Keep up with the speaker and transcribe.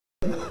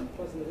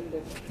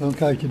In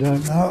case you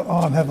don't know,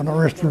 I'm having a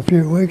rest for a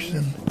few weeks,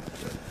 and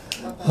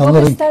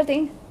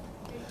starting.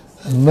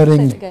 I'm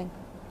letting.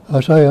 I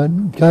say,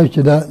 in case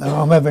you don't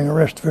know, I'm having a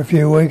rest for a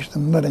few weeks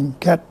and letting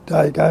Kat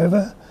take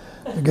over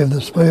to give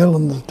the spiel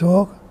and the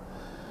talk,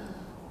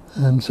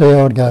 and see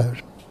how it goes.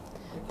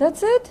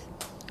 That's it?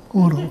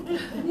 What?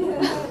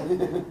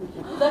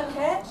 The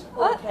cat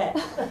or cat?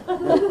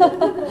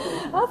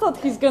 I thought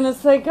he's going to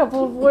say a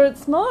couple of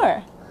words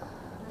more.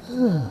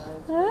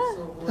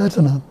 That's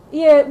enough.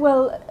 Yeah,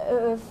 well,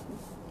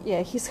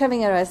 he's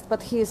having a rest,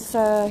 but he's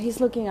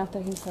looking after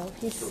himself.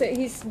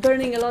 He's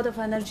burning a lot of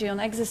energy on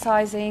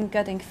exercising,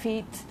 getting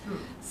fit.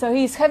 So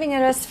he's having a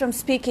rest from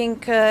speaking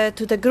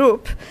to the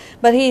group,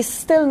 but he's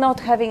still not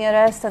having a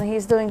rest, and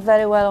he's doing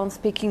very well on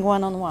speaking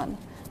one-on-one.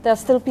 There are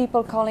still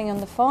people calling on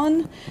the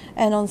phone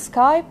and on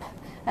Skype,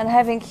 and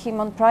having him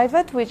on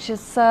private, which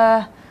is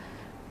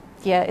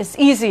it's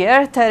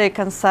easier. Terry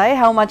can say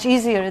how much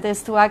easier it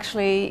is to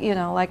actually,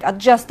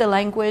 adjust the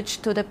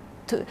language to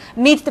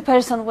meet the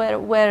person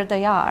where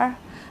they are,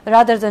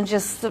 rather than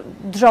just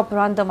drop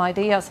random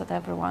ideas at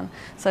everyone.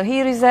 So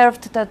he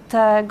reserved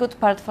that good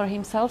part for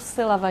himself,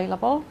 still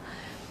available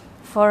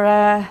for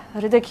a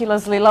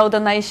ridiculously low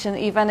donation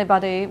if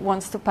anybody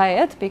wants to pay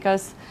it,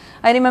 because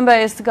I remember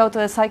I used to go to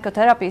a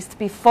psychotherapist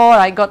before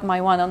I got my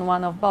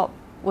one-on-one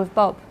with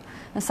Bob.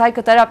 A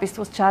psychotherapist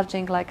was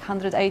charging like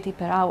 180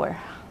 per hour.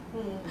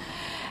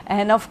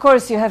 And of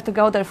course you have to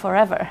go there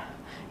forever.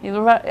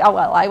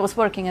 I was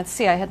working at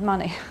sea, I had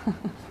money.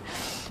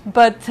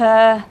 But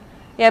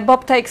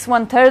Bob takes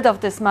 1/3 of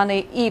this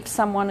money if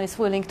someone is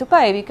willing to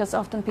pay, because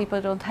often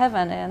people don't have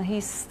any, and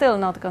he's still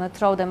not going to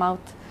throw them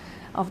out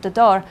of the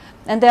door.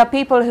 And there are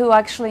people who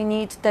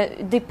actually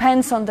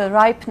depends on the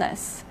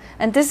ripeness.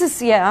 And this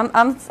is,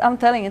 I'm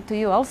telling it to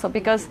you also,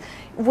 because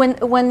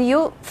when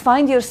you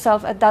find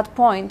yourself at that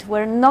point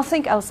where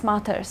nothing else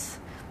matters,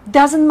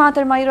 doesn't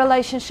matter my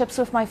relationships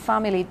with my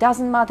family,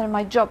 doesn't matter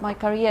my job, my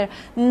career,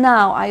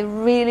 now I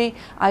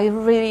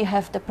really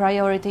have the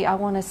priority. I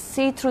want to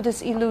see through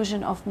this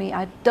illusion of me.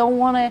 I don't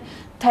want to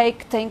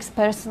take things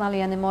personally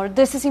anymore.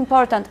 This is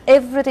important.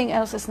 Everything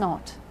else is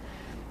not.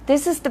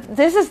 This is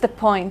the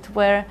point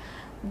where,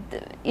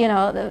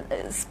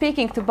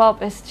 speaking to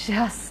Bob is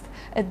just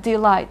a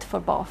delight for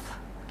both,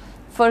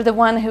 for the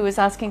one who is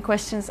asking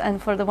questions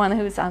and for the one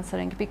who is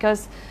answering,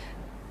 because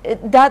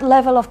that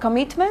level of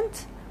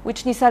commitment,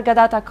 which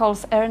Nisargadatta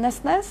calls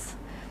earnestness,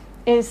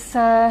 is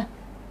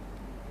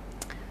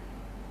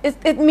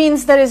it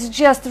means there is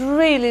just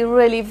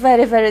really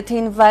very, very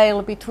thin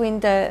veil between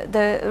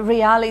the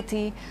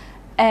reality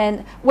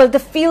and, the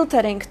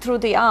filtering through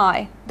the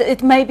eye.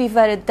 It may be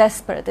very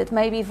desperate, it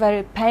may be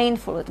very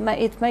painful,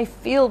 it may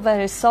feel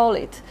very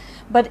solid,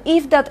 but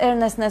if that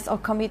earnestness or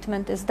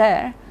commitment is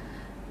there,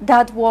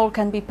 that wall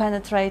can be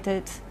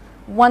penetrated.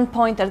 One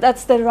pointer,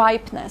 that's the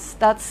ripeness,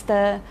 that's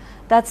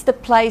the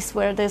place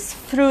where this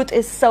fruit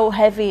is so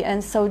heavy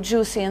and so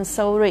juicy and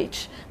so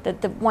rich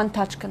that the one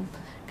touch can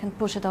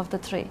push it off the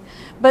tree.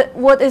 But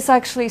what is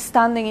actually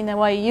standing in the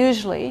way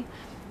usually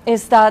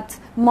is that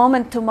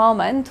moment to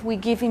moment we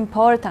give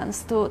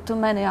importance to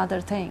many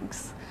other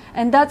things.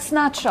 And that's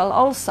natural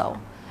also.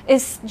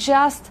 It's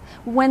just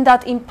when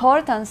that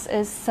importance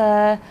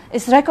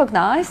is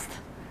recognized,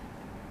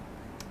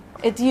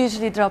 it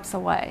usually drops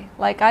away.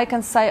 Like I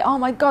can say, oh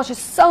my gosh, it's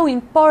so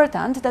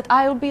important that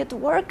I will be at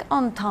work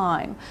on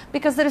time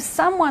because there is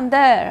someone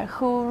there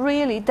who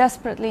really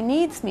desperately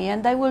needs me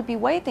and they will be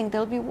waiting,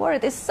 they'll be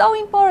worried. It's so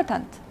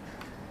important.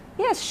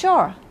 Yes,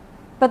 sure.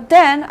 But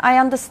then I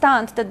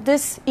understand that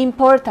this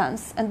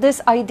importance and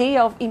this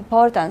idea of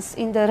importance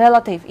in the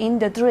relative, in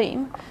the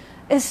dream,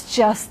 is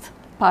just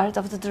part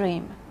of the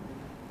dream.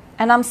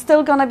 And I'm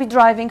still going to be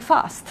driving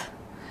fast.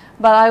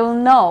 But I will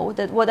know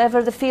that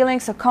whatever the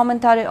feelings or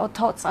commentary or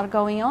thoughts are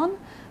going on,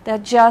 they're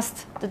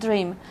just the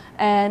dream.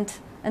 And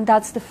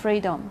that's the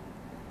freedom.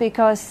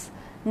 Because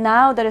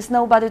now there is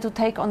nobody to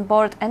take on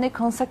board any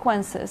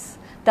consequences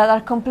that are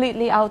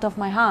completely out of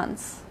my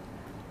hands.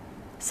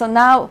 So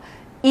now,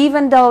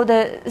 even though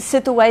the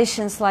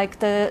situations like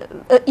the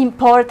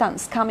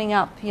importance coming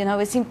up,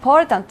 it's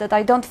important that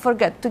I don't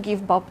forget to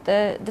give Bob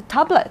the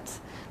tablet.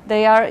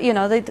 They are,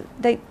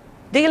 they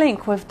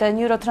dealing with the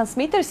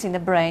neurotransmitters in the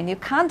brain. You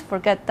can't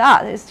forget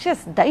that. It's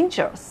just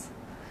dangerous.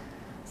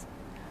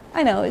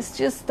 I know, it's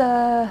just,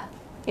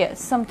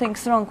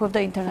 something's wrong with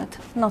the internet.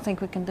 Nothing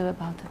we can do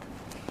about it.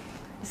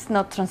 It's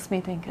not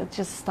transmitting, it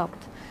just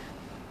stopped.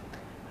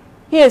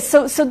 Yes,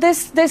 so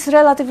this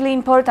relatively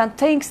important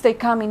things, they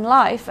come in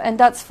life, and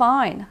that's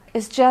fine.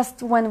 It's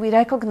just when we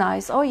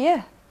recognize, oh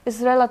yeah, it's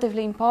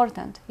relatively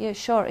important. Yeah,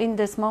 sure, in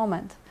this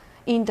moment,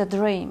 in the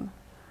dream.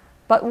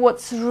 But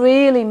what's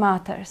really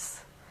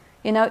matters,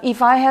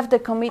 if I have the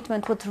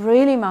commitment, what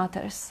really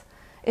matters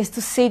is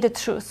to see the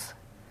truth.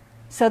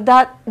 So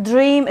that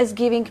dream is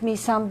giving me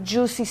some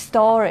juicy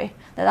story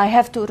that I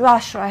have to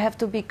rush, or I have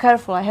to be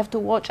careful, I have to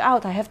watch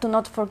out, I have to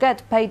not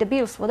forget, pay the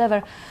bills,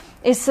 whatever.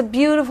 It's a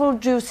beautiful,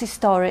 juicy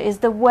story. It's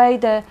the way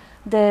the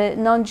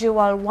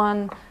non-dual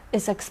one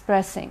is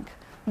expressing.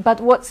 But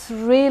what's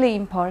really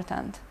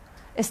important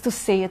is to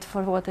see it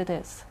for what it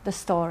is, the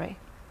story.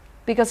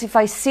 Because if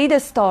I see the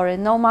story,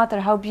 no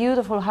matter how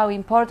beautiful, how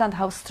important,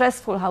 how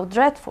stressful, how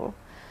dreadful,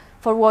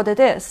 for what it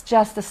is,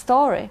 just a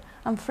story,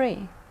 I'm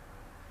free.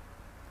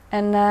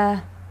 And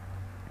the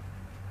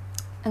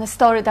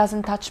story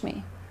doesn't touch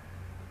me.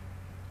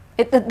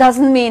 It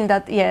doesn't mean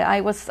that, yeah,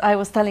 I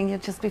was telling you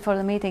just before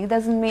the meeting, it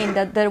doesn't mean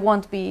that there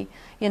won't be,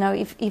 you know,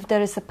 if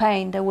there is a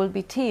pain, there will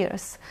be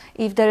tears.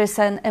 If there is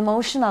an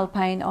emotional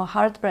pain or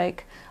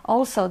heartbreak,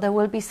 also there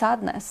will be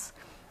sadness.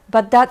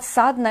 But that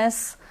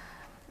sadness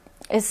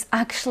is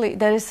actually,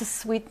 there is a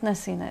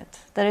sweetness in it.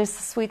 There is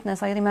a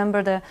sweetness. I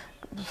remember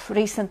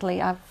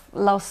recently I've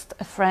lost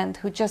a friend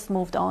who just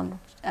moved on.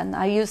 And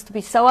I used to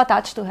be so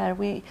attached to her.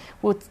 We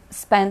would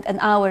spend an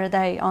hour a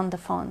day on the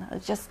phone.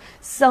 Just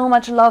so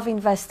much love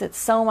invested,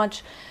 so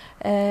much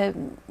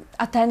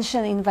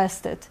attention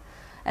invested.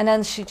 And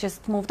then she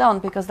just moved on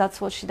because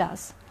that's what she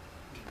does.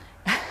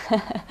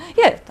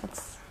 Yeah,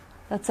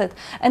 that's it.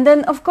 And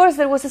then, of course,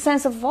 there was a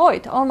sense of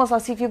void, almost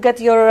as if you get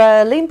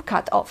your limb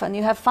cut off and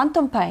you have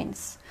phantom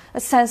pains.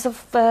 A sense of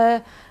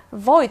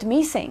void,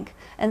 missing,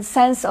 and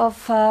sense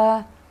of,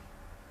 I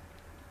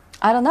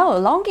don't know,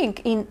 longing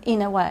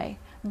in a way.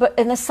 But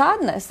in a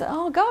sadness,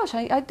 oh gosh,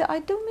 I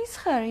do miss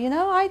her, you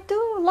know, I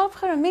do love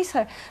her and miss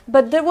her.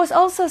 But there was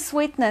also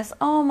sweetness.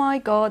 Oh my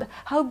God,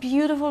 how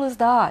beautiful is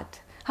that?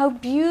 How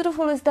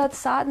beautiful is that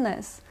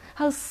sadness?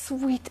 How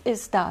sweet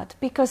is that?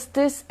 Because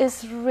this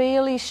is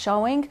really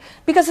showing,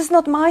 because it's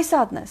not my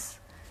sadness.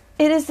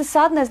 It is the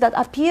sadness that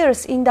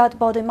appears in that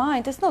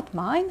body-mind. It's not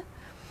mine.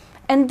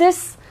 And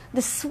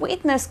the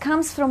sweetness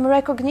comes from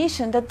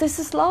recognition that this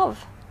is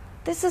love.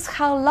 This is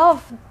how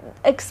love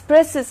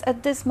expresses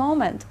at this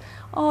moment.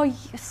 Oh,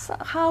 yes,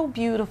 how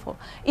beautiful.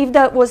 If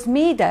that was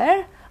me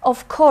there,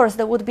 of course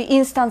there would be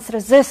instant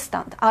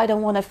resistance. I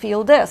don't want to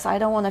feel this. I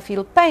don't want to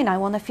feel pain. I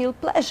want to feel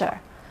pleasure.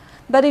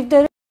 But if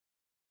there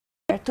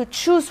is to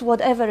choose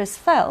whatever is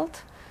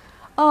felt,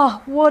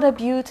 oh, what a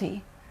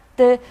beauty.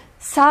 The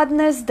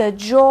sadness, the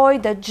joy,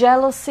 the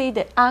jealousy,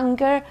 the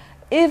anger,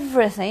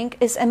 everything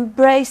is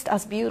embraced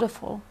as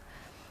beautiful.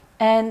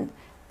 And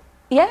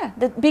yeah,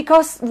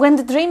 because when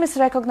the dream is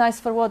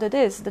recognized for what it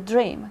is, the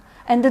dream,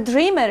 and the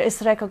dreamer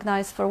is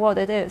recognized for what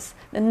it is,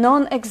 the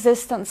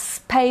non-existent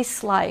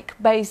space-like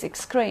basic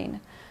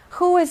screen,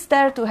 who is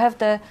there to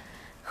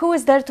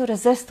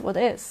resist what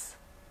is?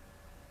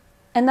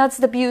 And that's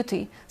the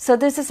beauty. So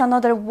this is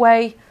another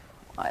way,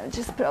 I'll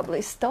just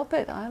probably stop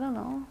it, I don't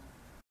know,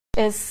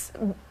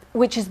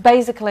 which is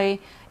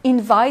basically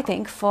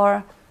inviting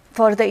for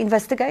the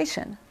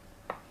investigation.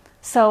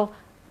 So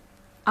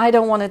I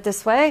don't want it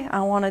this way,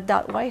 I want it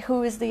that way.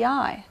 Who is the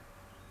I?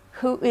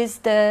 Who is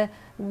the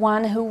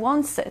one who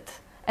wants it?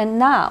 And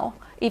now,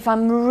 if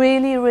I'm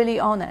really, really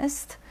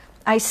honest,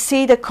 I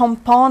see the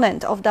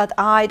component of that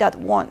I that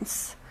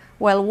wants.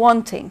 Well,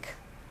 wanting.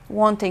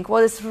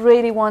 What is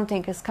really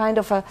wanting is kind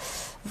of a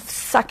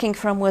sucking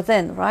from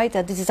within, right?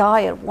 A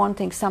desire,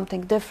 wanting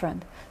something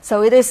different.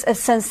 So it is a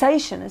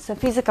sensation, it's a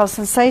physical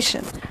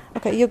sensation.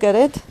 Okay, you get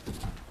it?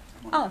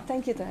 Oh,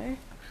 thank you, Toni.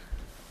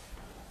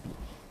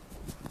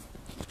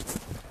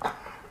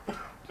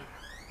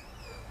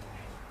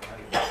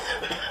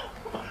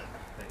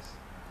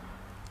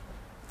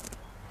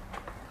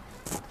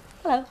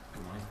 Hello.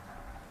 Good morning.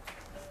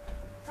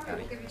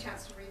 Probably will give you a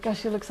chance to read.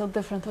 Gosh, you look so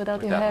different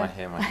without your Without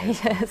hair. my hair.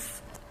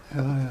 Yes.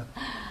 Yeah.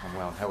 I'm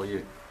well. How are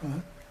you?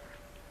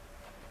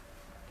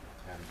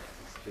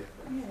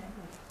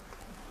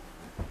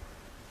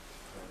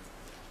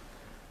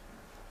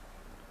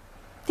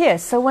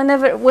 Yes, so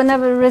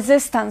whenever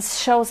resistance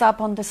shows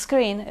up on the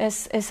screen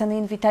is an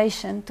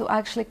invitation to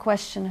actually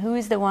question who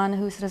is the one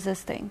who's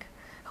resisting,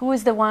 who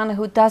is the one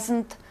who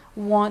doesn't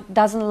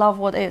love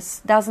what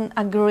is, doesn't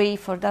agree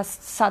for that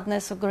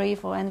sadness or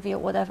grief or envy or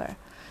whatever.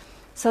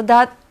 So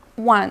that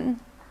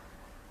one,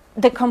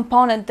 the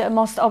component, the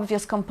most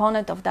obvious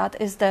component of that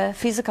is the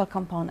physical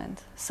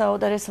component. So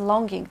there is a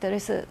longing, there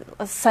is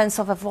a sense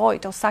of a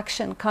void or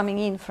suction coming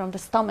in from the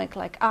stomach,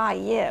 like,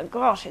 yeah,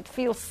 gosh, it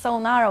feels so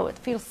narrow, it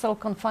feels so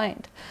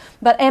confined.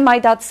 But am I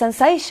that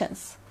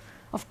sensations?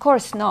 Of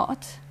course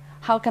not.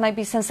 How can I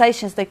be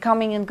sensations? They're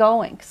coming and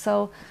going.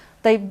 So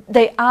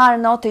they are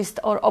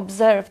noticed or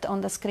observed on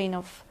the screen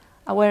of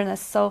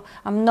awareness. So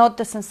I'm not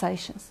the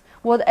sensations.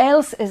 What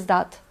else is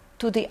that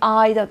to the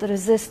I that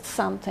resists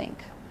something?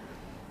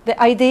 The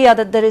idea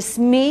that there is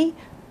me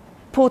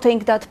putting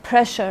that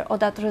pressure or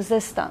that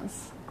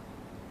resistance.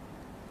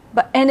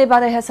 But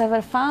anybody has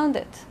ever found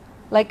it?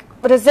 Like,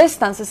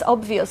 resistance is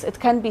obvious. It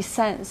can be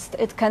sensed.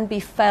 It can be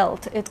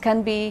felt. It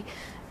can be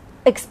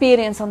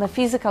experienced on a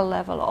physical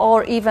level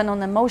or even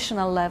on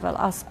emotional level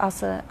as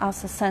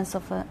a sense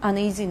of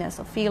uneasiness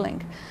or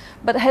feeling.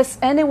 But has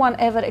anyone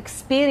ever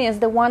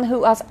experienced the one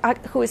who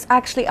is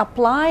actually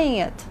applying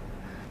it?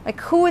 Like,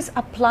 who is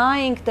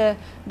applying the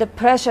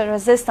pressure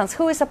resistance?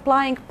 Who is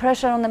applying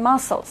pressure on the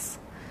muscles?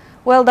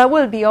 Well, there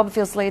will be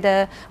obviously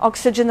the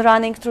oxygen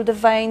running through the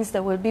veins,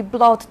 there will be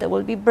blood, there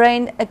will be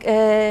brain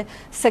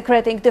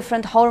secreting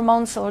different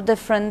hormones or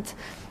different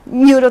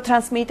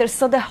neurotransmitters.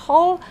 So the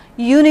whole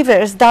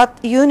universe, that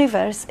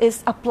universe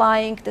is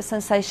applying the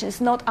sensations,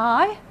 not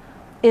I,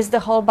 is the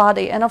whole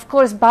body. And of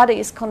course, body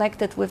is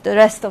connected with the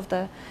rest of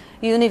the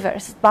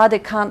universe. Body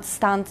can't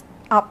stand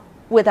up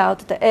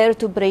without the air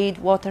to breathe,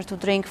 water to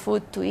drink,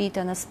 food to eat,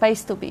 and a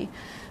space to be.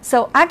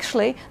 So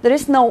actually, there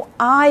is no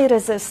I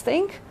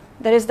resisting.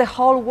 There is the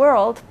whole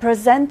world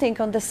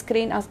presenting on the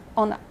screen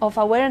of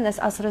awareness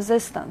as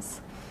resistance.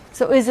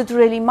 So is it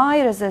really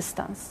my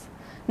resistance?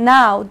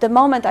 Now, the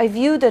moment I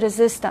view the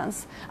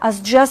resistance as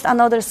just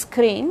another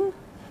screen,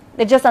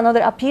 just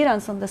another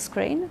appearance on the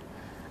screen,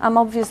 I'm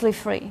obviously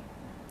free.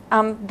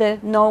 I'm the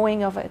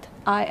knowing of it.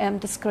 I am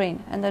the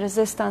screen, and the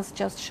resistance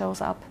just shows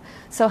up.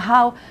 So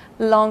how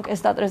long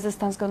is that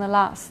resistance going to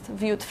last,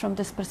 viewed from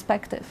this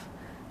perspective?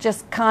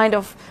 Just kind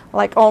of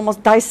like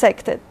almost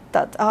dissected.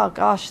 That, oh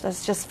gosh,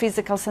 that's just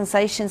physical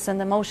sensations and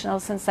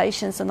emotional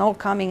sensations and all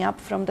coming up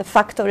from the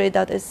factory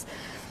that is,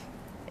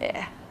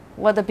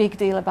 what a big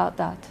deal about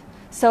that.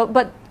 So,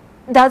 but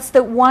that's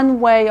the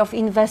one way of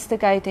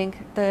investigating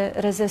the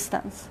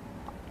resistance.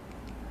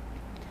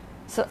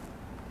 So,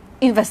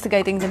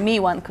 investigating the me,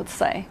 one could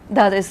say,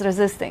 that is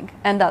resisting,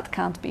 and that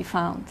can't be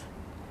found.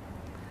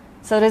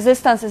 So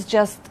resistance is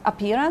just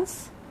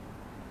appearance,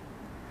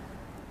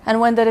 and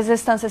when the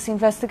resistance is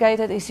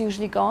investigated, it's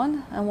usually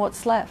gone, and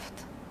what's left?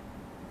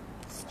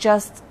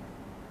 Just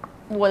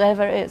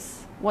whatever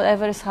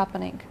is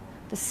happening,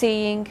 the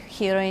seeing,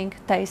 hearing,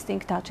 tasting,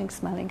 touching,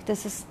 smelling.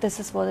 This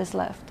is what is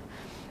left.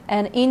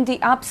 And in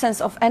the absence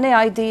of any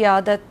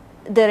idea that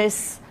there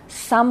is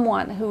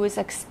someone who is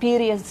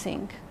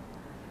experiencing,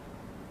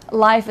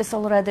 life is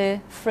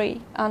already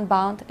free,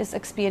 unbound, is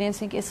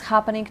experiencing, is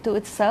happening to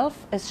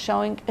itself, is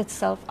showing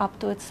itself up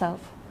to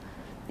itself.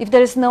 If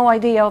there is no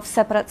idea of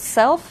separate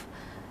self,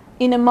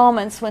 in the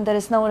moments when there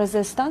is no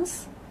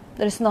resistance,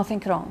 there is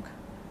nothing wrong.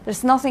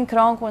 There's nothing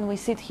wrong when we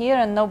sit here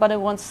and nobody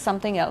wants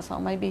something else, or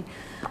maybe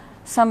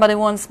somebody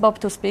wants Bob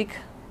to speak,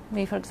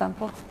 me for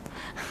example.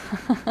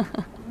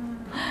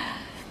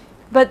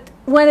 But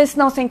when it's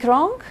nothing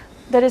wrong,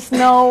 there is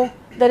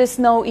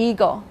no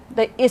ego.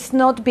 It's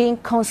not being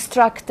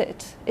constructed.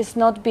 It's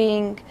not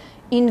being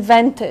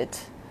invented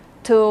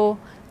to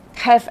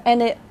have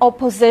any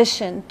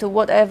opposition to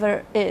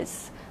whatever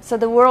is. So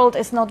the world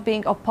is not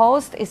being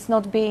opposed. It's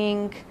not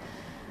being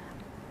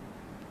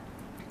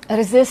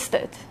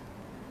resisted.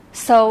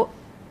 So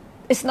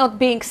it's not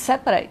being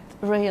separate,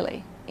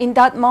 really. In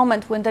that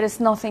moment when there is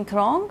nothing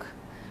wrong,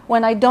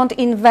 when I don't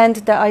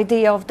invent the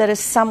idea of there is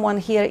someone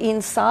here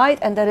inside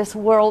and there is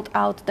world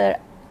out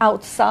there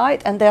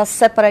outside and they are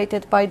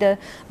separated by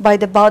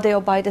the body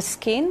or by the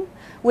skin,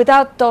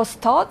 without those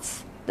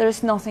thoughts, there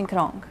is nothing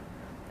wrong.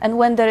 And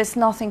when there is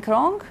nothing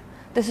wrong,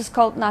 this is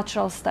called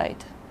natural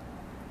state.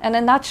 And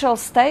a natural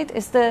state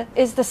is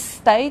the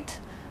state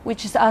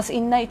which is as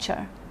in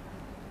nature.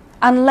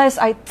 Unless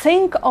I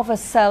think of a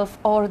self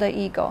or the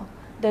ego,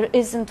 there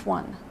isn't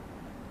one.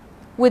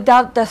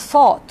 Without the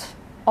thought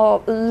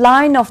or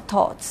line of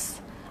thoughts,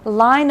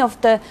 line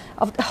of the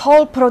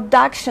whole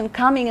production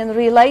coming and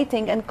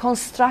relating and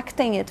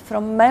constructing it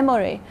from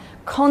memory,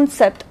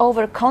 concept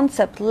over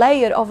concept,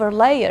 layer over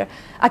layer,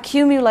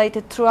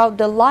 accumulated throughout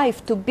the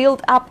life to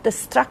build up the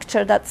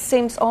structure that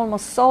seems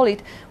almost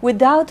solid,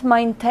 without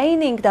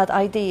maintaining that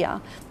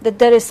idea that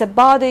there is a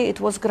body, it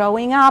was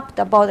growing up,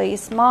 the body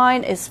is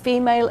mine, is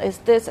female, is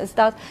this, is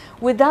that.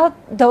 Without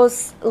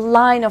those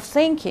line of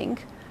thinking,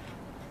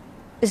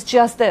 it's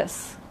just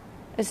this.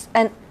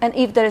 And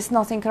if there is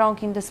nothing wrong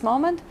in this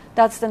moment,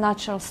 that's the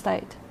natural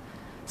state.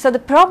 So the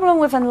problem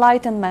with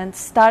enlightenment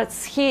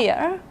starts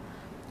here,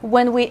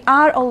 when we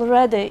are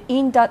already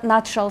in that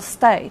natural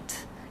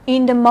state,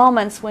 in the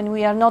moments when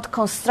we are not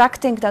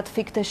constructing that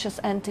fictitious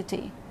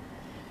entity.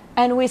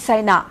 And we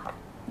say, nah,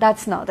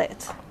 that's not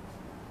it.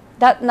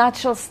 That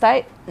natural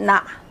state,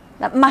 nah,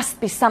 that must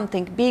be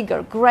something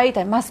bigger,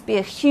 greater, must be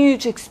a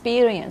huge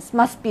experience,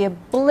 must be a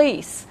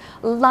bliss,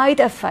 light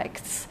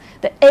effects,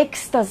 the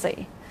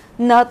ecstasy.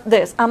 Not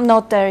this, I'm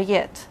not there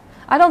yet.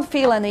 I don't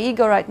feel any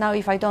ego right now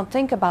if I don't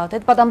think about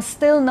it, but I'm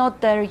still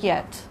not there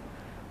yet.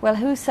 Well,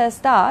 who says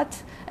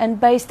that? And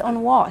based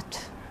on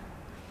what?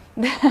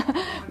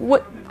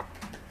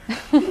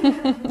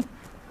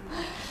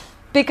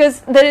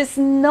 Because there is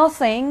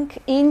nothing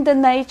in the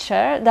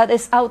nature that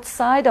is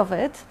outside of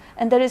it,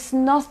 and there is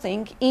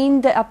nothing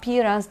in the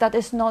appearance that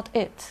is not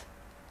it.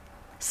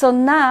 So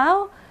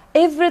now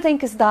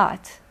everything is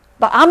that,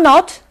 but I'm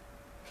not.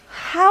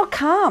 How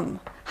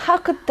come? How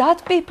could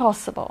that be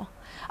possible?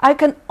 I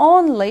can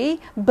only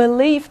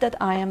believe that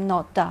I am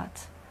not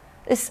that.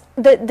 It's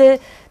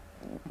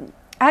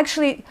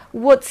actually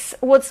what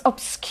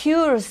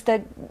obscures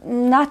the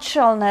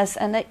naturalness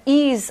and the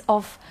ease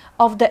of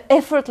the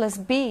effortless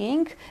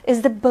being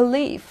is the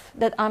belief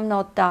that I'm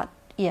not that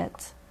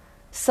yet.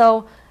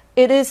 So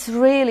it is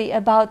really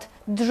about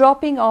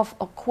dropping off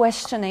or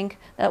questioning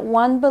that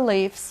one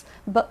belief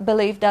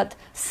that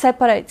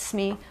separates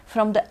me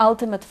from the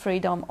ultimate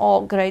freedom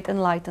or great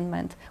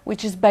enlightenment,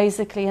 which is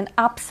basically an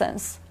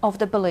absence of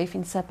the belief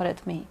in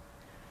separate me.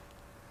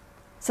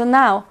 So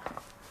now,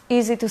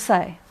 easy to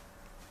say.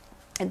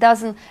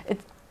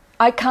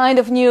 I kind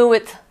of knew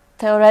it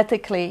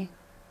theoretically.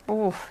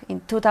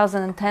 In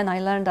 2010 I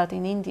learned that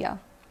in India.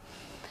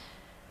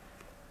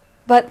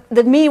 But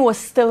the me was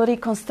still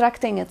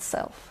reconstructing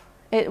itself.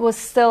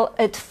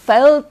 It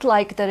felt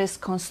like there is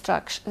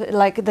construction,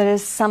 like there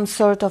is some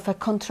sort of a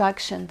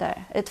contraction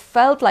there. It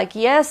felt like,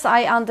 yes,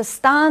 I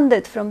understand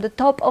it from the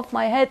top of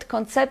my head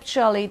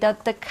conceptually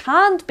that there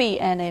can't be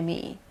any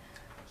me.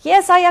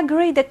 Yes, I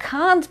agree, there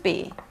can't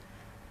be.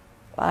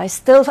 But I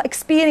still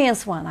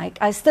experience one.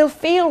 I still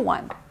feel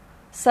one.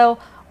 So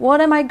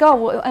what am I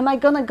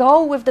going to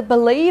go with the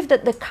belief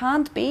that there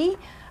can't be?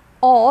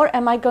 Or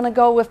am I going to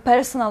go with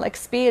personal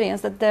experience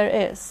that there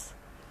is?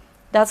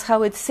 That's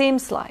how it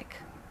seems like.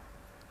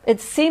 It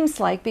seems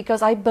like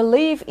because I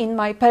believe in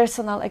my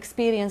personal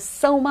experience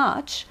so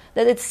much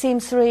that it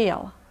seems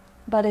real,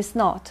 but it's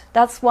not.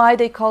 That's why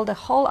they call the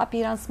whole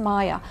appearance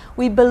Maya.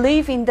 We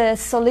believe in the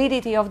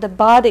solidity of the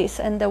bodies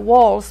and the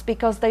walls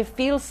because they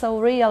feel so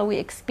real, we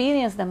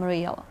experience them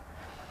real.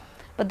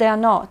 But they are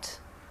not.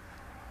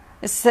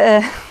 It's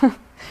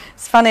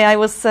funny, I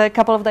was a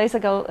couple of days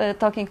ago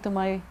talking to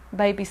my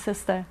baby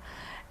sister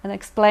and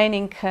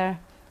explaining her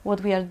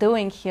what we are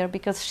doing here,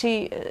 because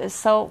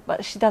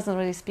but she doesn't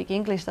really speak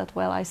English that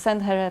well. I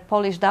sent her a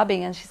Polish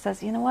dubbing and she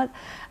says, you know what,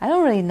 I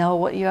don't really know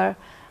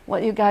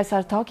what you guys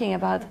are talking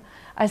about.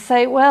 I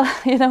say, well,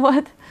 you know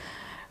what,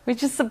 we're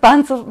just a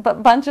bunch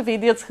of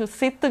idiots who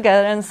sit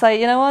together and say,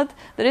 you know what,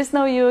 there is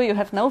no you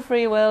have no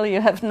free will,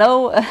 you have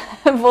no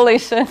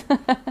volition,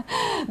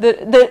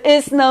 there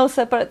is no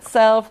separate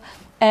self.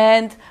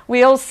 And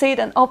we all sit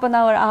and open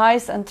our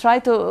eyes and try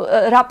to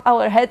wrap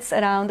our heads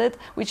around it,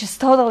 which is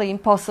totally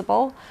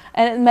impossible.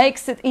 And it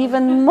makes it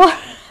even more...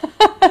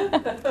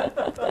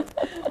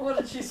 What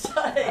did she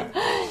say?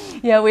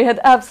 Yeah, we had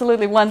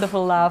absolutely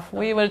wonderful laugh.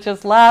 We were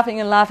just laughing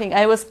and laughing.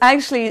 I was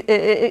actually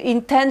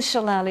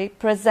intentionally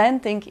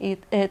presenting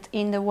it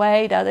in a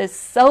way that is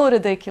so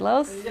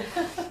ridiculous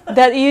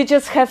that you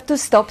just have to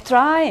stop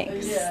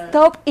trying. Yeah.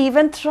 Stop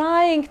even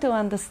trying to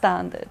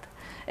understand it.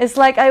 It's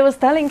like I was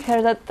telling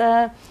her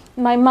that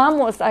my mom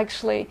was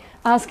actually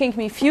asking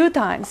me a few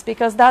times,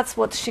 because that's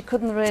what she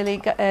couldn't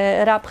really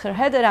wrap her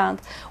head around.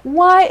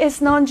 Why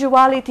is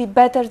non-duality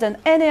better than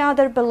any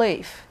other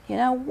belief? You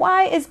know,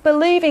 why is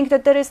believing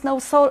that there is no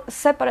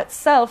separate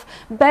self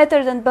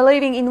better than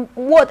believing in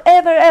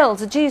whatever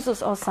else,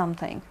 Jesus or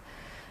something?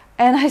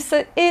 And I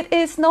said, it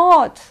is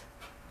not.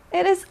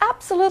 It is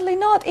absolutely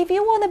not. If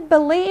you want to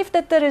believe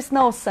that there is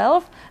no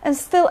self and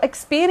still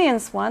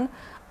experience one,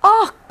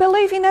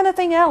 believe in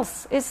anything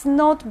else is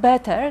not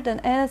better than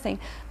anything.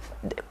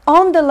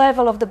 On the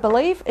level of the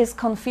belief is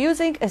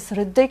confusing, is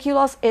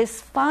ridiculous, is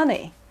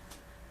funny.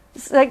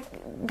 It's like,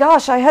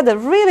 gosh, I had a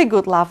really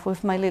good laugh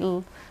with my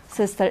little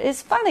sister.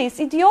 It's funny, it's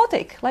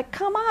idiotic. Like,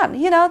 come on,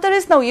 you know, there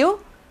is no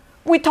you.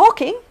 We're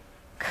talking.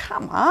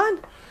 Come on.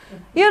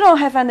 You don't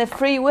have any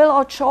free will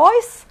or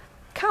choice.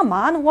 Come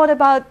on, what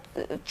about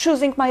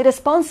choosing my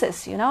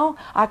responses, you know?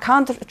 I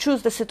can't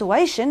choose the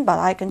situation, but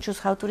I can choose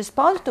how to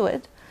respond to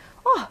it.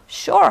 Oh,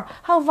 sure.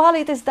 How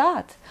valid is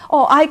that?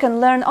 Oh, I can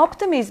learn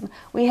optimism.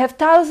 We have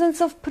thousands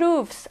of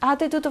proofs.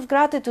 Attitude of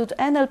gratitude,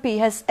 NLP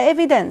has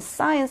evidence,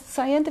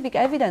 scientific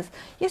evidence.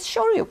 Yes,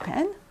 sure you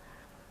can.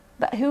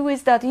 But who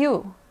is that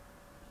you?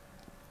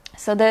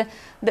 So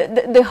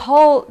the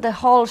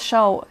whole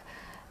show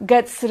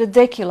gets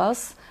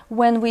ridiculous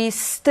when we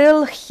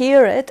still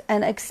hear it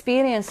and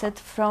experience it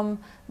from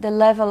the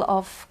level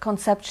of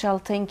conceptual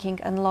thinking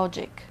and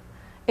logic.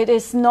 It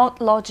is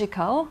not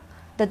logical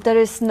that there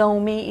is no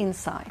me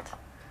inside.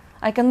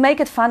 I can make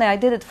it funny. I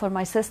did it for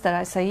my sister.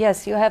 I say,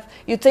 yes,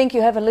 you think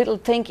you have a little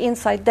thing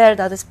inside there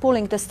that is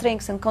pulling the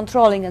strings and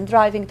controlling and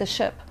driving the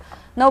ship.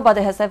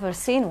 Nobody has ever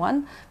seen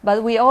one,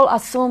 but we all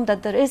assume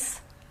that there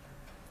is.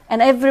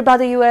 And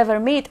everybody you ever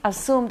meet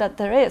assume that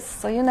there is.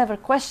 So you never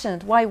question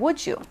it. Why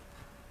would you?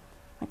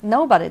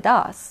 Nobody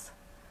does.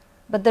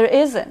 But there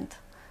isn't.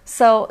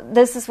 So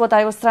this is what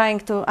I was trying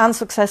to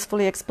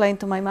unsuccessfully explain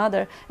to my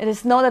mother. It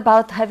is not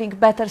about having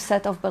better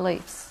set of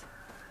beliefs.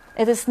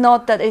 It is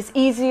not that it's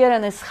easier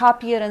and it's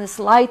happier and it's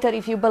lighter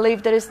if you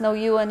believe there is no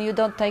you and you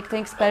don't take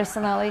things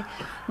personally.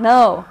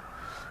 No.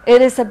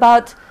 It is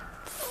about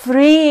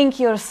freeing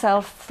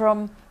yourself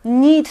from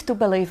need to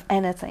believe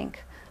anything,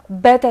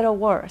 better or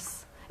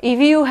worse. If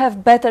you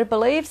have better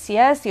beliefs,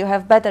 yes, you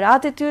have better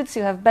attitudes,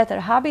 you have better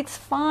habits,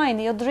 fine.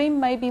 Your dream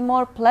may be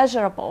more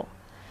pleasurable.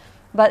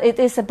 But it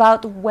is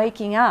about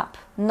waking up,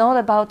 not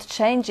about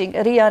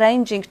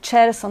rearranging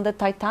chairs on the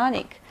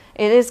Titanic.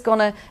 It is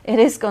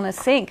gonna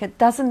sink. It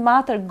doesn't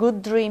matter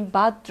good dream,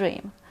 bad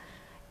dream.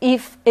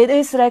 If it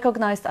is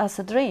recognized as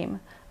a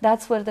dream,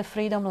 that's where the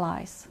freedom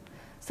lies.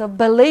 So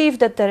believe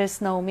that there is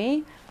no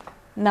me.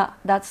 No,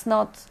 that's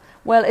not.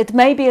 Well, it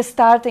may be a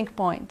starting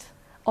point.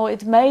 or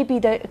it may be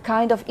the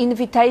kind of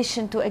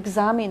invitation to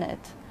examine it,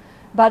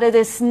 but it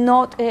is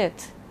not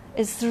it.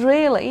 It's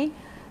really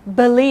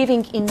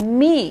believing in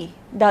me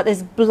that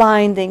is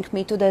blinding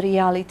me to the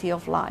reality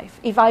of life.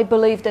 If I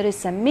believe there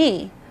is a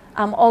me,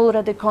 I'm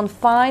already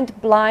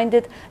confined,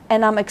 blinded,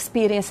 and I'm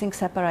experiencing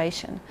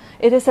separation.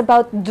 It is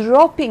about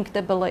dropping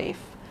the belief,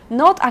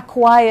 not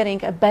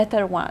acquiring a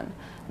better one.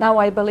 Now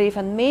I believe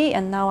in me,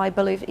 and now I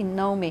believe in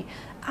no me.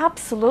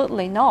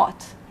 Absolutely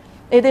not.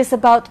 It is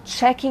about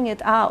checking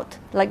it out,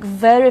 like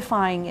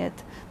verifying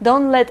it.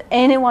 Don't let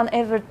anyone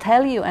ever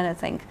tell you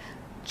anything.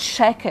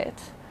 Check it.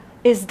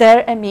 Is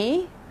there a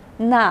me?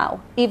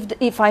 Now,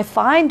 if I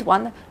find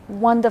one,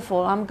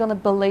 wonderful, I'm going to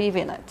believe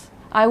in it.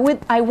 I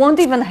won't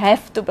even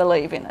have to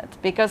believe in it,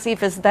 because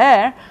if it's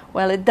there,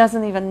 well, it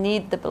doesn't even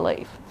need the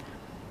belief.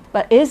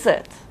 But is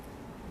it?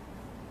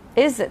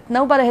 Is it?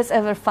 Nobody has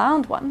ever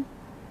found one.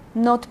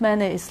 Not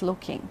many is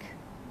looking.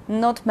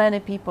 Not many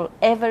people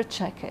ever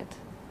check it.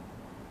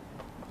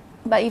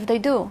 But if they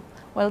do,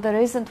 well, there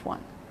isn't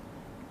one.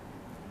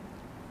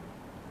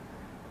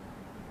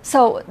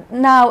 So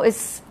now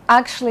it's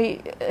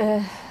actually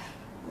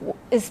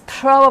it's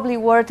probably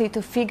worthy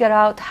to figure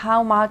out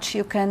how much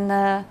you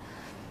can,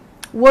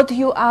 what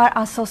you are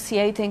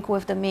associating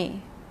with the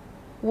me.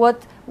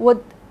 What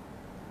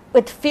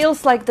it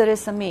feels like there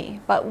is a me,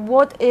 but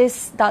what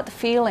is that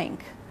feeling?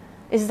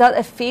 Is that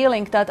a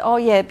feeling that, oh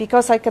yeah,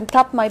 because I can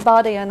tap my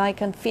body and I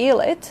can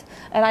feel it,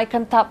 and I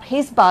can tap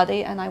his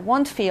body and I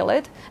won't feel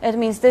it, it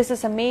means this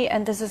is a me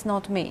and this is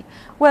not me.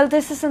 Well,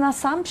 this is an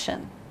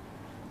assumption,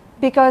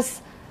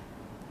 because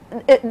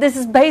this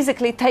is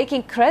basically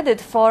taking credit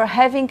for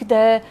having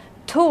the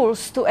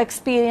tools to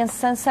experience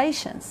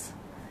sensations.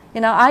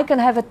 You know, I can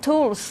have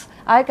tools,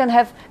 I can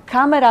have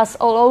cameras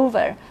all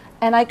over,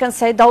 and I can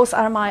say those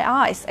are my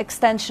eyes,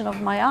 extension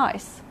of my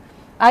eyes.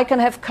 I can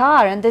have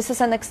car, and this is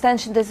an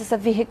extension, this is a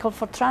vehicle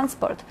for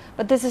transport,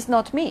 but this is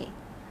not me.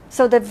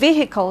 So the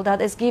vehicle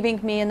that is giving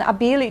me an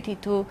ability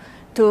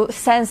to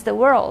sense the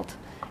world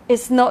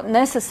is not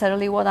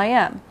necessarily what I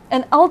am.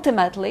 And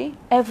ultimately,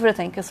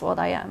 everything is what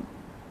I am.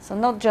 So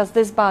not just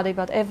this body,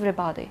 but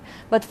everybody.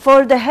 But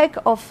for the heck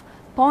of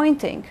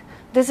pointing,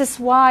 this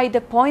is why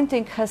the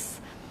pointing has,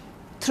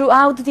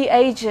 throughout the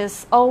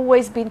ages,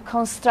 always been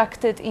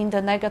constructed in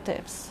the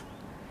negatives.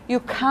 You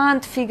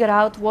can't figure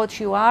out what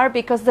you are,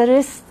 because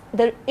there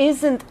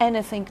isn't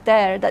anything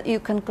there that you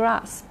can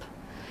grasp.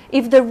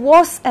 If there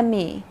was a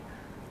me,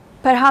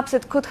 perhaps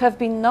it could have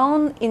been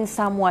known in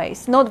some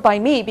ways, not by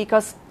me,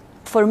 because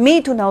for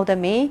me to know the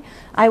me,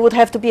 I would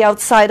have to be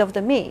outside of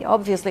the me.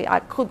 Obviously,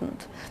 I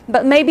couldn't.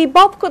 But maybe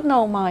Bob could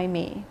know my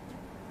me.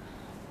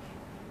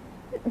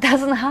 It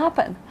doesn't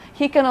happen.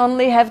 He can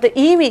only have the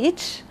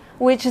image,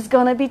 which is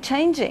going to be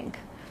changing.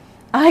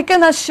 I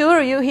can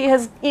assure you he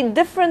has a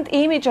different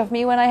image of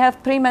me when I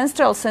have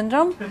premenstrual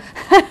syndrome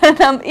and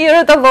I'm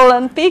irritable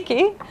and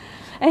picky.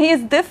 And he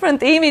has a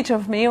different image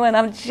of me when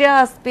I'm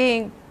just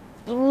being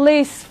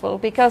blissful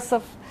because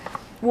of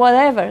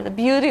whatever, the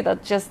beauty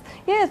that just,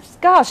 yes,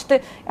 gosh,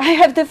 I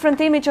have different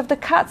image of the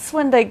cats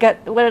when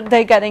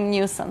they're getting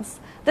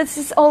nuisance. This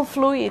is all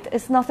fluid.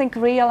 It's nothing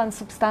real and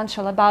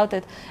substantial about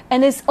it.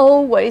 And it's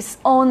always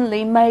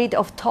only made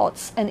of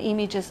thoughts and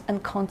images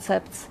and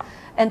concepts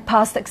and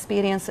past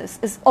experiences.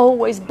 It's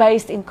always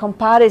based in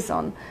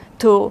comparison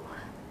to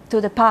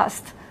the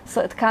past.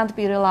 So it can't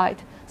be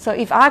relied. So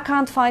if I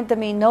can't find the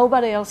me,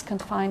 nobody else can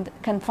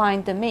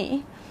find the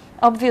me.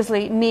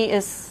 Obviously, me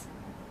is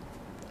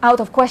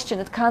out of question.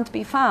 It can't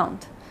be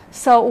found.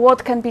 So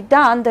what can be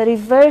done? The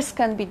reverse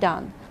can be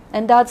done.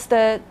 And that's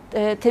the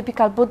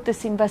typical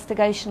Buddhist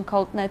investigation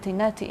called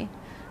neti-neti.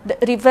 The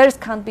reverse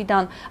can't be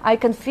done. I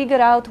can figure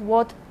out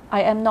what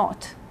I am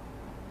not.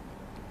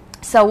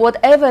 So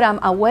whatever I'm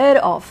aware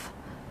of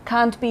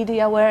can't be the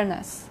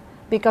awareness,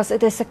 because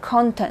it is a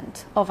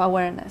content of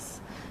awareness.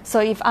 So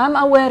if I'm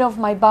aware of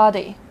my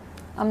body,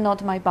 I'm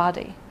not my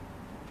body.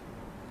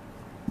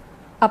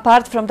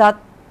 Apart from that,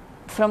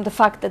 from the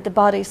fact that the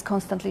body is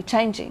constantly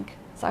changing.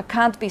 So I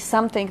can't be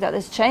something that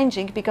is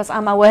changing because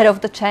I'm aware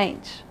of the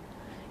change.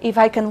 If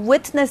I can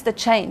witness the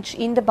change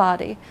in the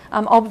body,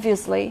 I'm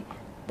obviously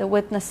the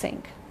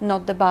witnessing,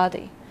 not the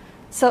body.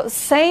 So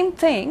same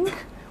thing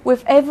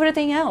with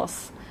everything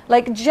else.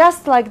 Like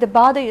just like the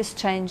body is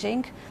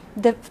changing,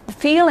 the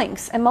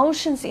feelings,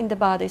 emotions in the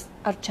body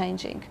are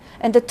changing,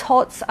 and the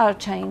thoughts are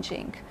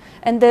changing,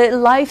 and the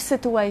life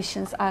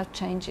situations are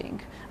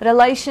changing,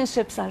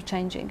 relationships are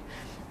changing.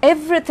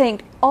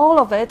 Everything, all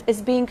of it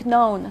is being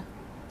known.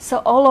 So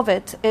all of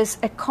it is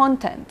a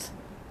content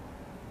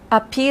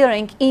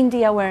appearing in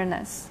the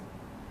awareness.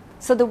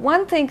 So the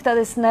one thing that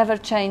is never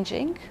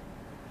changing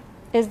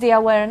is the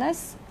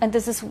awareness, and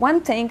this is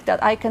one thing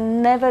that I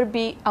can never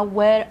be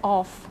aware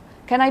of.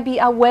 Can I be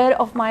aware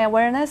of my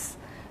awareness?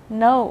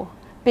 No,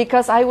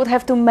 because I would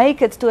have to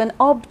make it to an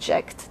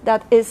object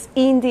that is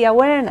in the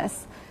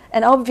awareness,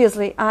 and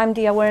obviously I'm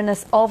the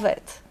awareness of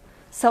it.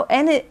 So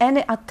any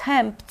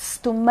attempts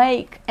to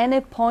make any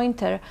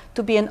pointer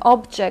to be an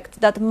object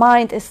that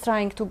mind is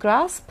trying to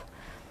grasp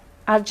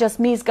are just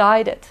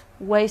misguided,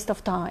 waste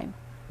of time.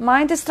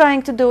 Mind is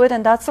trying to do it,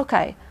 and that's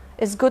okay.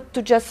 It's good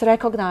to just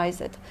recognize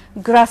it.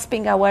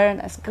 Grasping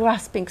awareness,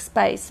 grasping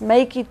space,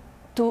 make it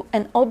to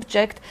an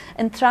object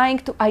and trying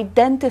to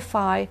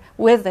identify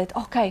with it.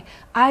 Okay,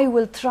 I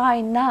will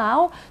try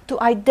now to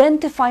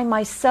identify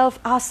myself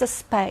as a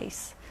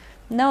space.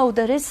 No,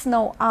 there is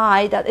no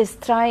I that is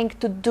trying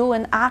to do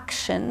an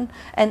action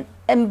and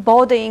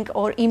embodying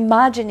or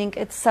imagining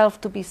itself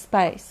to be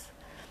space.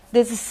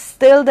 This is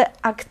still the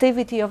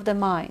activity of the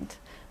mind.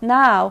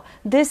 Now,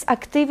 this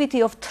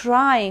activity of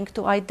trying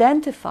to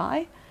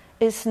identify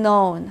is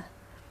known.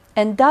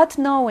 And that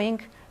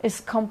knowing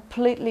is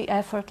completely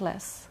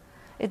effortless.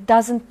 It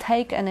doesn't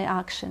take any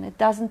action. It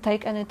doesn't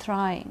take any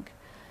trying.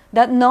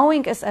 That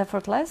knowing is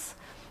effortless,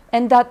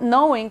 and that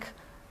knowing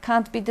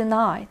can't be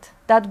denied.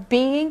 That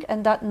being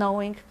and that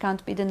knowing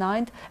can't be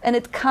denied, and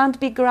it can't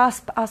be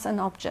grasped as an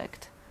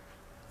object.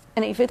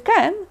 And if it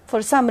can,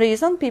 for some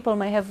reason, people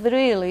may have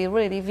really,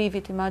 really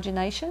vivid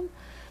imagination.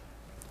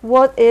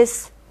 What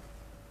is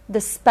the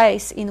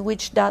space in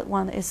which that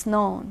one is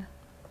known?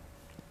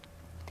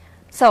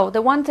 So,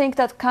 the one thing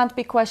that can't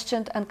be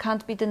questioned and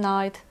can't be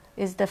denied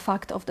is the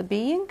fact of the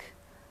being,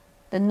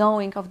 the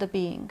knowing of the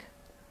being.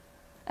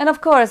 And of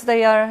course,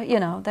 they are,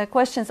 the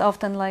questions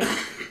often like,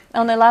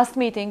 on the last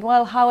meeting,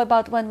 well, how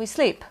about when we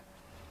sleep?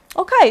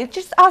 Okay,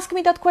 just ask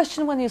me that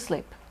question when you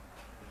sleep.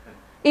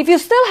 If you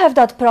still have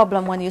that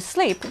problem when you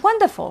sleep,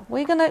 wonderful,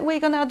 we're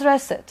gonna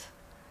address it.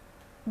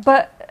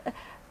 But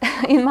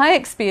in my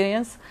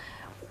experience,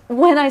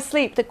 when I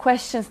sleep, the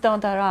questions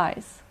don't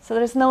arise. So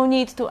there is no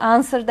need to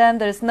answer them,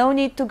 there is no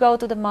need to go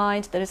to the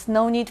mind, there is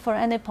no need for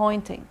any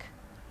pointing.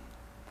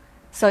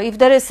 So if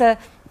there is a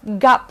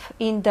gap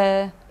in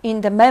the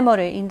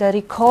memory, in the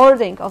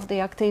recording of the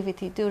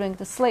activity during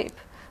the sleep,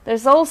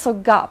 there's also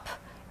gap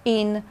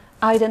in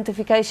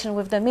identification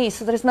with the me,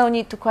 so there is no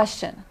need to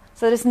question.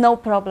 So there is no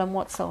problem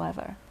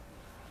whatsoever.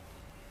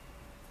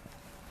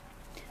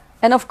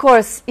 And of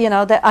course,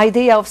 the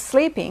idea of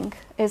sleeping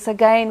is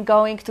again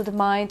going to the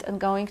mind and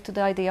going to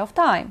the idea of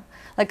time.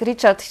 Like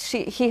Richard,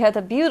 he had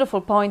a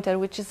beautiful pointer,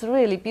 which is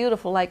really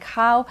beautiful, like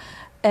how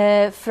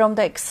from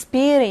the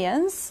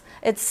experience,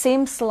 it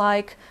seems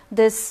like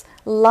this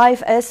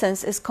life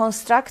essence is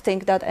constructing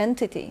that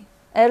entity.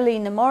 Early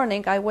in the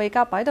morning, I wake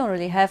up, I don't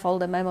really have all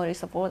the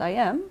memories of what I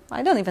am.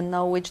 I don't even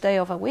know which day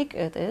of a week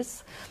it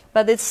is.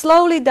 But it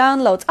slowly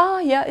downloads. Ah,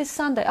 yeah, it's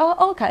Sunday.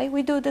 Oh, okay,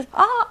 we do this.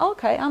 Ah,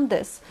 okay, I'm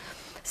this.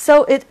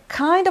 So it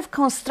kind of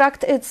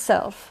constructs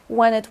itself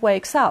when it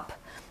wakes up.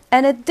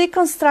 And it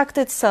deconstructs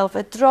itself.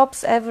 It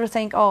drops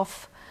everything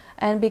off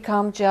and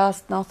becomes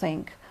just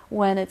nothing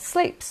when it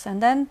sleeps.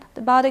 And then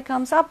the body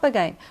comes up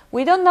again.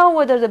 We don't know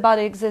whether the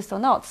body exists or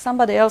not.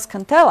 Somebody else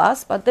can tell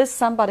us, but this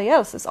somebody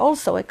else is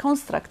also a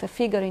construct, a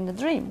figure in the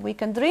dream. We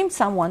can dream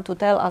someone to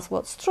tell us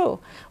what's true.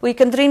 We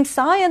can dream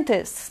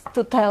scientists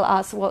to tell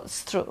us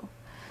what's true.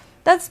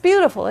 That's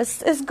beautiful.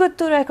 It's good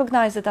to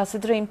recognize it as a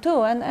dream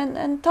too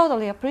and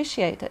totally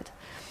appreciate it.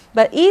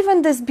 But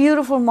even this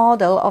beautiful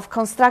model of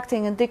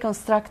constructing and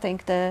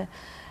deconstructing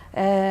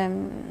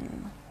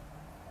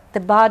the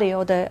body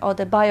or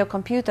the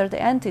biocomputer,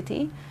 the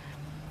entity,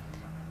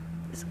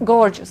 is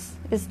gorgeous.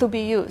 It's to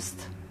be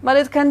used. But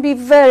it can be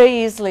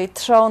very easily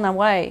thrown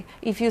away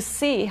if you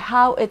see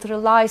how it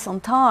relies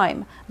on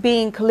time,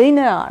 being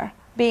linear,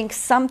 being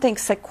something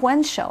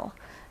sequential,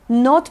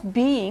 not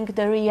being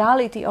the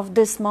reality of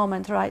this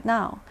moment right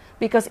now.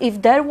 Because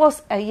if there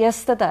was a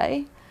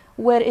yesterday,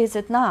 where is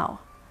it now?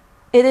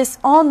 It is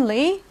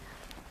only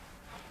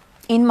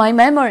in my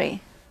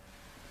memory.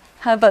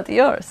 How about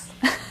yours?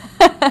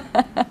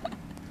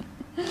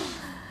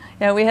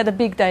 Yeah, we had a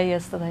big day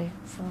yesterday,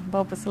 so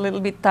Bob was a little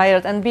bit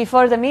tired. And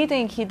before the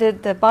meeting, he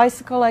did the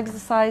bicycle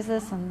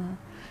exercises, and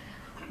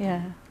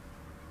yeah.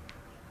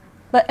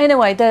 But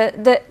anyway,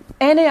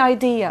 any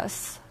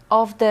ideas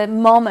of the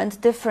moment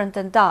different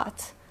than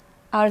that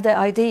are the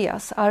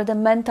ideas, are the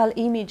mental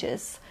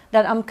images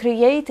that I'm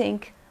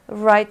creating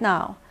right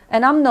now.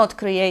 And I'm not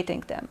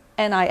creating them,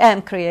 and I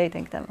am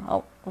creating them,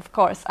 oh, of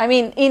course. I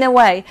mean, in a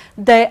way,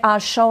 they are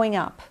showing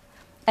up.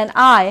 And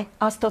I,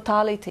 as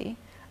totality,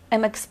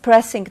 am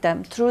expressing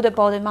them through the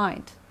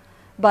body-mind.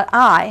 But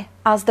I,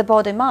 as the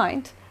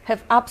body-mind,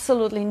 have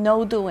absolutely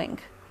no doing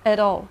at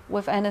all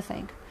with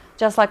anything.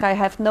 Just like I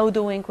have no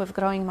doing with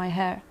growing my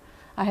hair.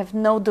 I have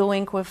no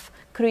doing with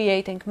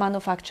creating,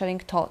 manufacturing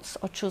thoughts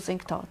or choosing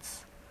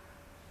thoughts.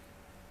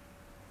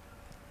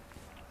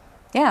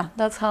 Yeah,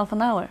 that's half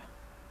an hour.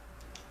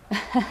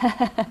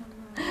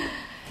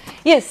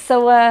 Yes,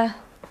 so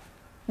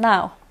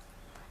now,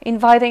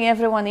 inviting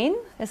everyone in.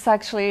 It's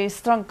actually a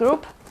strong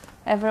group.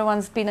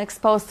 Everyone's been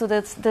exposed to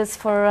this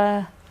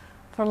for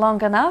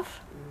long enough.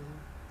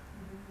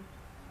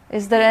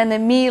 Is there any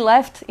me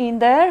left in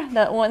there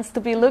that wants to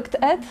be looked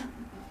at?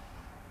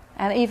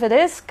 And if it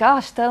is,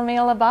 gosh, tell me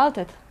all about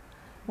it.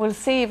 We'll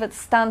see if it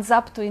stands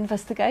up to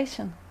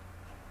investigation.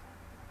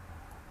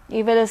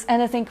 If it is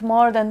anything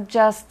more than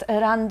just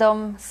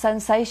random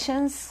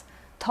sensations,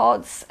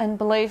 thoughts and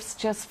beliefs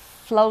just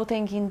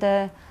floating in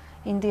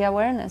the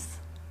awareness.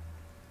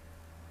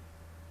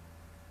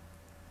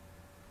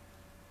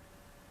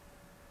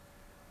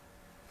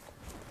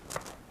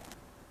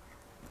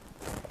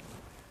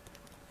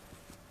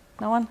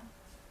 No one?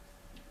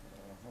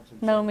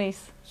 No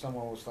me's.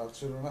 Someone will start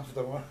soon enough,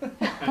 don't worry.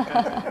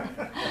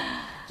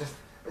 Just,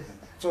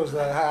 it's always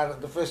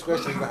the first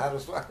question is the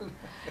hardest one.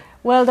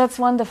 Well, that's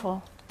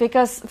wonderful,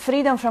 because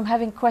freedom from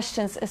having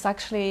questions is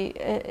actually,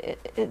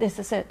 this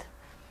is it.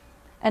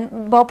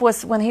 And Bob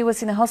was, when he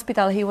was in the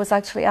hospital, he was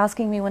actually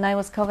asking me when I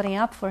was covering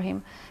up for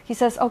him. He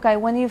says, okay,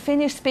 when you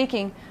finish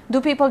speaking,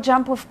 do people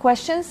jump with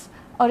questions,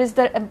 or is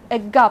there a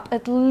gap,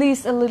 at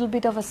least a little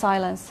bit of a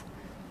silence?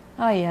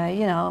 Oh yeah,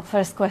 you know,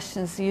 first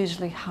question's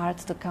usually hard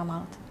to come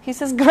out. He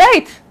says,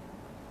 great,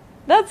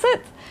 that's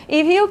it.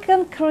 If you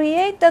can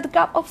create that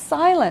gap of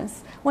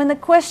silence when the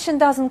question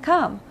doesn't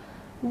come,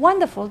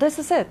 wonderful, this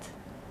is it.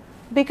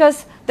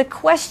 Because the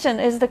question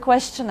is the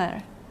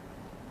questioner.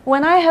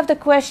 When I have the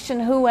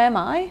question, who am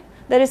I?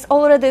 There is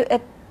already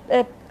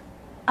a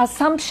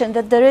assumption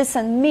that there is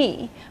a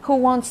me who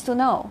wants to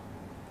know.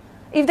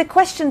 If the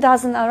question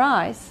doesn't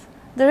arise,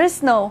 there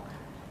is no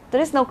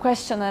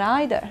questioner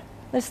either.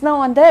 There's no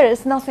one there,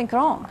 there's nothing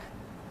wrong.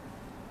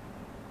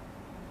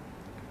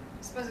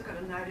 I suppose I've got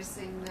to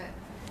noticing that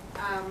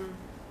I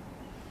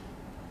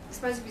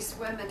suppose if you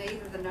swim in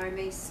either the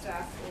no-me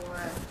stuff or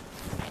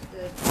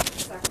the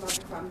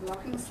psychological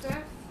unblocking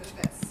stuff, if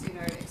that's, you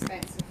know,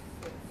 expansive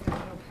for a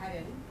little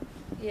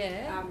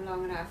pattern,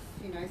 long enough,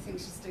 you know,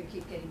 things just do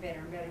keep getting better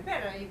and better and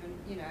better, even,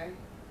 you know,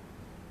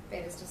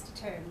 better's just a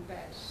term,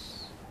 but...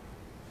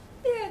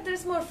 Yeah,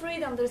 there's more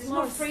freedom, there's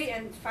more free,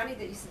 and funny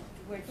that you said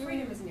the word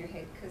freedom was in your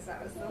head, because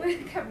that was the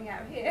word coming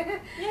out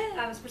here.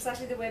 Yeah. It's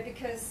precisely the word,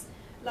 because,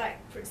 like,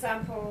 for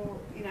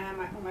example, you know,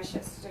 all my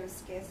shit's to do with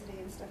scarcity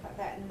and stuff like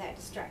that, and that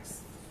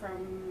distracts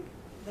from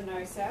the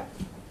no self.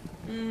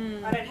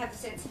 I don't have the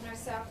sense of no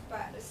self,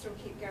 but I still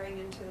keep going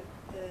into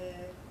the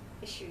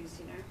issues,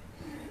 you know,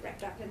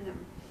 wrapped up in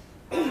them.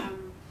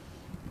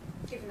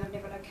 Even though I've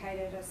never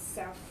located a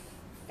self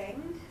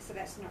thing, so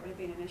that's not really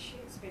been an issue,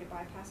 it's been a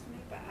bypass for me,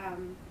 but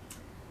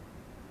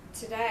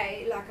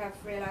today, like,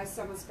 I've realised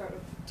someone's got a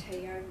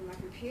tea over my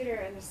computer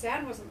and the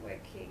sound wasn't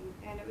working,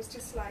 and it was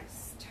just like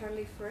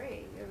totally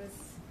free. It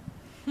was,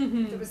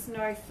 there was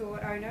no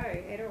thought, oh no,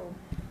 at all.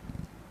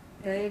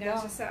 There you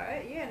go. So,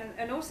 yeah,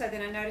 and also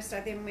then I noticed I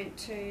then went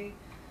to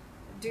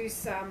do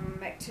some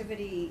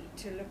activity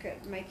to look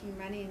at making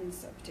money in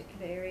a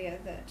particular area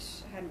that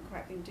I hadn't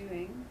quite been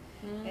doing,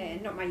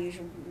 and not my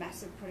usual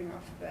massive putting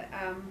off, but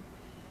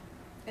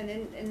and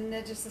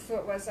then just the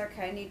thought was,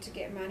 okay, I need to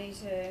get money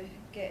to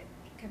get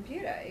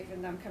computer,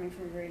 even though I'm coming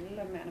from a very little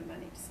amount of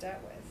money to start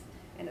with,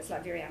 and it's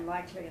like very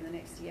unlikely in the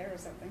next year or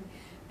something,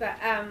 but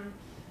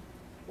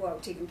well,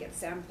 to even get the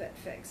sound bit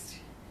fixed,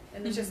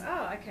 and it's just,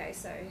 oh, okay,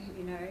 so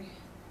you know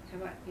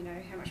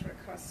how much would it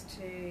cost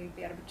to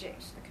be able to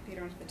project the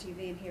computer onto the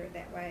TV and hear it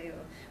that way, or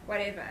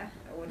whatever,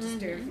 or just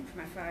do everything from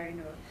my phone,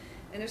 or,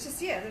 and it was just,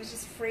 there was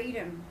just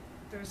freedom.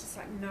 There was just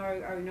like no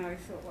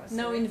thought whatsoever.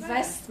 No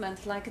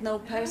investment, like no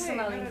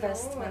personal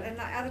investment. And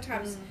like other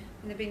times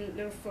when there'd been a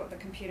little thought the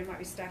computer might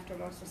be stuffed or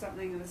lost or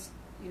something, it was,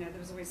 you know, there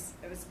was always,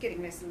 it was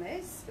getting less and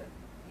less. But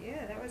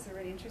yeah, that was a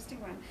really interesting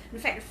one. In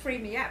fact, it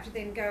freed me up to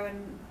then go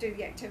and do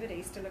the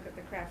activities to look at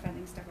the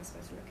crowdfunding stuff I was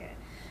supposed to look at.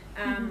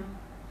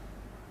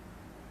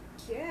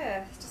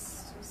 Yeah,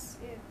 just, it was,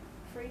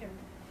 freedom.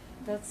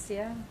 That's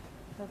it.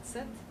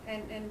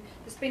 And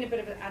there's been a bit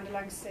of an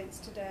underlying sense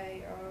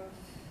today of,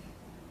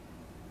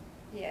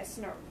 it's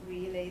not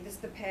really, there's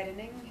the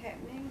patterning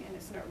happening, and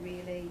it's not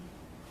really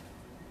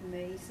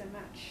me so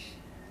much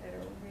at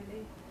all,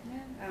 really.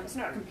 Yeah. It's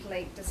not a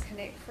complete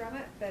disconnect from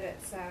it, but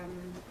it's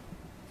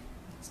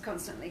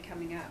constantly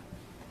coming up.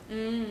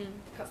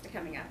 Constantly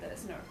coming up that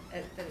it's not,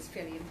 that it's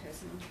fairly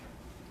impersonal.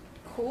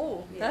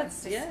 Cool. That's,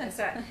 so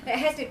it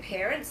has the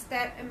appearance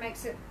that it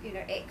makes it, you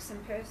know,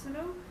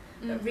 impersonal,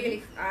 but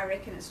really I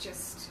reckon it's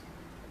just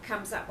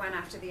comes up one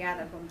after the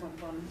other, boom, boom,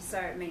 boom. So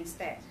it means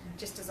that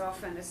just as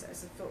often as a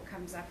thought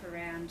comes up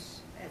around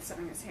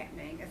something that's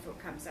happening, a thought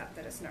comes up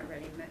that it's not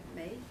really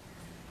me,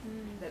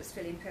 that it's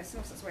fairly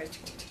impersonal, so it's always,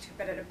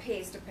 but it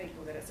appears to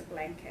people that it's a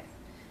blanket.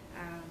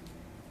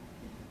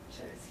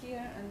 So it's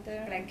here and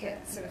there.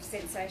 Blanket sort of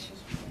sensation.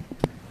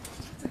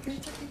 Okay.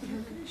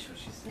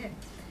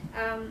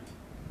 Yeah.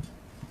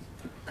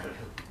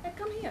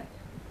 Come here.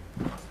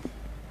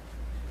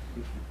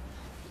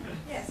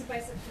 Yeah, so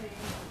basically,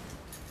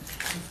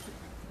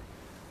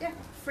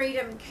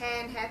 freedom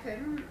can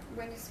happen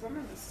when you're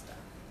swimming with stuff.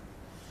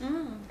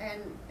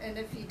 And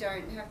if you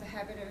don't have the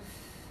habit of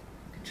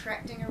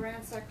contracting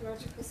around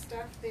psychological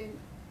stuff, then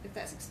if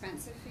that's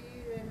expensive for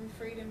you, then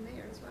freedom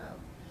there as well.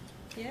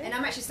 Yeah. And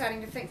I'm actually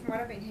starting to think, from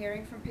what I've been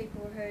hearing from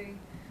people who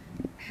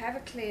have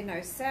a clear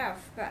no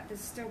self, but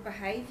there's still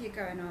behaviour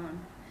going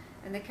on,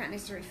 and they can't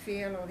necessarily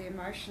feel all the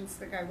emotions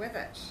that go with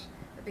it.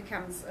 It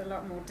becomes a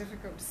lot more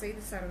difficult to see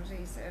the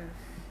subtleties of,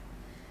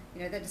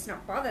 you know, they're just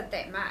not bothered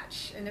that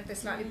much, and if they're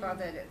slightly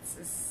bothered, it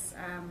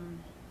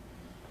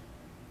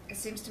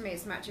seems to me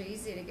it's much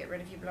easier to get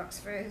rid of your blocks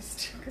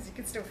first, because you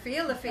can still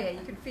feel the fear,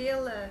 you can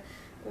feel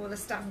all the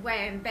stuff,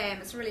 wham, bam,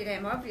 it's really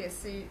damn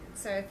obvious.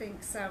 So I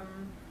think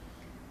some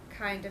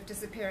kind of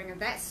disappearing of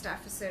that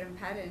stuff for certain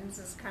patterns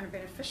is kind of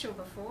beneficial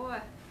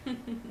before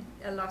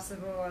a loss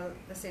of all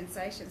the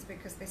sensations,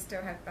 because they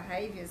still have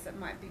behaviours that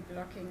might be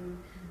blocking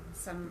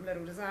some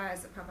little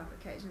desires that pop up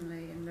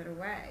occasionally in little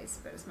ways,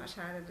 but it's much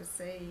harder to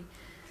see.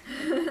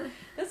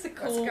 That's a What's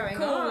cool going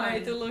way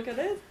on. to look at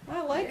it.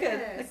 I like Yeah,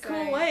 it. A so-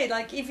 cool way.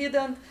 Like if you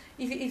don't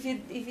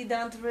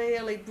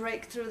really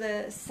break through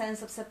the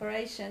sense of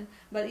separation,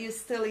 but you're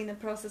still in the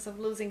process of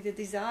losing the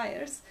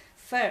desires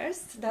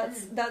first,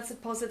 that's a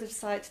positive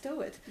side to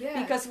it.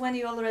 Yeah. Because when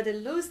you already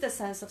lose the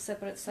sense of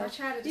separate It's self, much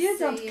harder to you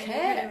see, don't and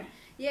care.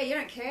 Yeah, you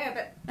don't care,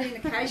 but then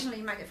occasionally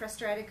you might get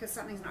frustrated because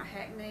something's not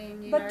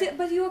happening. You but know.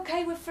 but you're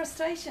okay with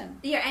frustration.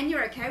 Yeah, and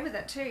you're okay with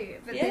it too.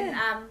 But then,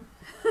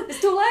 It's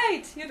too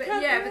late. You but,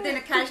 can't. yeah, do but then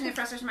it. occasionally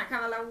frustration might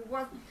come along.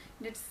 Well,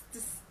 it's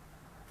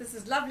this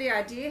is lovely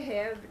idea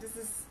here, but there's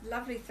this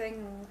lovely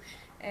thing,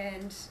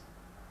 and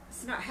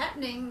it's not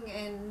happening,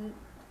 and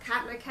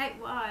can't locate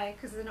why,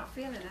 because they're not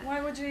feeling it.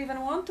 Why would you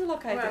even want to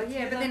locate Well, it?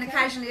 yeah, You but then don't care.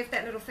 occasionally if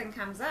that little thing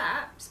comes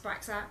up,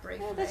 spikes up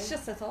briefly. Well, that's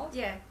just a thought.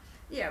 Yeah,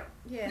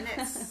 and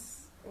that's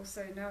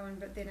also known,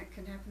 but then it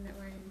can happen that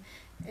way,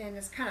 and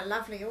it's kind of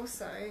lovely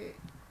also,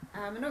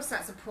 and also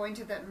it's a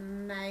pointer that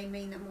may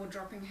mean that more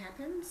dropping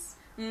happens,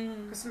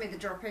 because for me the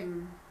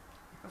dropping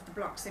of the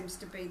block seems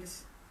to be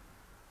this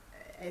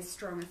as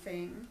strong a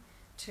thing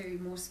to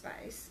more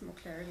space, more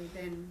clarity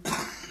than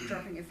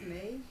dropping of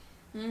me,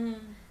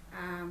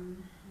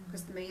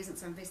 because the me isn't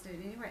so invested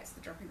in anyway, it's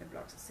the dropping the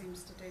blocks it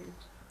seems to do.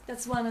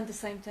 That's one and the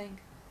same thing.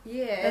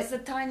 Yeah, That's the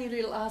tiny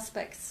little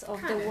aspects of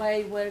Kinda. the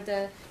way where if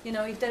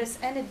there is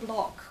any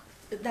block,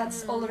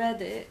 that's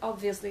already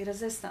obviously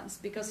resistance,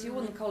 because you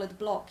wouldn't call it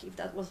block if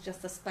that was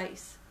just a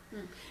space.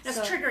 It's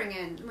So- triggering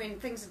in when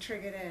things are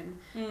triggered in.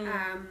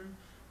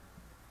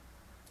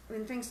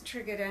 When things are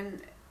triggered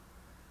in,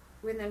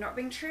 when they're not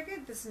being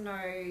triggered, there's no.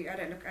 I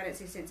don't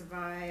see a sense of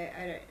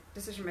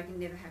decision making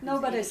never happens.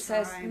 Nobody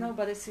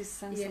sees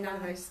sense Yeah, of none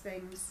of I. those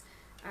things.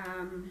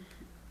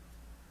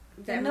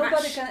 And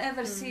nobody can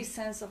ever see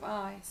sense of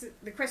I. So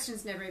the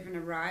questions never even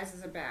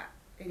arises about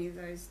any of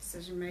those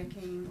decision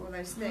making or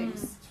those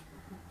things.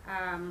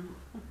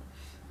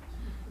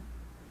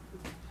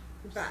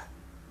 But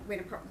when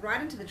I pop right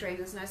into the dream,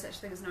 there's no such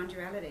thing as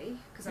non-duality,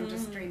 because I'm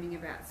just dreaming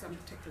about some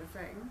particular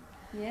thing.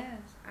 Yeah.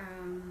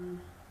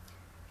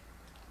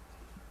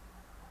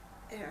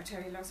 Yeah, I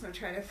totally lost my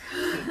train of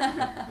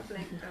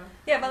blanked off.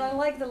 Yeah, but I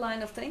like the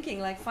line of thinking,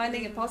 like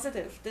finding a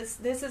positive.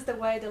 This is the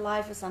way the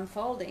life is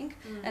unfolding,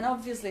 and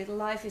obviously the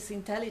life is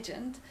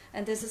intelligent,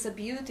 and this is a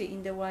beauty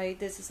in the way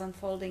this is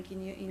unfolding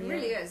in you. It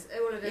really is.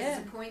 All it is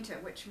is a pointer,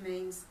 which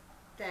means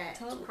that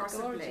Totally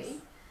possibly,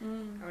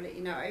 gorgeous. I'll let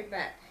you know,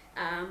 but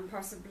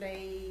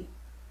possibly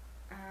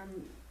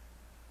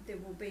there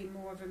will be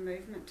more of a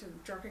movement to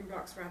dropping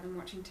blocks rather than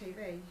watching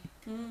TV,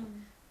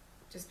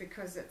 just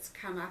because it's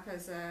come up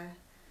as a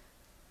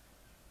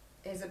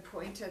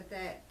pointer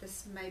that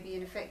this may be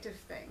an effective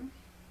thing.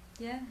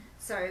 Yeah.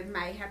 So it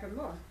may happen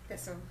more.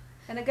 That's all.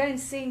 And again,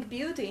 seeing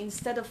beauty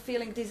instead of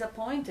feeling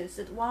disappointed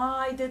that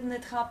why didn't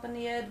it happen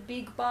yet?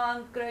 Big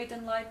Bang, great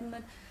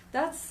enlightenment.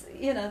 That's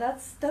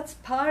that's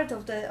part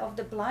of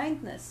the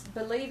blindness,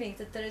 believing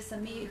that there is a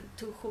me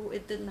to who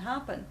it didn't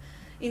happen.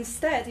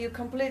 Instead, you're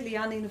completely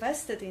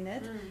uninvested in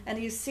it, and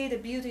you see the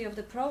beauty of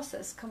the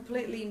process,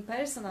 completely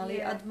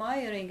impersonally,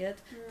 admiring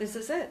it. This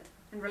is it.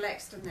 And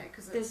relaxed in that,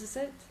 because This is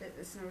it.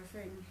 it's not a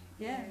thing.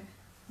 Yeah.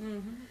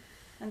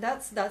 And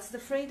that's the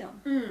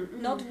freedom.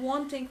 Not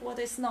wanting what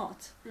is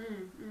not.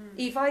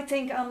 If I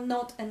think I'm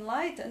not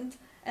enlightened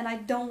and I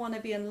don't want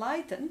to be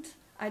enlightened,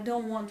 I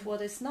don't want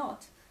what is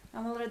not,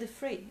 I'm already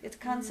free. It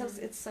cancels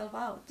itself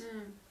out.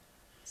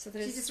 So So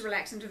you just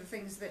relax into the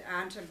things that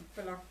aren't a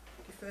block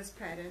for this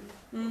pattern,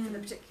 or for the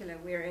particular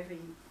wherever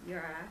you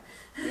are.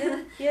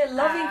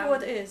 Loving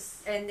what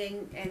is. And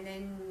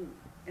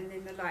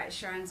then the light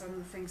shines on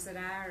the things that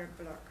are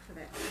a block for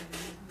that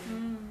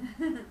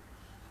pattern.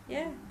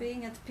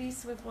 Being at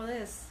peace with what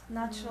is.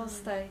 Natural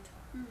state.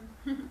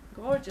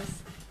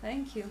 Gorgeous.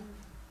 Thank you.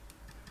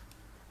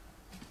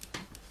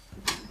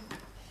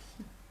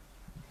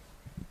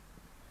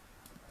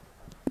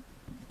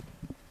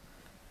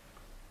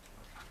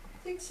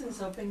 I think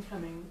since I've been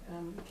coming,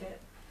 Kat,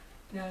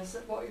 is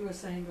that what you were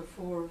saying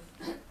before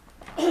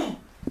of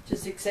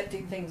just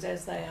accepting things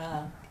as they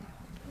are,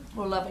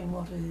 or loving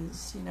what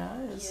is,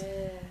 is,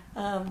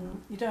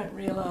 you don't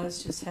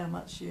realise just how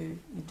much you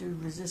do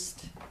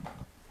resist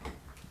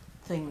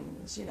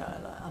things, like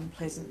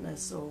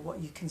unpleasantness or what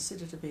you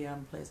consider to be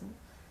unpleasant,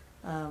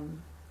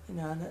 and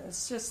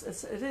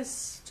it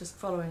is just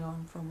following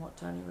on from what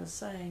Toni was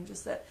saying,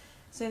 just that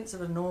sense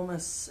of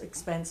enormous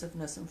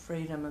expansiveness and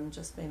freedom, and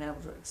just being able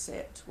to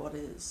accept what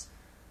is,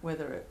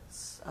 whether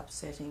it's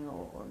upsetting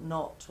or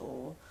not,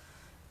 or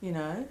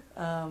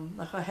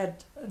like I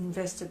had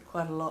invested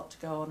quite a lot to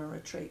go on a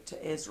retreat to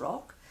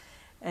Rock,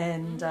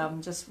 and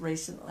just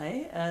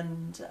recently,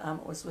 and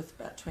it was with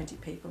about 20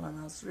 people, and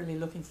I was really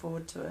looking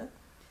forward to it.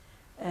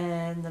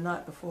 And the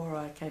night before,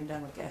 I came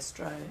down with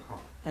gastro,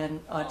 and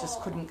I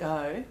just couldn't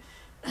go.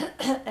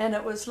 And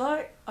it was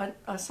like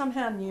I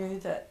somehow knew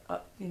that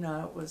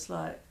it was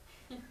like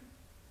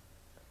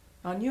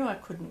I knew I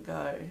couldn't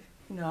go.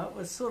 You know, it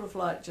was sort of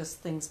like just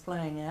things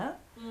playing out,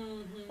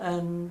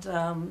 and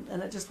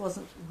it just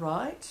wasn't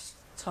right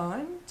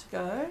time to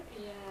go.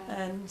 Yeah.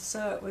 And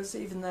so it was,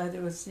 even though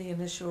there was the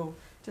initial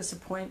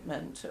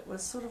disappointment, it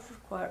was sort of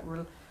quite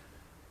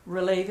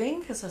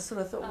relieving, because I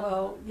sort of thought,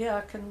 well, yeah,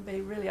 I can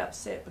be really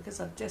upset because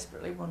I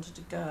desperately wanted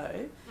to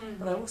go,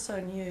 but I also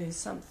knew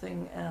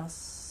something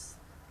else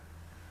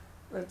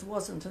that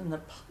wasn't in the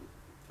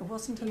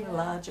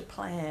larger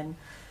plan,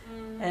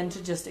 and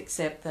to just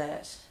accept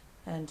that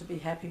and to be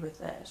happy with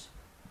that.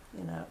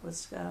 You know, it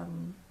was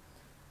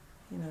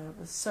it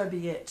was so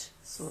be it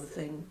sort of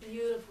thing.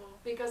 Beautiful,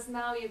 because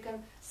now you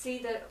can see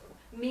that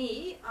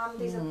I'm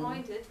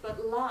disappointed,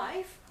 but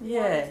life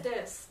wanted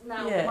this.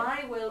 Now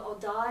my will or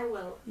thy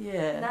will.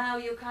 Yeah. Now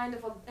you're kind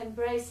of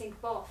embracing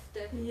both.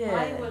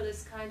 My will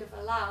is kind of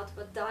allowed,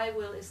 but thy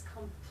will is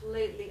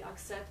completely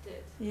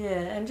accepted.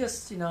 Yeah, and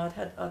just, you know,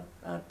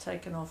 I'd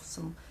taken off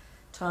some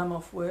time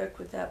off work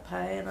without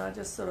pay, and I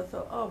just sort of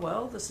thought, oh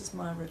well, this is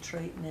my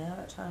retreat now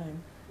at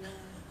home.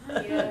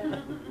 Yeah.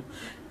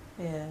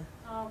 Yeah.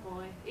 Oh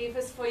boy, if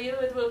it's for you,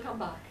 it will come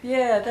back.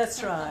 Yeah,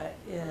 that's right.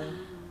 Yeah.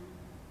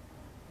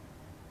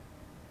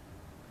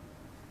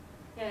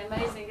 Yeah,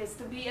 amazing. It's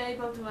to be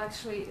able to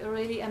actually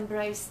really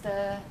embrace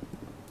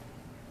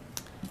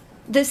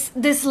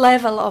this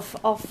level of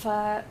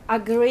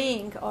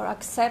agreeing or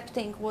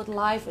accepting what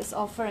life is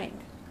offering.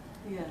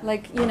 Yeah.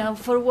 Like, you know,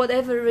 for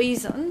whatever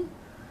reason,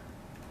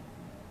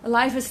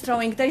 life is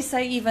throwing. They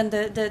say even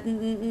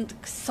the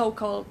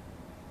so-called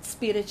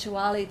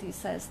spirituality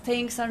says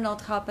things are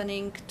not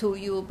happening to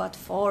you but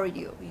for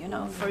you. You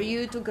know, for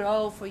you to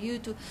grow, for you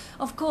to.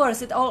 Of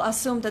course, it all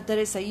assumes that there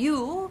is a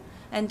you.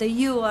 And the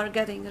you are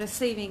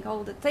receiving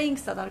all the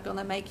things that are going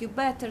to make you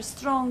better,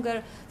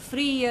 stronger,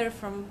 freer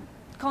from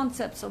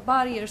concepts or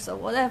barriers or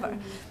whatever.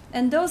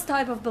 And those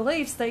type of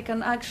beliefs, they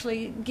can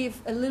actually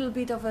give a little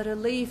bit of a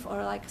relief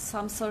or like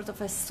some sort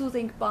of a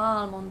soothing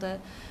balm on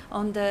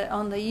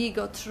the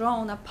ego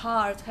thrown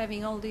apart,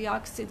 having all the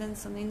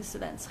accidents and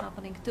incidents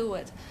happening to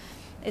it.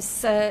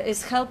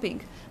 Is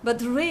helping.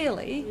 But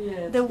really,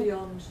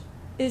 beyond.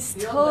 Is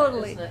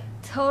Beyond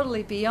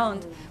totally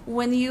beyond.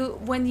 When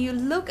you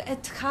look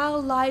at how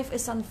life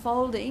is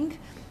unfolding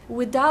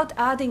without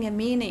adding a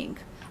meaning,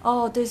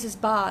 oh, this is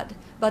bad,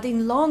 but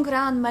in long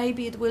run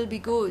maybe it will be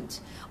good,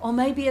 or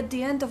maybe at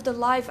the end of the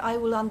life I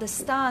will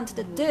understand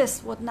that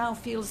this, what now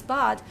feels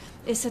bad,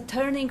 is a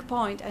turning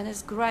point and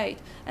is great.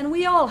 And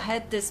we all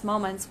had these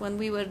moments when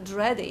we were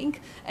dreading,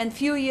 and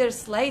few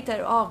years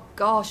later, oh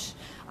gosh,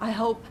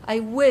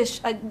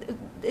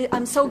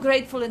 I'm so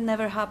grateful it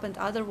never happened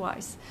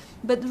otherwise.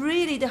 But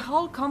really, the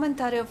whole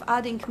commentary of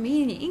adding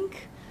meaning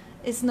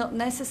is not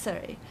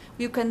necessary.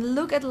 You can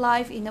look at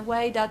life in a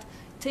way that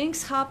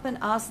things happen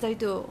as they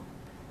do.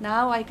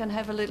 Now I can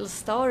have a little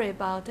story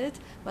about it,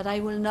 but I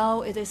will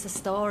know it is a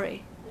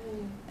story.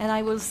 And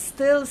I will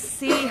still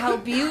see how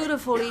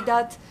beautifully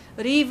that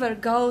river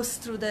goes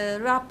through the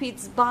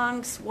rapids,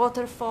 banks,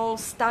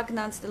 waterfalls,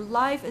 stagnants. The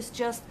life is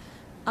just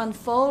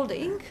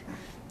unfolding.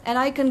 And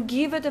I can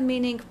give it a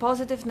meaning,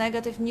 positive,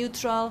 negative,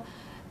 neutral,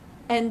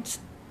 and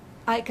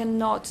I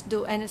cannot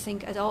do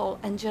anything at all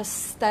and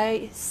just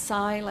stay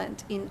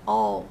silent in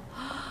awe.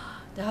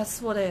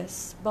 That's what it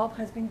is. Bob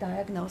has been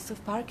diagnosed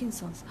with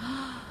Parkinson's.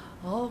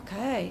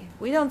 Okay.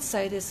 We don't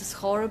say this is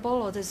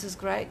horrible or this is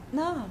great.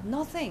 No,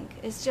 nothing.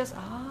 It's just,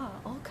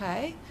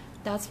 okay.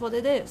 That's what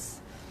it is.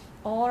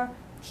 Or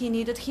he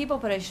needed hip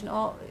operation.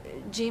 Or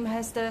Jim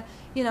has there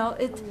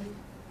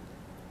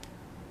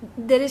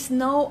is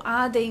no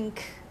adding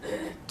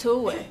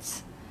to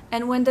it.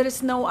 And when there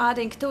is no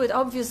adding to it,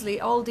 obviously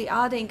all the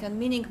adding and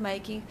meaning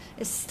making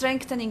is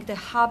strengthening the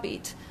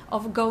habit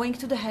of going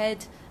to the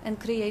head and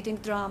creating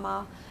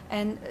drama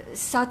and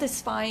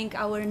satisfying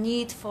our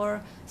need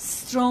for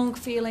strong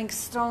feelings,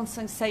 strong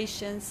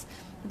sensations,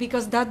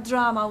 because that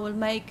drama will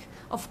make,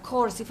 of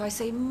course, if I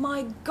say,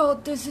 my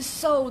God, this is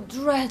so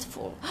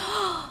dreadful,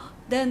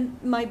 then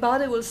my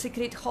body will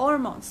secrete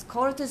hormones,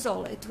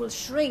 cortisol, it will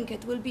shrink,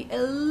 it will be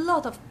a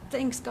lot of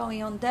things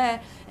going on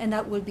there, and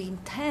that will be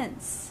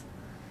intense.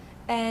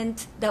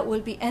 And that will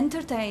be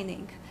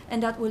entertaining,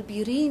 and that will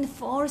be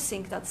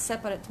reinforcing that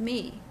separate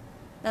me.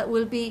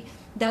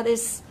 That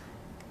is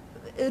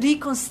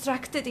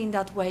reconstructed in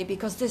that way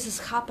because this is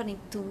happening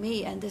to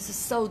me, and this is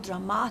so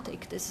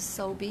dramatic, this is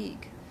so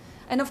big.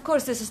 And of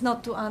course, this is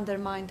not to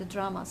undermine the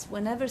dramas.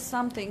 Whenever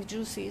something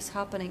juicy is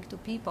happening to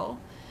people,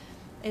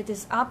 it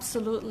is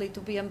absolutely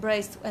to be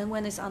embraced, and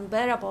when it's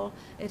unbearable,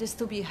 it is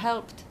to be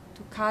helped.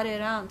 To carry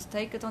around,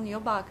 take it on your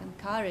back and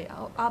carry.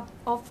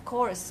 Of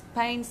course,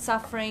 pain,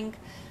 suffering,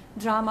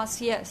 dramas,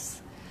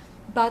 yes,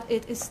 but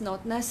it is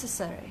not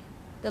necessary.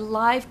 The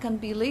life can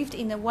be lived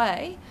in a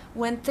way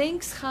when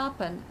things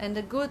happen, and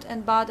the good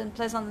and bad and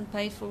pleasant and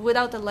painful,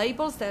 without the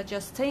labels, they're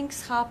just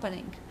things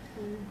happening.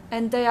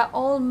 And they are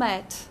all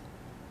met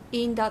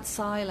in that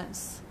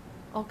silence.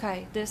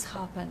 Okay, this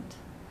happened.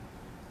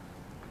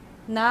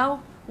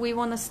 Now, we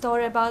want a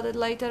story about it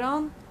later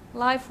on.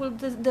 Life will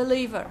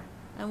deliver.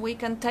 And we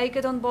can take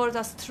it on board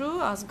as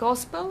true, as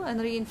gospel, and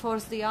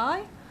reinforce the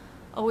I,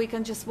 or we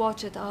can just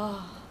watch it.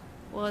 Oh,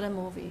 what a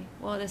movie,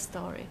 what a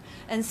story.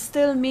 And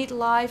still meet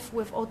life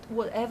with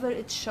whatever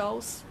it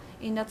shows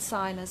in that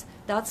silence.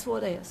 That's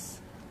what is.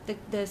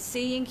 The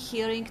seeing,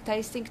 hearing,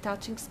 tasting,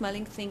 touching,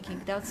 smelling,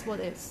 thinking, that's what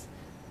is,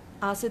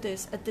 as it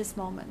is at this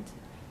moment.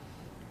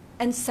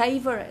 And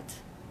savor it.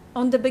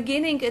 On the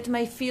beginning, it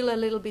may feel a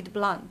little bit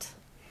blunt.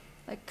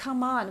 Like,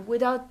 come on,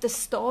 without the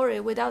story,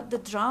 without the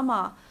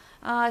drama,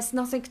 it's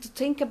nothing to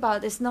think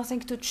about, it's nothing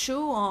to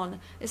chew on,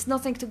 it's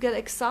nothing to get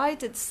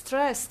excited,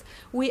 stressed.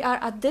 We are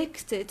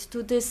addicted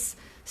to this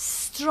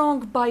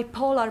strong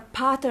bipolar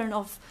pattern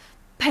of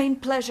pain,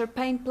 pleasure,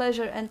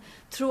 and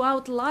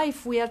throughout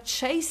life we are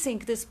chasing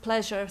this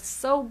pleasure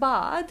so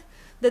bad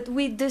that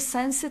we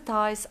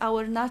desensitize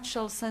our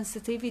natural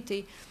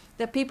sensitivity.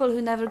 The people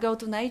who never go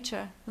to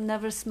nature, who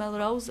never smell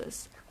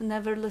roses, who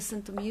never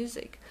listen to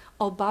music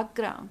or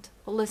background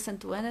or listen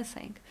to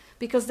anything,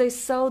 because they're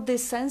so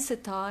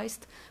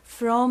desensitized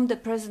from the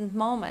present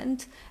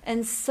moment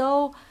and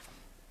so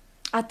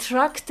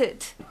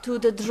attracted to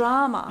the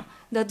drama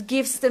that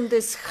gives them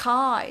these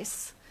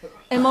highs,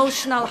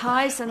 emotional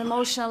highs and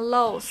emotional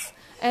lows.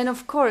 And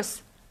of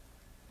course,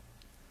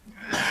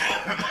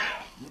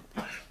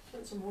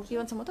 you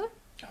want some water?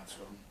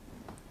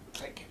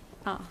 Thank you.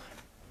 Ah.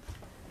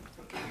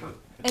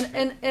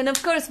 And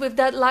of course, with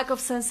that lack of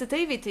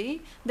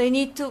sensitivity, they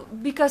need to,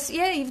 because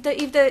if the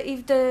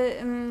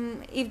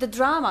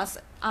dramas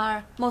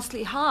are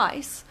mostly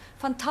highs,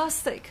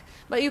 fantastic.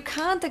 But you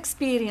can't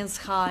experience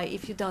high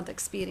if you don't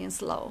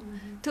experience low.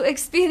 Mm-hmm. To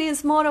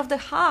experience more of the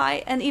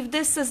high, and if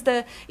this is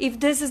the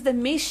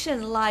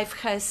mission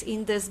life has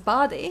in this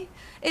body,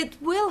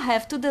 it will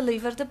have to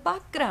deliver the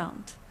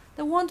background.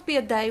 There won't be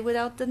a day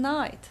without the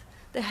night.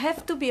 There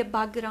have to be a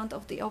background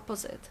of the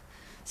opposite.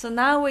 So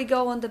now we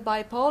go on the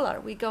bipolar,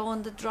 we go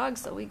on the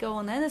drugs, or we go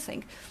on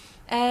anything,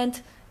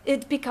 and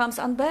it becomes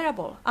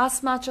unbearable.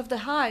 As much of the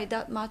high,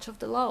 that much of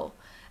the low.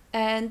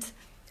 And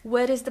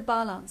where is the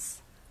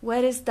balance?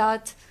 Where is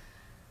that?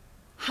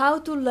 How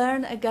to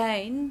learn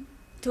again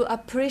to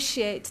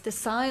appreciate the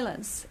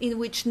silence in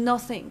which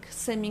nothing,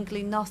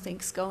 seemingly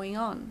nothing's going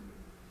on,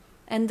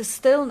 and the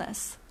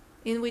stillness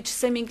in which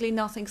seemingly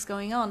nothing's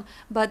going on.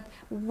 But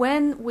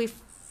when we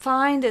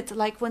find it,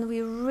 like when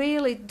we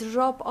really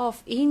drop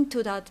off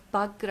into that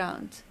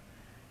background,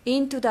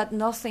 into that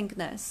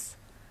nothingness,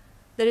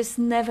 there is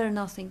never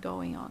nothing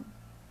going on.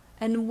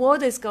 And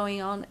what is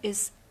going on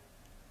is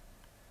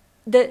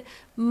the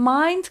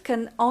mind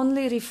can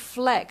only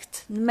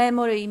reflect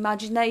memory,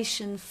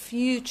 imagination,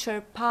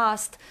 future,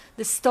 past,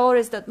 the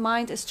stories that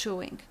mind is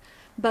chewing.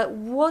 But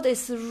what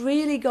is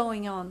really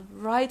going on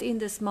right in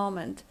this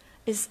moment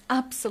is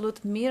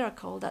absolute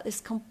miracle that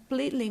is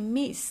completely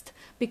missed,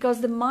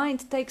 because the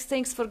mind takes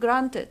things for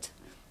granted.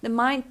 The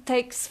mind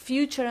takes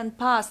future and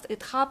past.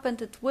 It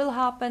happened, it will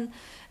happen,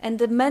 and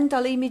the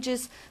mental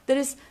images,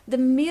 the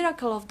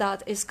miracle of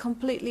that is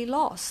completely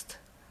lost.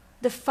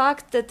 The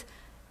fact that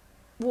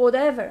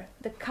whatever,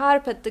 the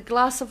carpet, the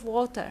glass of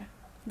water,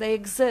 they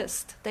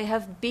exist, they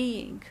have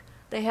being,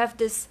 they have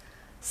this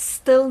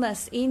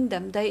stillness in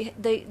them,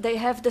 they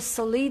have the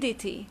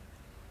solidity.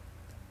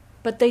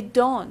 But they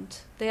don't.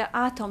 They are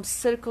atoms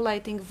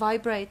circulating,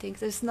 vibrating.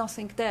 There's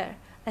nothing there.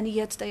 And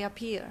yet they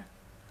appear.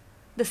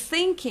 The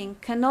thinking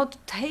cannot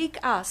take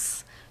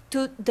us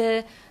to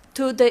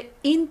the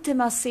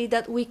intimacy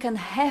that we can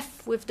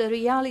have with the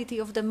reality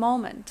of the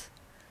moment.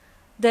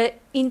 The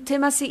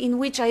intimacy in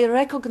which I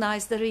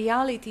recognize the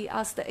reality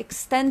as the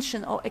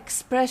extension or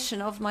expression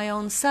of my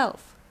own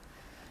self.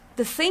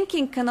 The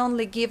thinking can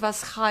only give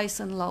us highs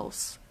and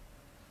lows.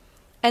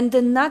 And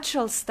the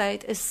natural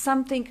state is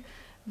something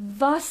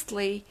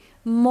vastly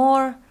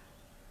more,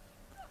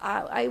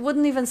 I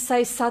wouldn't even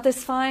say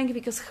satisfying,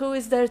 because who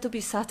is there to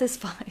be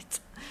satisfied?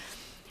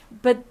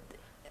 But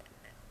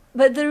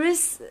there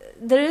is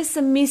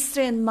a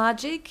mystery and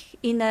magic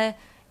in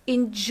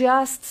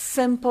just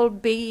simple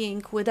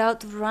being,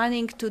 without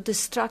running to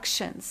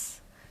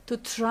distractions, to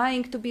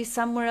trying to be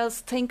somewhere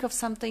else, think of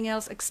something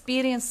else,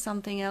 experience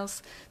something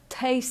else,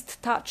 taste,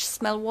 touch,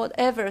 smell,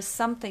 whatever,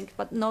 something,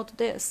 but not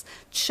this.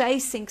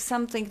 Chasing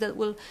something that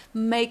will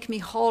make me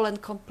whole and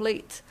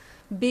complete.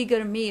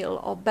 Bigger meal,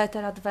 or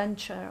better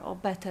adventure, or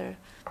better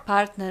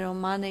partner, or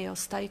money, or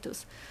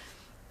status.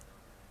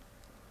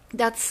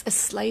 That's a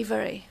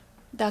slavery.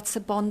 That's a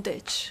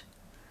bondage.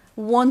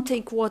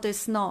 Wanting what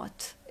is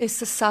not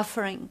is a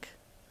suffering.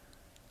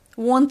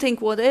 Wanting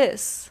what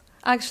is,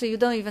 actually you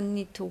don't even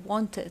need to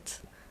want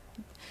it.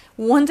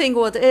 Wanting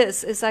what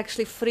is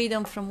actually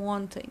freedom from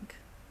wanting.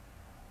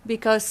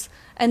 Because,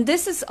 and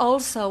this is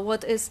also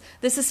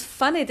this is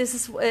funny, this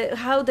is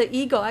how the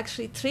ego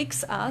actually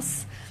tricks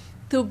us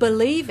to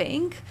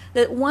believing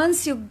that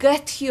once you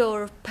get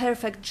your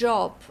perfect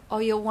job,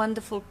 or your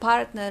wonderful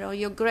partner, or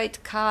your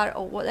great car,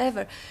 or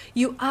whatever,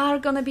 you are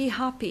going to be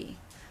happy.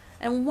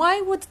 And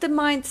why would the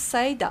mind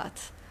say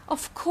that?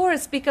 Of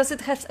course, because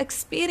it has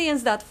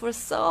experienced that for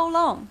so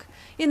long.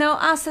 You know,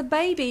 as a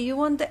baby, you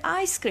want the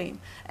ice cream,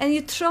 and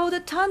you throw the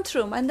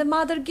tantrum, and the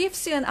mother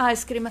gives you an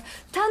ice cream.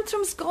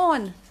 Tantrum's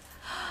gone.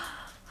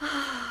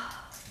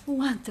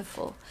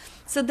 Wonderful.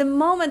 So the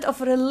moment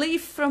of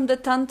relief from the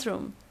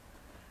tantrum,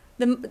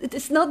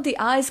 it's not the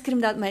ice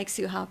cream that makes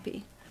you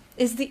happy.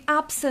 It's the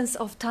absence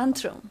of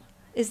tantrum.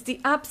 It's the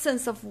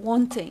absence of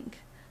wanting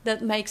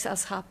that makes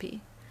us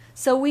happy.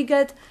 So we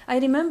get, I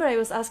remember I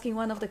was asking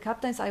one of the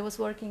captains I was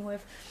working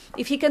with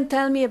if he can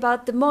tell me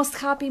about the most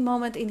happy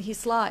moment in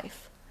his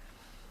life.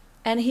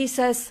 And he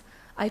says,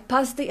 I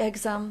passed the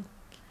exam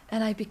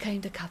and I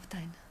became the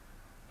captain.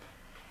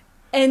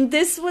 And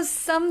this was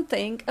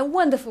something, a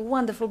wonderful,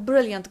 wonderful,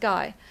 brilliant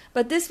guy.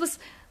 But this was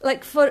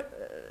like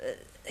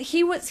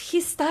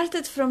he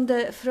started from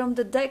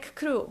the deck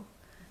crew.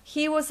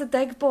 He was a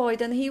deck boy,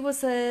 then he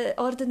was an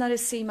ordinary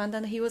seaman,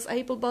 then he was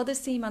able-bodied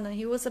seaman, and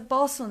he was a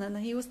bosun, and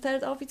he was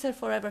third officer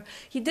forever.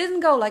 He didn't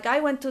go like I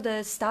went to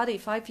the study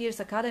 5 years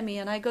academy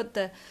and I got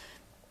the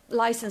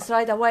license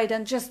right away.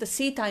 Then just the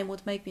sea time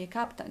would make me a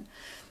captain.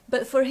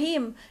 But for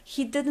him,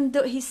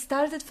 he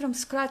started from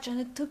scratch, and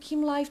it took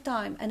him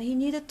lifetime, and he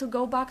needed to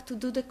go back to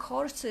do the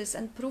courses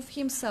and prove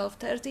himself,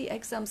 30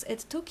 exams.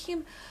 It took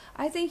him,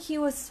 I think he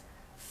was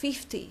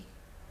 50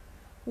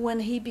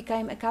 when he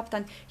became a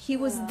captain. He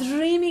was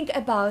dreaming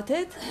about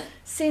it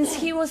since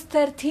he was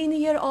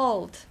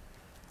 13-year-old.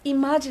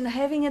 Imagine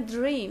having a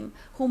dream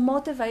who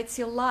motivates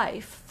your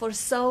life for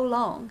so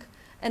long.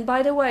 And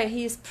by the way,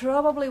 he is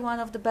probably one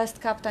of the best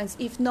captains,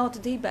 if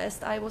not the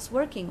best, I was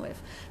working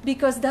with.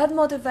 Because that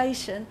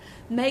motivation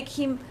made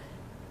him,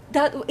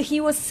 that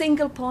he was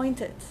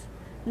single-pointed.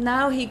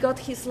 Now he got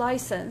his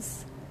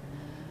license.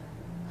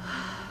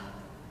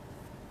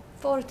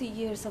 40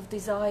 years of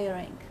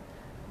desiring,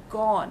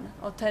 gone,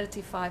 or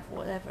 35,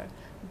 whatever,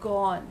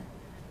 gone.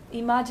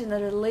 Imagine a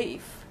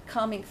relief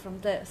coming from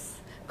this.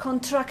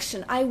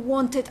 Contraction, I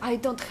want it, I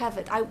don't have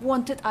it. I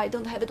want it, I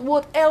don't have it.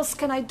 What else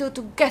can I do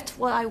to get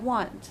what I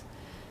want?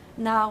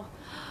 Now,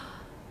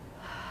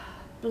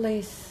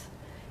 bliss.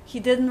 He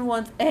didn't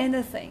want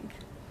anything.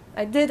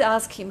 I did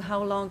ask him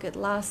how long it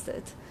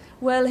lasted.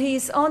 Well,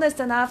 he's honest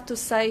enough to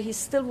say he's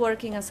still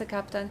working as a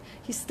captain.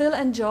 He still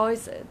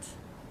enjoys it.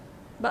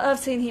 But I've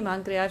seen him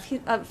angry,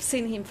 I've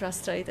seen him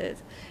frustrated.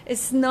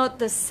 It's not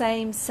the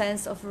same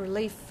sense of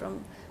relief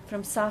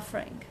from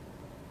suffering.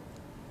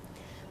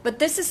 But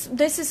this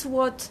is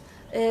what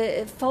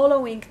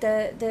following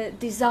the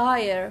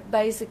desire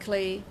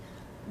basically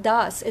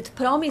does. It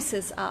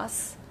promises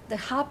us the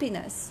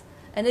happiness,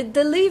 and it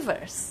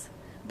delivers.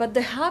 But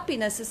the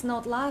happiness is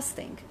not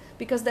lasting,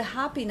 because the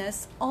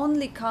happiness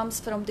only comes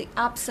from the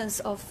absence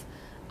of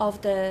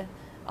the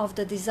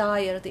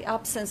desire, the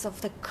absence of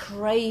the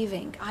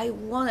craving. I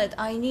want it,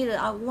 I need it,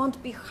 I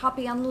won't be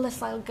happy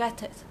unless I'll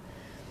get it.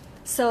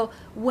 So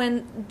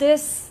when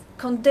this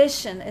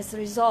condition is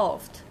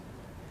resolved,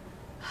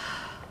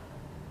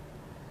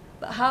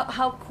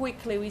 how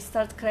quickly we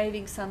start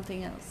craving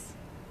something else.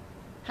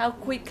 How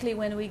quickly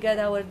when we get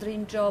our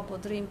dream job or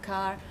dream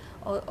car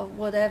or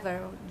whatever,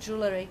 or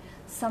jewelry,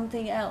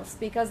 something else.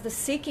 Because the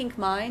seeking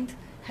mind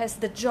has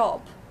the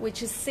job,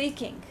 which is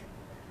seeking.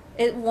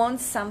 It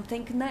wants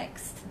something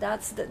next.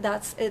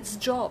 That's its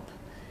job.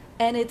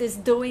 And it is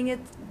doing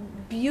it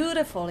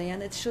beautifully,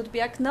 and it should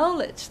be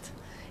acknowledged.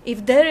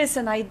 If there is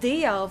an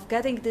idea of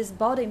getting this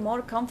body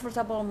more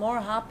comfortable, more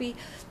happy,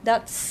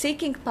 that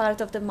seeking part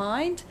of the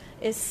mind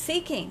is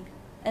seeking.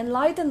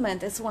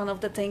 Enlightenment is one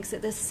of the things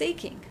it is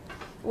seeking.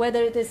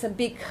 Whether it is a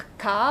big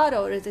car,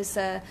 or it is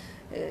a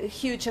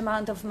huge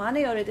amount of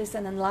money, or it is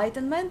an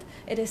enlightenment,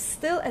 it is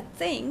still a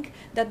thing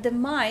that the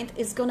mind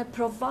is going to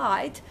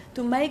provide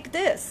to make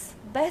this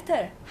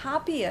better,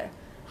 happier.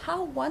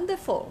 How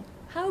wonderful,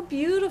 how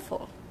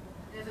beautiful.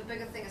 And if a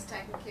bigger thing is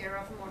taken care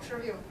of, a more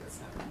trivial, it's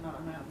not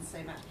around the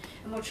same much,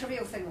 a more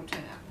trivial thing will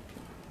turn up.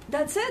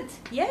 That's it,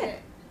 yeah.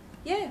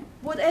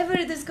 Whatever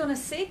it is going to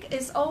seek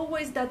is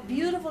always that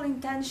beautiful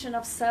intention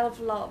of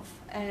self-love.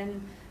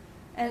 And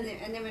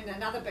then when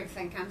another big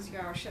thing comes, you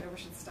go, oh shit, I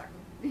wish it stuck.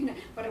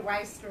 What a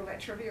waste, all that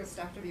trivial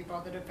stuff to be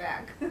bothered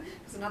about.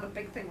 Because another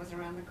big thing was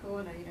around the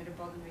corner, to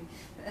bother me.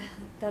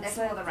 That's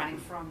more the running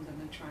from than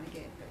the trying to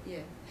get, but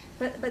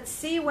yeah. But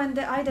see, when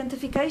the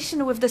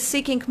identification with the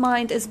seeking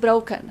mind is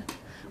broken,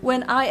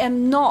 when I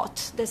am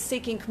not the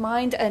seeking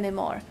mind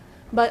anymore,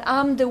 but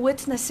I'm the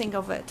witnessing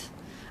of it,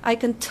 I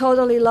can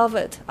totally love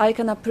it. I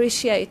can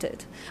appreciate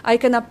it. I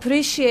can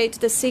appreciate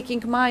the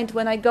seeking mind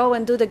when I go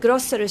and do the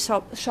grocery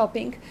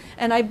shopping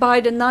and I buy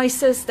the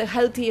nicest, the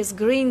healthiest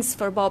greens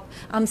for Bob.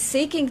 I'm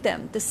seeking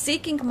them. The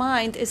seeking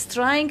mind is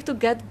trying to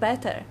get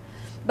better.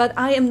 But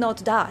I am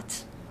not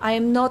that. I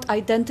am not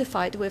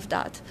identified with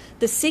that.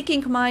 The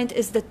seeking mind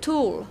is the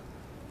tool,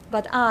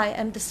 but I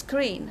am the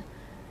screen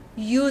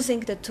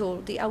using the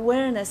tool, the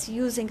awareness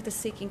using the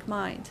seeking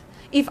mind.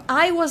 If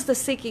I was the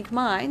seeking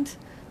mind,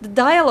 the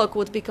dialogue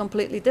would be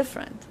completely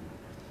different.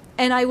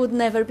 And I would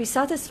never be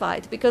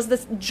satisfied, because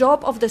the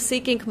job of the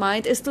seeking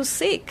mind is to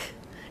seek.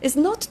 It's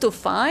not to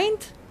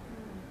find.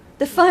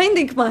 The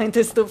finding mind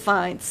is to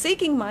find.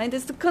 Seeking mind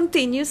is to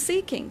continue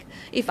seeking.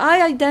 If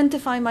I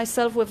identify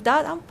myself with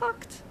that, I'm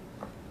fucked.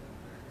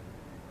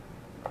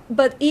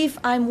 But if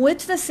I'm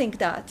witnessing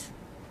that,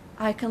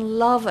 I can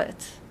love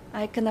it.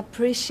 I can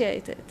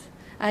appreciate it.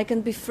 I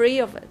can be free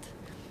of it.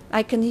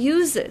 I can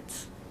use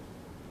it.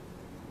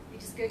 You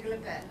just Google a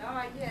bit,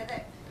 oh yeah,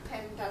 that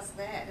pattern does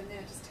that, and then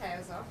it just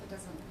tails off. It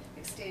doesn't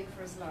extend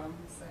for as long.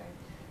 So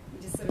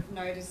you just sort of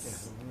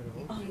notice,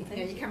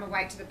 you come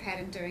awake to the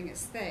pattern doing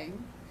its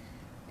thing,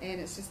 and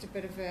it's just a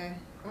bit of a,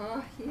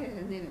 oh yeah,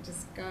 and then it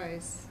just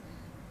goes.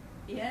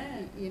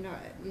 Yeah. You're not,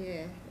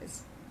 yeah,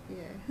 it's,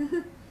 yeah.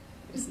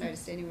 I just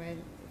noticed anyway,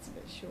 it's a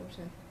bit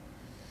shorter.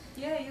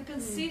 Yeah, you can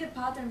see the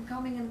pattern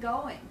coming and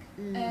going,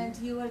 and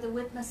you are the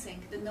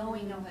witnessing, the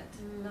knowing of it,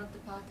 not the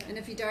pattern. And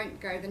if you don't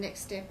go the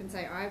next step and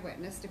say, I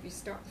witnessed, if you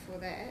stop before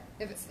that,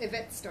 if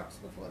it stops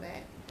before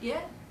that,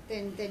 yeah,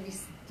 then you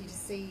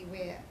just see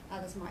where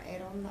others might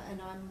add on,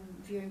 and I'm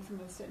viewing from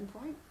a certain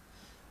point.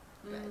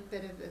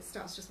 But if it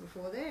starts just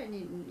before there,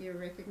 and you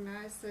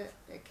recognise that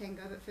it can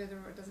go a bit further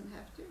or it doesn't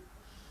have to,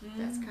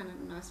 that's kind of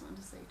a nice one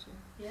to see too.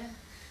 Yeah.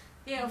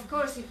 Yeah, of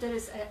course, if there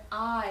is an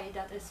I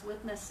that is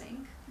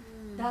witnessing,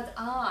 that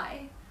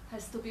I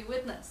has to be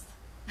witnessed.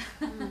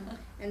 And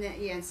then,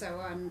 yeah, and so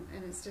on,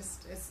 and it's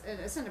just,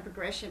 it's in a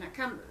progression.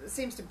 It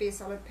seems to be a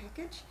solid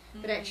package,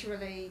 but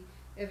actually,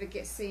 if it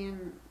gets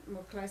seen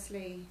more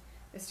closely,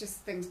 it's just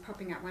things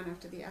popping up one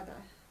after the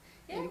other.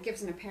 Yeah. And it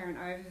gives an apparent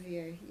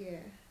overview, yeah.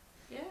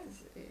 Yeah.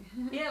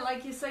 Yeah,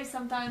 like you say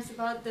sometimes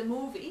about the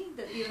movie,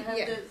 that you have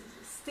the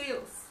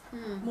stills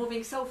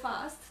moving so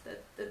fast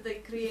that they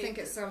create. You think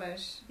it's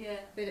solid. Yeah.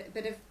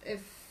 But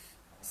if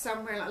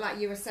somewhere, like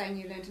you were saying,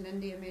 you learnt in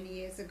India many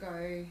years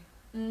ago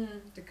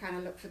to kind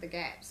of look for the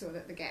gaps, or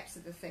that the gaps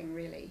are the thing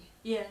really.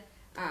 Yeah.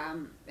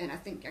 And I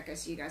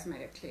guess you guys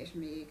made it clear to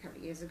me a couple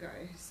of years ago,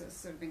 so it's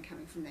sort of been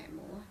coming from that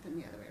more than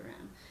the other way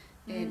around.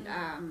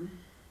 And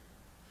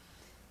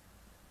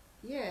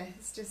yeah,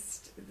 it's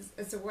just,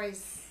 it's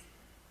always,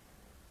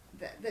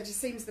 that just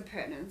seems the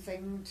pertinent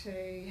thing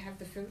to have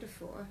the filter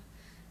for.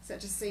 So it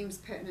just seems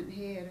pertinent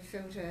here to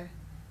filter,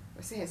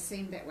 or it has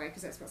seemed that way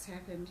because that's what's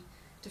happened,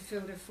 to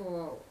filter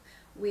for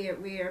where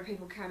are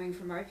people coming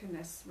from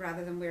openness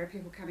rather than where are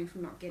people coming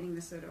from not getting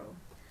this at all.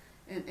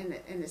 And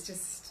it's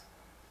just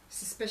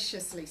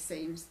suspiciously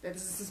seems that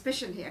there's a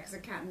suspicion here because I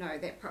can't know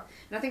that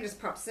nothing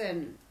just pops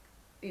in,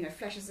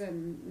 flashes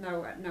in. No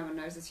one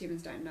knows, as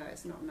humans don't know,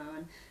 it's not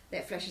known.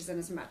 That flashes in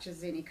as much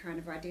as any kind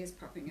of ideas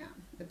popping up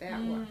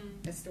about what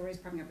the stories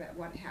popping up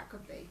about how it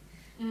could be.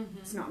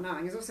 It's not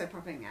knowing is also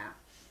popping out,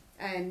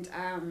 and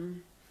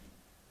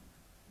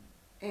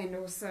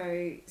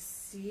also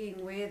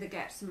seeing where the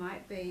gaps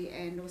might be,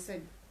 and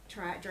also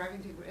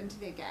driving people into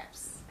their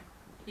gaps.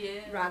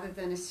 Yeah. Rather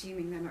than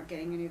assuming they're not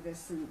getting any of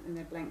this and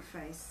they're blank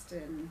faced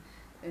and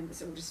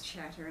it's all just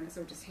chatter and it's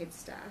all just head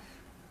stuff.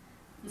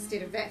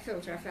 Instead of that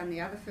filter, I found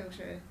the other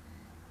filter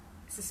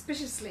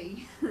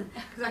suspiciously,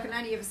 because I can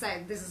only ever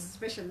say there's a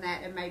suspicion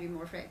that it may be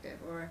more effective,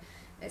 or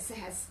it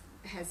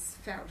has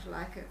felt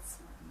like it's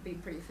been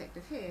pretty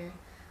effective here.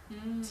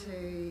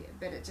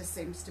 But it just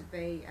seems to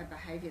be a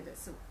behaviour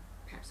that's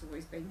perhaps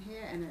always been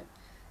here, and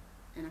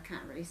I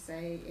can't really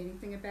say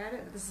anything about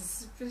it. But there's a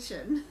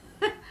suspicion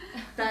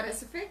that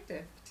it's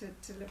effective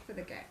to look for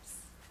the gaps,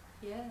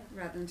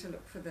 rather than to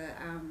look for the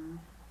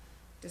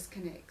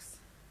disconnects.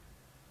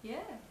 Yeah.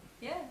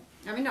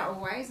 I mean, not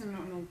always, and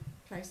not in all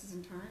places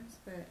and times,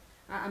 but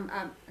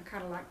I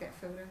kind of like that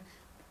filter.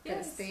 But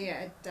it's there.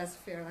 It does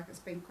feel like it's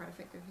been quite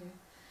effective here.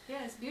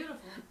 Yeah, it's beautiful.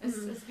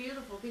 It's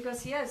beautiful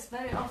because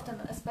very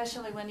often,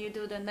 especially when you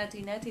do the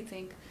neti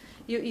thing,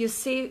 you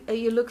see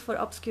you look for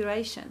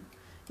obscuration.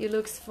 You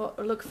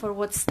look for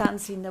what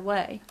stands in the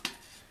way,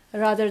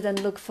 rather than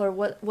look for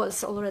what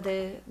is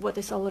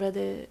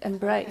already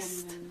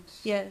embraced.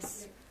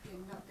 Yes.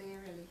 You're not there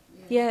really.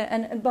 Yeah,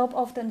 and Bob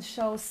often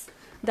shows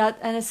that,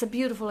 and it's a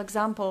beautiful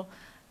example.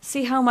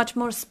 See how much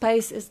more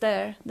space is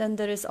there than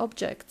there is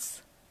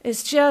objects.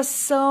 It's just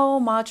so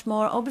much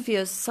more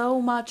obvious,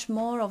 so much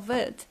more of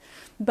it.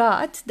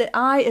 But the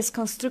eye is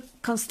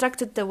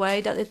constructed the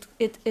way that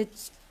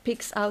it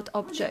picks out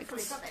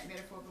objects. I've got that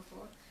metaphor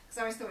before, because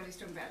I always thought he was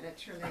talking about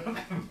literally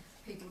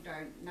people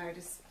don't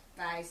notice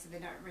space, so they're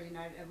not really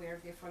aware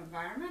of their full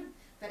environment.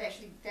 But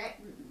actually that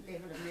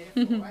level of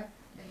metaphor,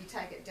 if you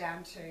take it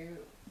down to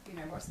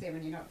what's there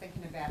when you're not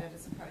thinking about it,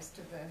 as opposed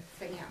to the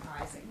thing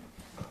arising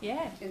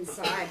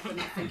inside when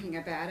you're thinking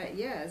about it,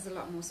 there's a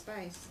lot more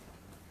space.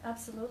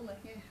 Absolutely.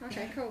 Yeah.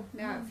 Okay. Cool.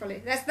 Now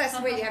fully. That's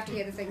where you have to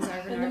hear the things over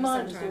and over. And the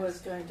mind sometimes. is always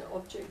going to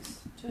objects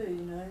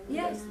too.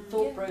 Yes. The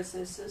thought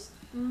processes.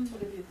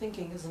 Whatever you're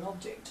thinking is an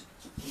object.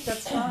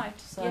 That's right.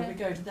 So we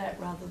go to that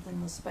rather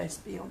than the space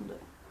beyond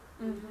it.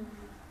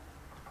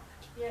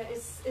 Yeah.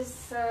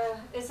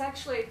 It's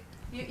actually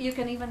you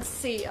can even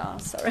see. Oh,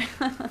 sorry.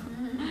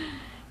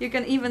 You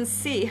can even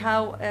see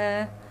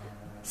how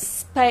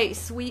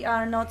space. We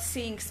are not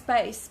seeing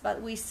space,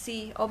 but we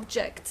see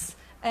objects.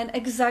 And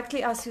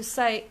exactly as you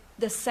say,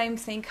 the same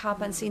thing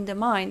happens in the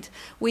mind.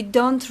 We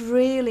don't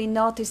really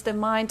notice the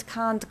mind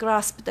can't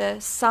grasp the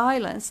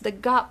silence, the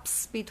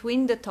gaps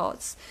between the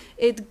thoughts.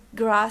 It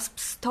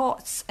grasps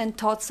thoughts, and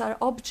thoughts are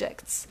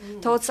objects.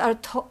 Thoughts are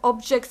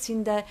objects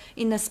in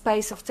the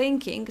space of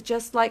thinking,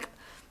 just like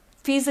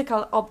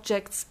physical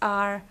objects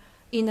are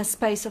in a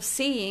space of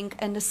seeing,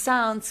 and the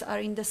sounds are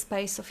in the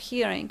space of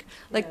hearing.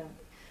 Like, Yeah.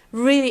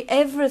 really,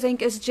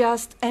 everything is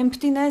just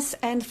emptiness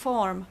and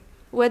form.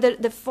 Whether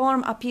the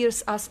form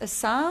appears as a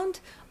sound,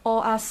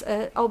 or as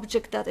an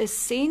object that is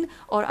seen,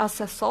 or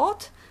as a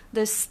thought,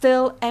 there's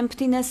still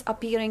emptiness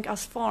appearing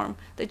as form.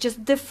 They're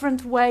just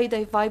different way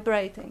they're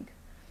vibrating.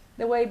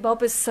 The way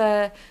Bob is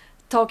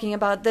talking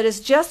about, there is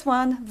just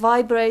one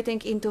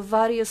vibrating into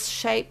various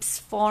shapes,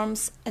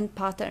 forms, and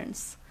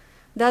patterns.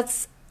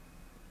 That's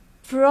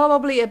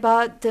probably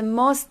about the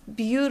most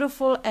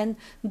beautiful and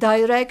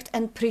direct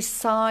and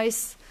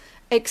precise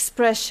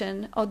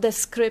expression or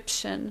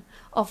description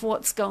of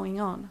what's going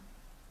on.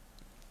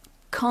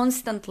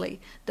 Constantly,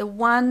 the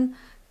one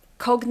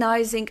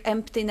cognizing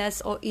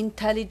emptiness or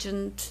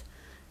intelligent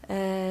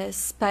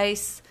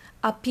space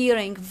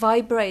appearing,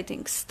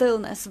 vibrating,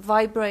 stillness,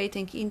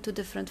 vibrating into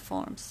different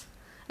forms.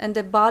 And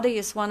the body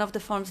is one of the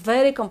forms,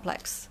 very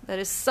complex. There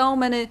is so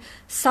many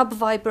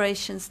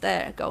sub-vibrations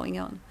there going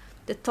on.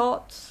 The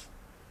thoughts,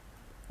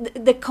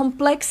 the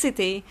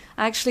complexity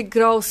actually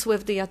grows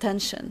with the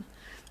attention.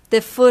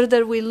 The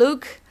further we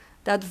look,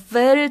 that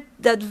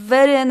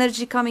very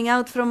energy coming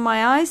out from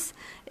my eyes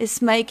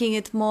is making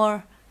it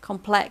more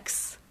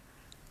complex.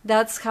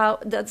 That's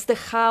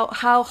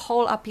how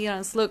whole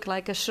appearance look,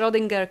 like a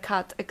Schrödinger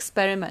cat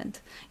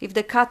experiment. If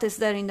the cat is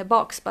there in the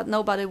box but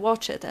nobody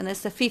watch it, and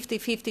it's a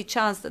 50-50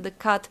 chance that the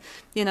cat,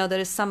 there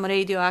is some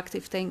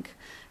radioactive thing,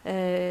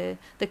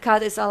 the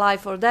cat is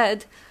alive or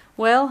dead,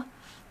 well,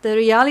 the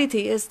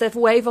reality is the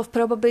wave of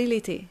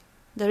probability.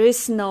 There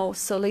is no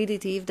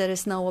solidity if there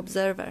is no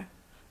observer.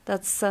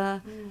 That's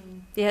the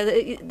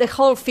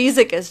whole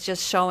physics is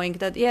just showing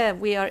that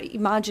we are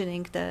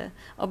imagining the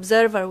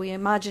observer, we are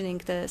imagining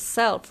the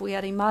self, we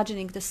are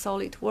imagining the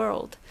solid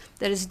world.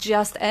 There is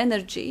just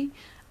energy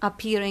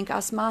appearing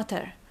as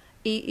matter.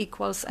 E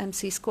equals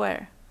mc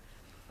square.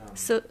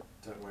 So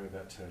don't worry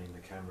about turning the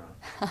camera.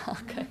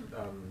 okay.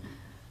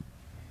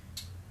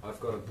 I've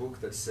got a book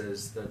that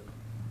says that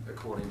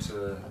according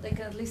to They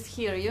can at least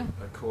hear you.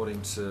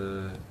 according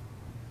to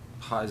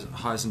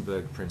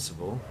Heisenberg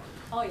principle,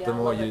 Oh yeah.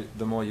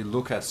 the more you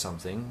look at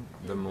something,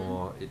 the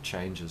more it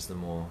changes, the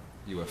more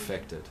you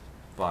affect it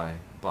by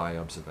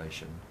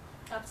observation.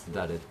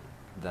 Absolutely.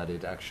 That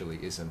it actually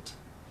isn't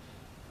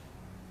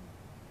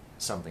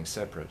something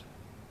separate,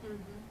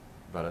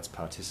 but it's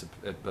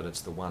but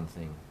it's the one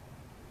thing.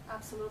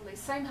 Absolutely.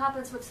 Same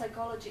happens with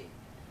psychology.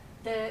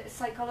 The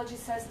psychology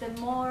says the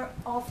more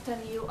often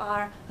you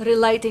are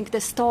relating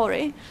the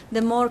story,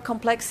 the more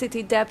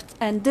complexity, depth,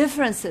 and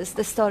differences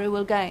the story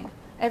will gain.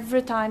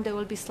 Every time they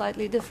will be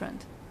slightly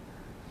different.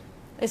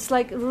 It's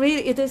like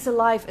really, it is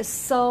alive. It's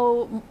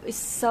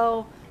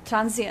so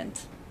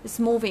transient. It's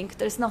moving.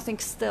 There's nothing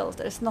still.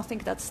 There's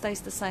nothing that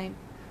stays the same,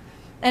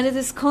 and it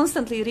is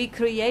constantly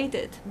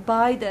recreated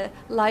by the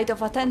light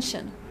of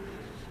attention.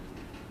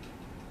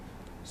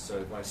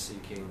 So by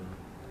seeking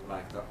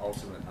like the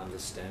ultimate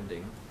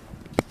understanding,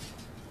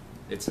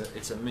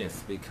 it's a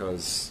myth,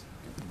 because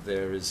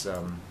there is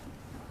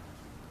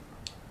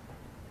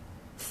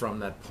from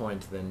that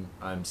point then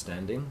I'm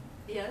standing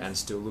and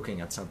still looking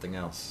at something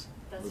else.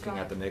 That's looking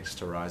right. at the next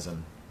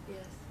horizon.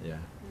 Yes. Yeah.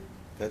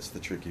 That's the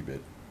tricky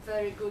bit.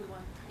 Very good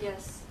one.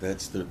 Yes.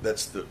 That's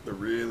the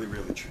really,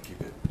 really tricky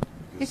bit.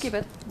 You keep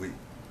it.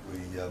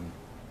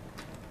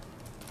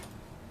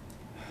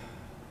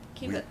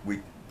 Keep it. We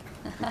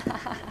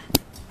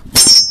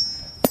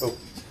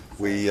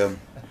need a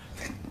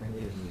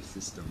new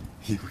system.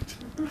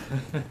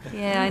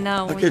 Yeah, I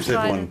know. That we keeps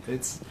tried everyone it.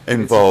 It's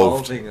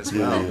involved. evolving as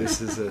well. Yeah.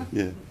 This is a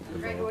Yeah.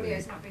 Great audio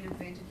has not been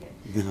invented yet.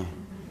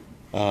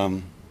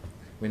 No.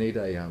 We need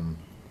a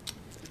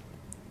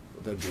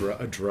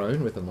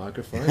drone with a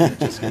microphone that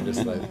just can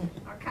just like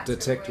Our cats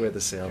detect are where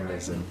the sound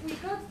is. And We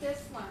got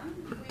this one.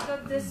 We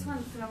got this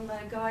one from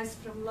guys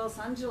from Los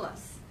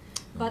Angeles.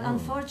 But Oh.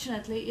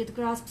 unfortunately, it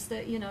grasps the,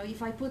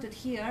 if I put it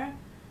here,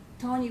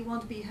 Toni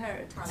won't be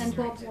heard. And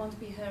Bob won't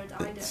be heard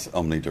either. It's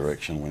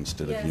omnidirectional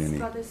instead Yes, of uni.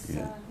 but it's,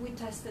 Yeah. we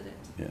tested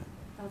it. Yeah.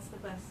 That's the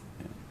best.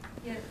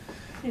 Yeah.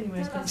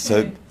 Anyway, Tell us.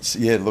 So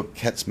yeah, look,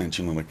 Kat's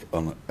mentioned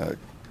on a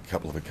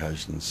couple of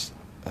occasions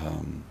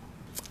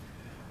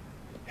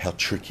how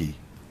tricky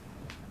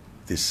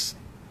this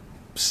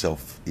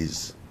self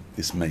is,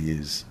 this me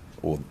is,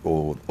 or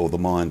the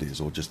mind is,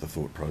 or just the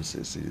thought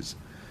process is.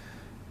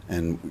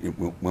 And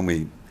when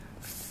we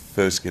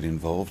first get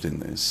involved in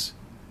this,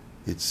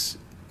 it's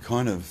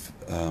kind of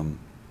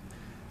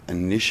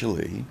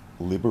initially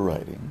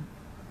liberating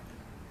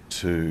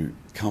to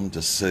come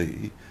to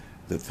see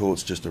that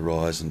thoughts just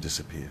arise and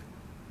disappear.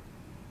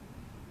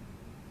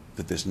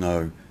 That there's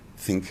no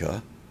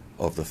thinker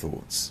of the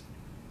thoughts.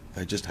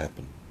 They just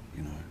happen,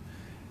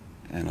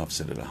 And I've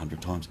said it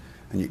 100 times,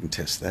 and you can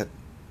test that.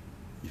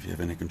 If you have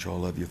any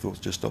control over your thoughts,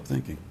 just stop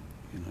thinking,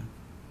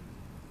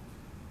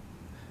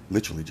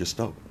 Literally just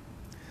stop.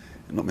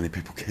 And not many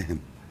people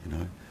can,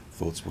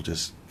 Thoughts will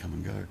just come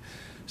and go.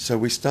 So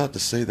we start to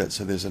see that.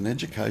 So there's an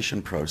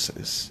education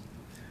process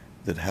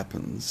that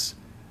happens,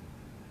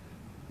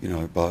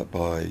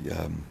 by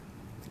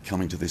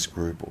coming to this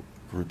group or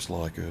groups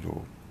like it,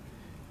 or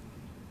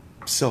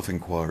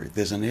self-inquiry.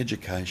 There's an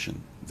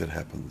education that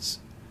happens,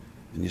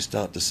 and you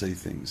start to see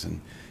things. And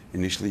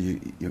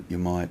initially, you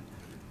might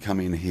come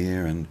in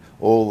here, and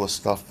all the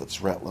stuff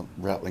that's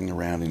rattling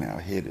around in our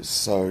head is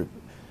so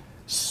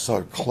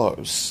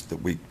close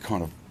that we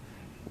kind of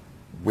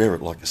wear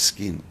it like a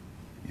skin.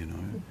 You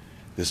know,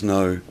 there's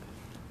no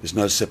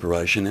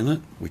separation in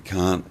it. We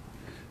can't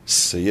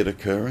see it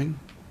occurring.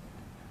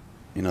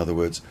 In other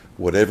words,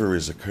 whatever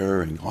is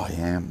occurring, I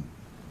am.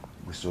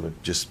 We sort of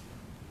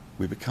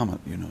we become it,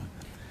 you know.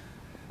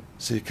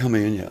 So you come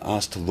in, you're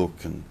asked to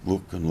look and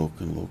look and look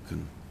and look,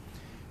 and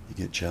you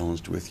get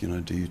challenged with, you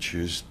know, do you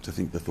choose to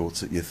think the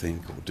thoughts that you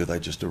think, or do they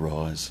just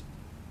arise?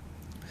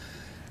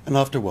 And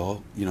after a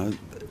while, you know,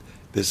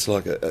 there's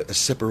like a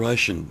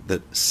separation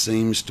that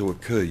seems to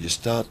occur. You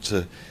start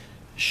to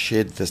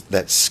shed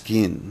that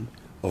skin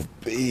of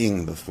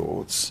being the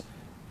thoughts,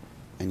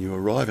 and you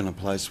arrive in a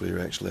place where you're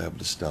actually able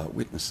to start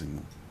witnessing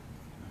them.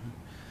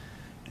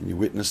 And you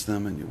witness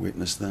them, and you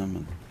witness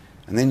them,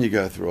 and then you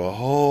go through a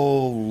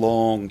whole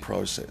long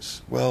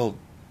process. Well,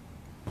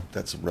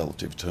 that's a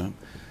relative term.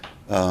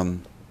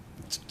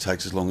 It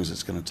takes as long as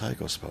it's going to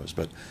take, I suppose.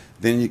 But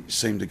then you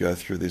seem to go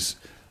through this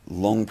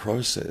long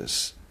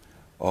process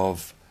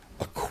of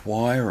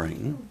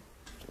acquiring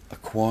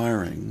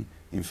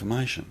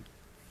information.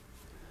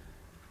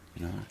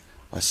 You know,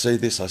 I see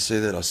this, I see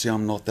that, I see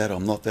I'm not that,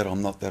 I'm not that,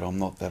 I'm not that, I'm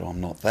not that, I'm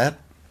not that.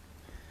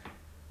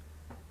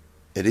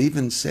 It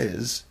even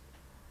says,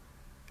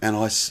 and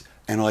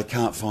I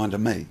can't find a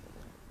me.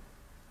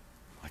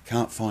 I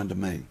can't find a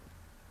me.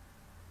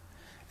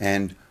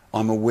 And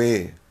I'm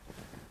aware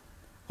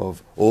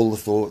of all the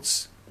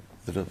thoughts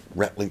that are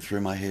rattling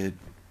through my head.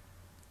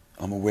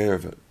 I'm aware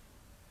of it.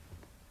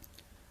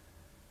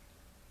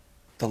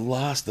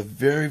 The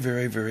very,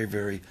 very, very,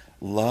 very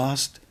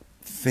last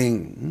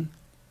thing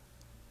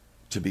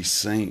to be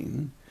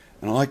seen,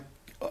 and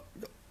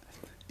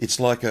it's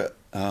like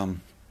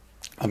I'm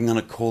going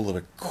to call it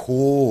a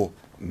core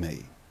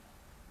me.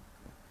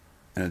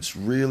 And it's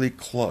really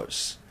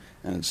close,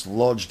 and it's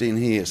lodged in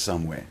here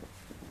somewhere.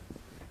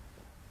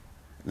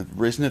 And the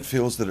reason it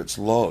feels that it's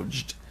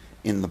lodged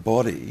in the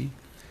body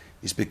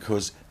is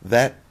because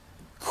that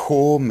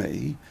core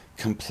me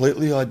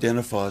completely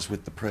identifies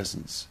with the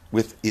presence,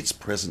 with its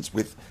presence,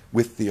 with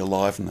the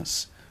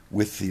aliveness,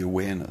 with the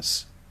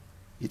awareness.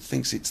 It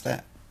thinks it's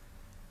that.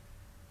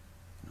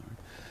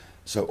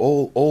 So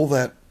all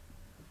that,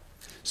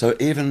 so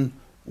even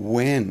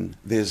when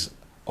there's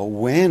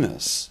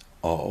awareness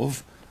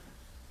of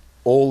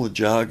all the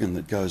jargon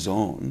that goes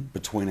on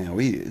between our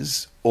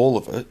ears, all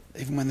of it,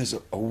 even when there's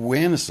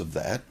awareness of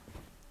that,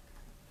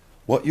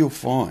 what you'll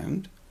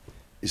find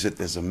is that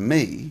there's a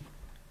me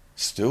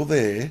still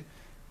there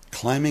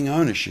claiming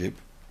ownership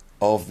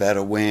of that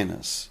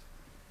awareness.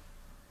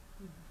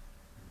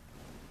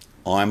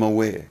 I'm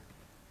aware.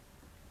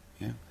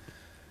 Yeah.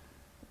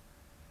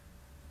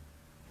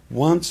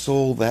 Once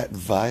all that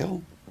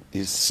veil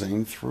is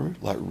seen through,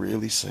 like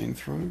really seen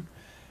through,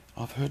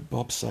 I've heard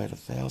Bob say it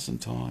 1,000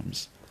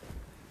 times,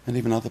 and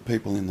even other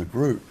people in the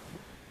group.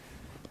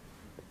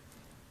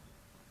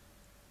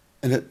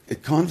 And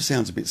it kind of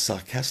sounds a bit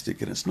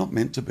sarcastic, and it's not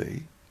meant to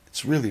be.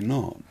 It's really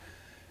not.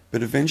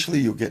 But eventually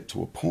you'll get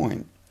to a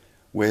point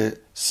where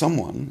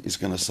someone is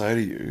going to say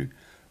to you,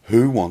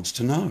 who wants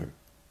to know?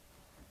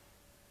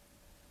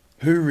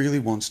 Who really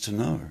wants to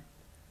know?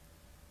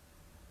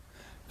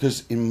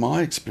 Because in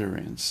my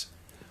experience,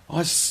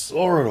 I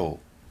saw it all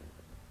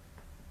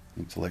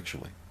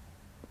intellectually.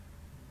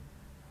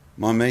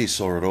 My me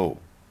saw it all.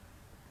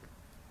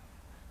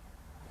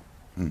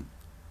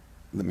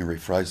 Let me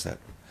rephrase that.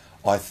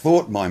 I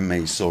thought my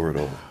me saw it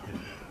all.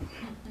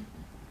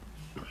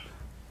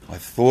 I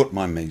thought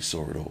my me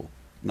saw it all.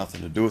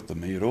 Nothing to do with the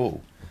me at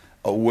all.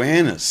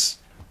 Awareness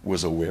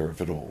was aware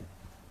of it all.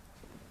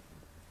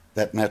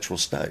 That natural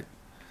state.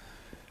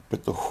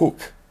 But the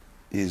hook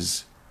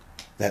is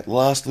that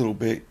last little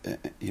bit,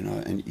 you know,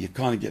 and you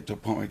kind of get to a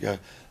point where you go,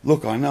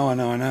 look, I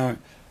know.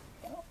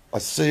 I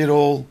see it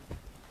all.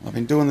 I've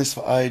been doing this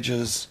for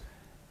ages,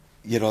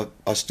 yet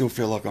I still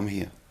feel like I'm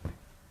here.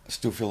 I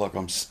still feel like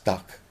I'm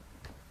stuck.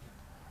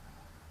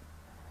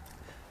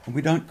 And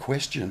we don't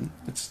question.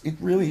 It's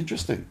really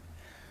interesting.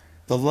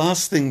 The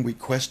last thing we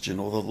question,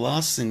 or the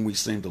last thing we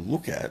seem to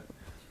look at,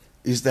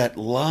 is that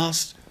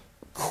last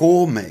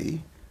core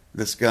me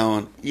that's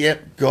going,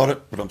 yep, got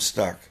it, but I'm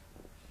stuck.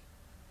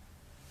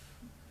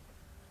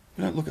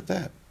 We don't look at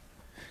that.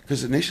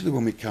 Because initially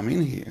when we come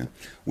in here,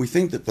 we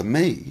think that the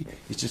me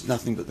is just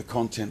nothing but the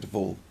content of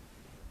all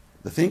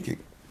the thinking.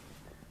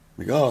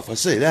 We go, oh, if I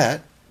see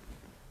that,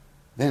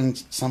 then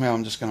somehow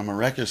I'm just going to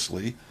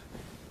miraculously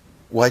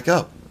wake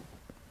up.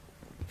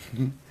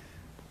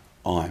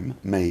 I'm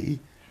me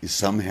is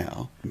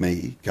somehow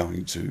me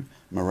going to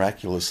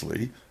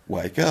miraculously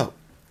wake up.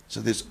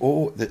 So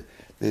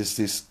there's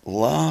this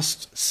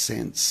last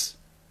sense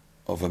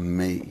of a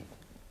me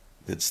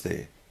that's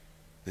there.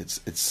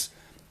 It's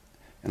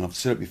and I've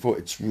said it before,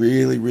 it's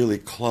really, really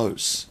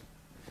close.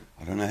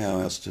 I don't know how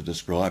else to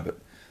describe it.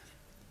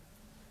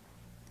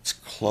 It's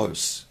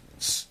close.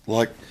 It's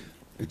like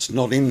it's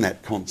not in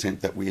that content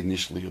that we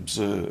initially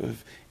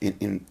observe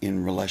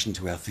in relation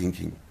to our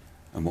thinking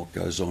and what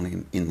goes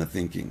on in the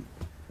thinking.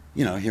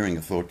 You know, hearing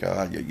a thought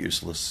go, you're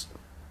useless.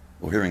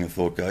 Or hearing a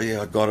thought go,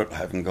 I got it, I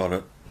haven't got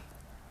it.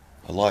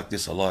 I like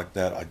this, I like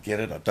that, I get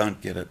it, I don't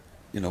get it.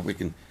 You know, we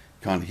can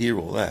kind of hear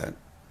all that.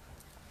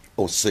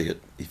 Or see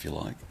it, if you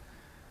like.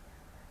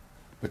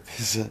 But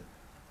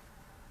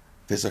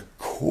there's a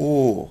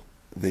core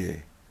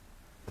there.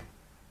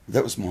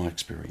 That was my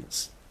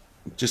experience.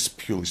 Just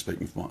purely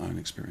speaking from my own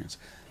experience.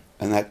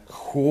 And that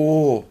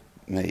core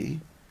me,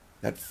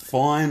 that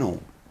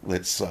final,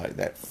 let's say,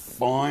 that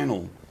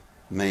final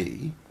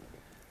me,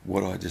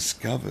 what I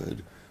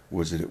discovered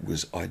was that it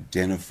was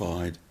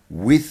identified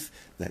with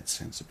that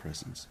sense of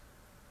presence.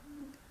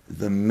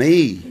 The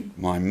me,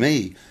 my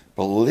me,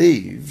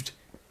 believed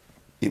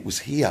it was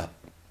here.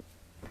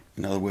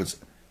 In other words,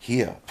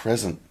 here,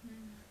 present.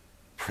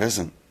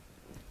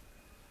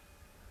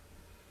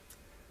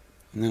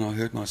 And then I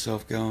heard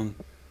myself going,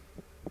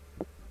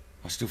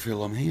 I still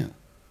feel I'm here.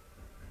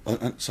 I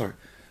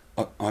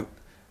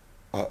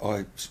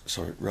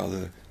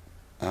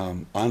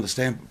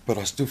understand, but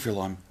I still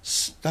feel I'm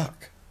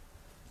stuck.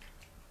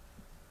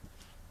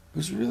 It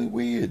was really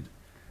weird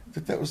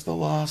that was the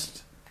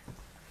last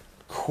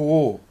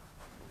core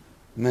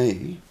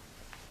me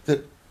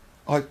that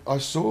I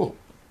saw.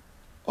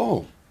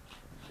 Oh,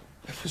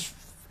 that was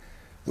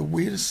the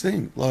weirdest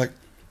thing. Like,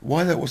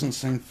 why that wasn't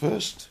seen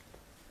first,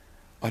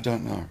 I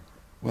don't know.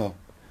 Well,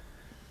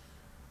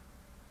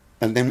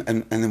 and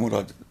then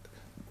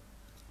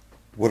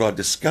what I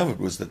discovered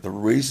was that the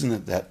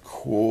reason that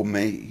core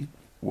me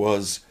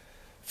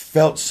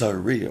felt so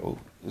real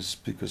was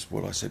because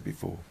what I said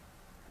before.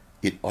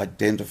 It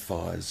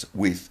identifies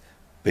with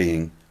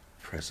being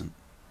present.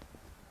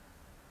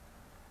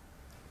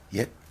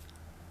 Yet,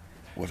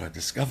 what I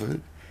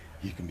discovered,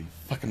 you can be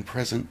fucking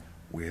present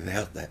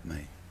without that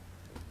me.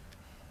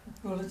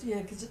 Well,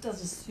 because it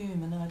does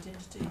assume an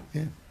identity.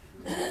 Yeah.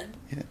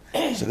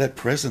 So that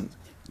presence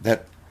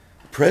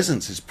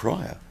is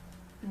prior.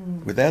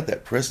 Without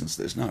that presence,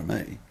 there's no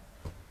me.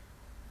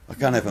 I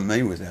can't have a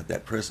me without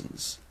that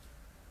presence.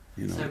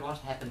 You know. So what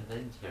happened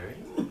then, Terry?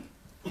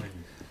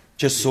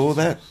 Just saw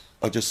that.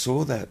 I just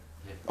saw that.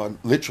 Yeah. I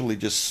literally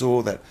just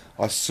saw that.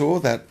 I saw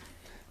that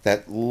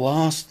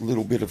last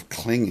little bit of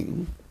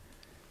clinging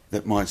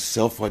that my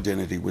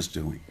self-identity was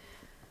doing.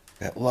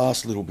 That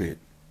last little bit.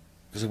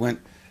 Because I went,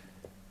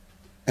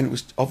 and it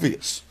was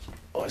obvious.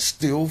 I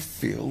still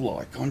feel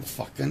like I'm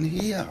fucking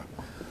here.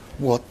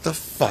 What the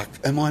fuck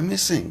am I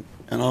missing?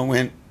 And I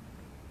went,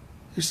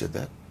 who said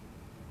that?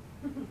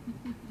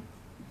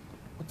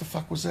 What the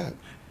fuck was that?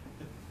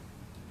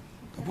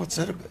 What's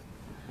that about?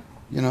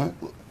 You know?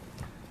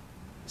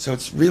 So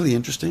it's really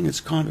interesting.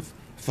 It's kind of,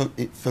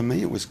 for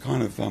me, it was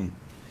kind of,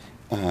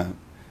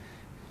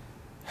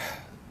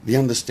 the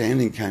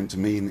understanding came to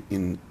me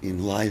in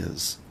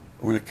layers,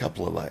 or in a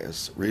couple of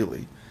layers,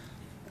 really.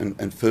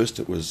 And first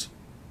it was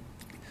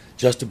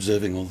just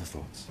observing all the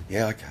thoughts.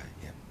 Yeah, okay,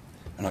 yep.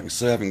 And I can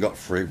see I haven't got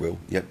free will.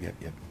 Yep. You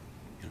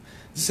know,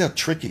 this is how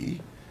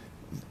tricky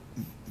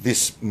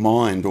this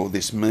mind or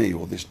this me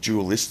or this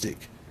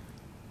dualistic,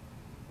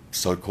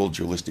 so-called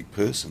dualistic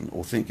person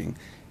or thinking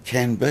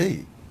can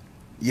be.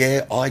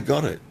 Yeah, I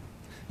got it.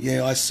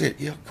 Yeah, I see it.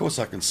 Yeah, of course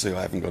I can see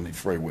I haven't got any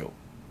free will.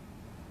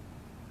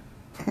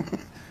 Who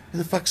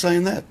the fuck's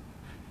saying that?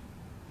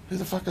 Who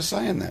the fuck is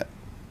saying that?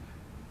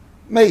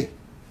 Me.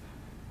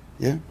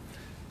 Yeah?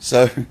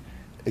 So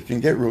it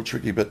can get real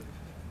tricky, but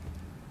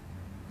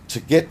to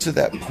get to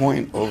that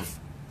point of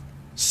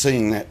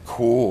seeing that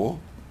core,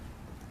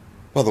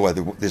 by the way,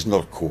 there's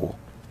not a core,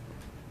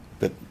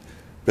 but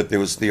there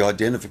was the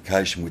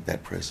identification with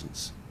that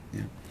presence.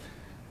 Yeah?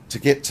 To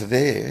get to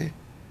there,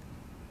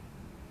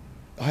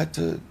 I had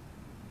to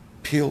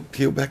peel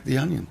back the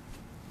onion.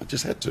 I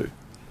just had to.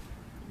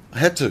 I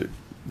had to.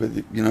 But,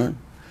 you know,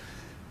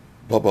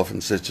 Bob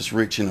often says just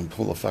reach in and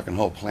pull the fucking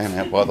whole plant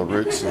out by the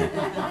roots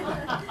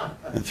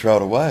and throw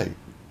it away,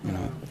 you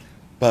know.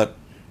 But,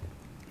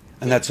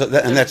 and that's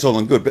all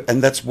in good.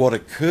 And that's what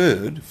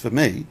occurred for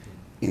me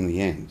in the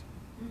end.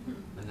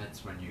 And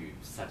that's when you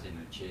sat in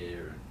a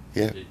chair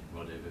and did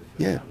whatever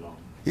for how long?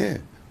 Yeah.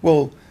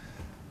 Well,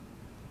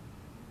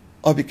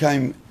 I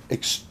became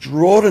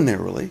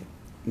extraordinarily,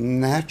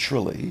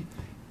 naturally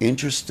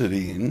interested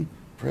in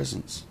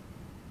presence.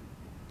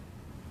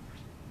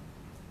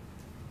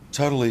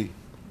 Totally,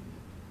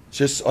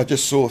 I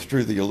just saw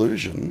through the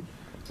illusion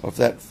of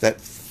that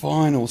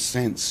final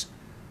sense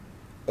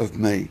of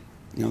me.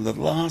 You know, the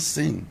last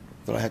thing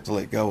that I had to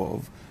let go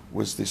of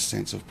was this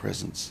sense of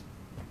presence.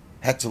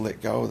 Had to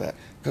let go of that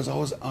because I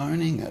was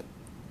owning it.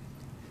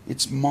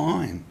 It's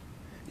mine.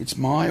 It's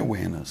my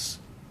awareness.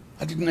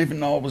 I didn't even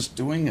know I was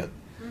doing it.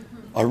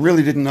 I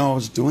really didn't know I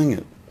was doing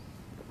it.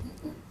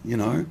 You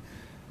know,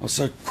 I was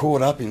so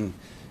caught up in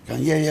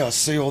going, yeah, I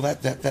see all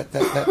that, and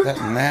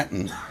that,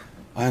 and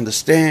I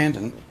understand,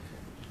 and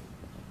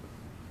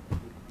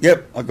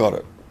yep, I got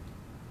it.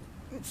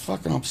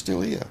 Fucking, I'm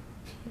still here.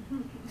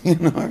 You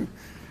know?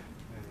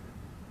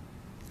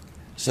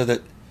 So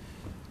that,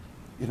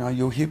 you know,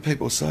 you'll hear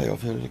people say,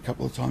 I've heard it a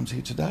couple of times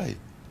here today,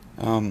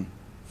 oh,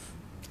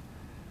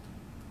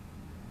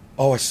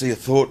 I see a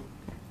thought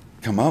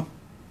come up,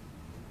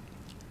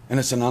 and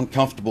it's an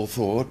uncomfortable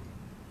thought,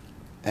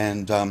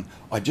 and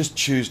I just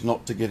choose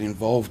not to get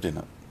involved in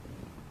it.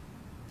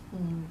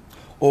 Mm.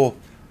 Or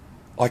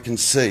I can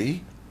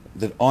see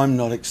that I'm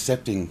not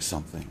accepting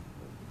something.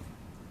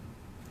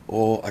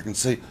 Or I can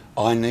see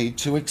I need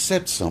to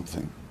accept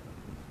something.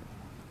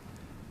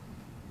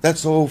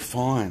 That's all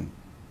fine,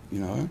 you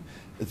know.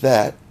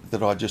 That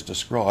I just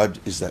described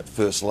is that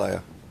first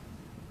layer.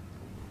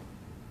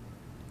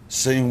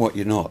 Seeing what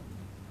you're not.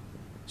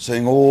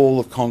 Seeing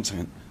all the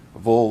content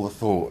of all the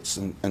thoughts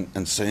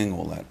and seeing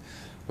all that.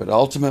 But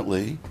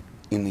ultimately,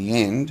 in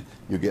the end,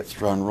 you get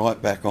thrown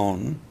right back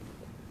on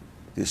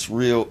this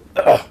real,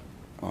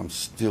 I'm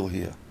still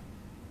here.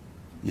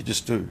 You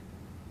just do.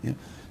 Yeah?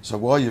 So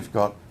while you've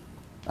got,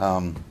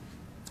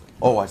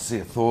 oh, I see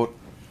a thought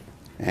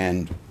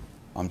and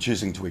I'm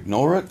choosing to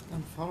ignore it.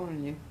 I'm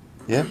following you.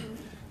 Yeah?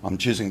 I'm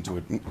choosing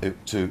to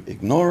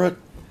ignore it.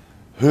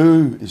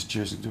 Who is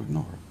choosing to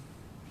ignore it?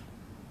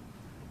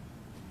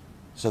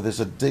 So there's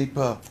a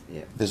deeper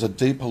looking.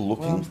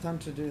 Well, I'm starting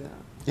to do that.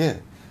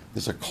 Yeah.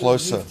 There's a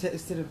closer. You've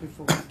said it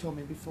before. You told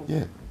me before.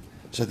 Yeah.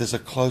 So there's a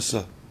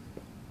closer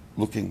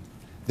looking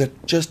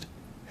that just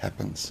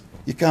happens.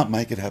 You can't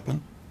make it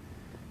happen.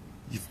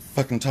 You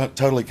fucking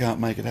totally can't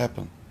make it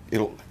happen.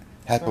 It'll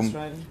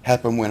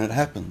happen when it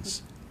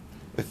happens.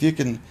 If you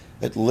can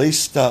at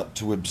least start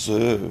to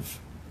observe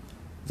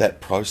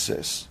that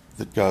process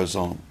that goes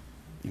on,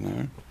 you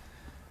know.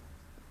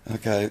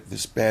 Okay,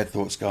 this bad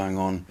thought's going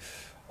on.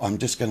 I'm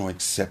just going to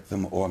accept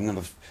them, or I'm going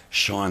to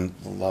shine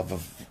the love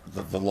of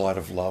the light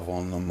of love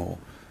on them, or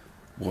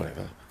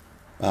whatever.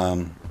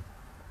 And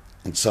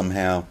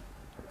somehow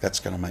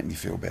that's going to make me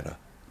feel better,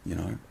 you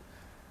know.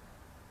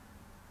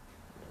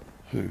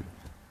 Who?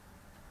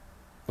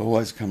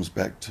 Always comes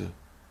back to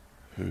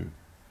who.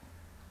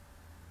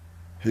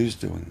 Who's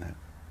doing that?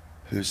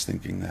 Who's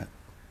thinking that?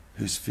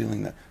 Who's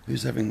feeling that?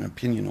 Who's having an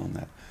opinion on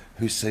that?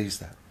 Who sees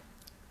that?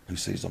 Who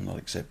sees I'm not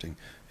accepting?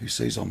 Who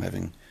sees I'm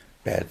having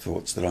bad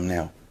thoughts that I'm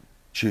now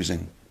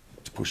choosing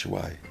to push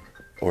away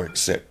or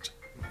accept,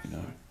 you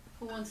know?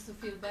 Who wants to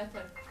feel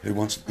better? Who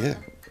wants, yeah,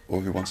 or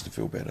who wants to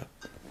feel better.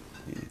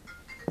 Yeah.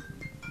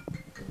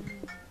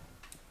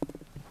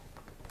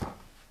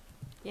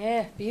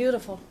 Yeah,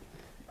 beautiful.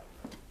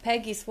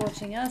 Peggy's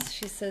watching us.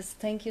 She says,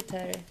 thank you,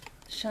 Terry.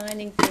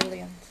 Shining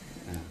brilliant.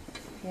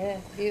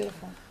 Yeah,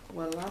 beautiful.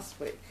 Well, last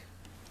week,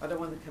 I don't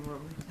want the camera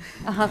on me.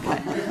 Okay.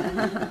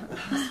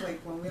 Last week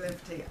when we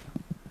left here,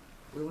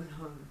 we went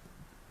home,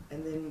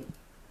 and then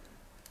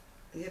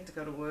he had to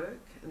go to work,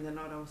 and the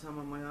night I was home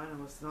on my own.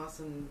 I was nice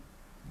and,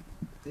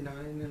 you know,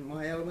 in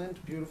my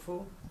element,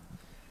 beautiful.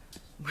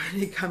 When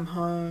he come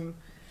home,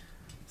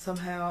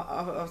 somehow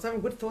I was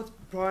having good thoughts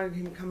prior to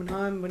him coming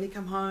home. When he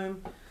come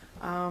home,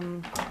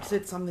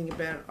 said something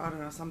about, I don't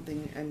know,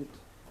 something, and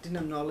didn't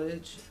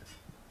acknowledge,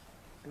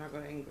 and I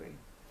got angry.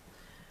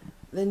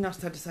 Then I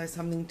started to say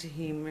something to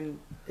him, and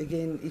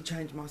again he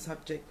changed my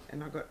subject,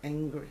 and I got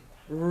angry,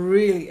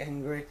 really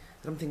angry.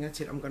 And I'm thinking, that's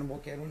it, I'm going to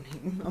walk out on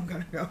him. I'm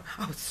going to go.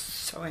 I was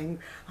so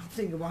angry. I'm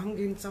thinking, why am I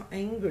getting so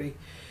angry?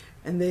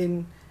 And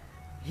then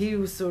he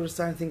was sort of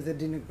saying things that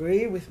didn't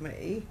agree with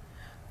me,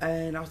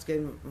 and I was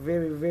getting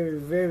very, very,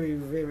 very,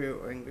 very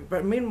angry.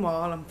 But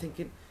meanwhile, I'm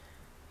thinking,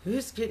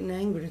 who's getting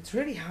angry? It's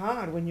really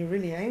hard when you're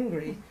really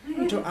angry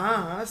to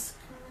ask,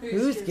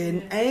 who's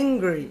getting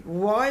angry?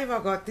 Why have I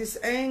got this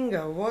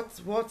anger?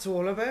 What's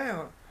all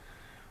about?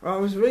 Right,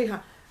 it was really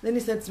hard. Then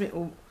he said to me,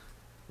 oh,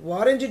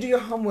 why don't you do your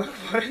homework?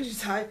 Why don't you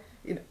say,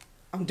 you know,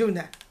 I'm doing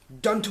that.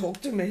 Don't talk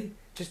to me.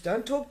 Just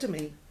don't talk to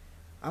me.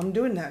 I'm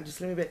doing that.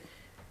 Just let me be.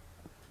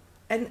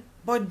 And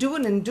by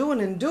doing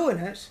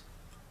it,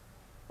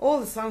 all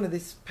of a sudden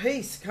this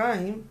peace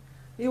came.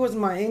 He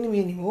wasn't my enemy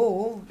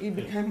anymore. He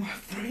became my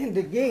friend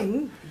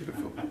again.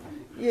 Beautiful.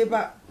 Yeah,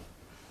 but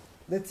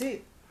that's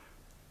it.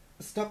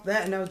 Stop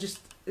that, and I was just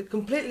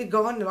completely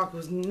gone, like it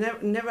was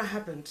never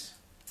happened.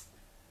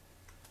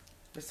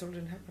 But still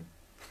didn't happen.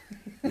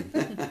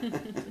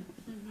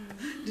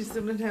 Just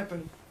still didn't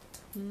happen.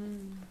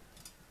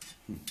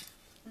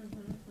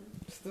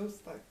 Still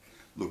stuck.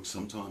 Look,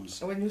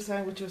 sometimes. When you're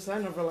saying what you're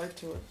saying, I relate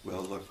to it.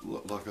 Well,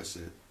 like I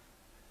said,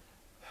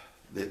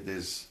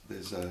 there's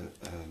a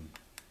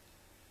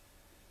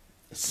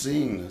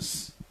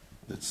seeingness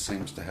that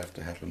seems to have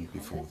to happen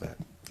before that.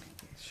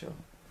 Sure.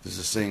 There's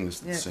a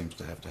seeingness that seems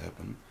to have to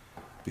happen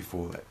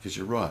before that. Because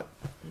you're right.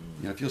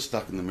 You know, if you're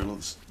stuck in the middle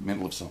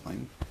of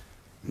something,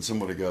 and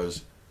somebody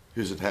goes,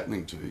 "Who's it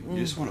happening to?" You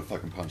just want to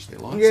fucking punch their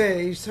lights. Yeah,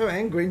 you're so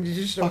angry, and you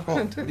just fuck don't off.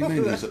 want to. What do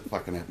you mean, who's it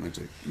fucking happening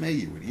to? Me,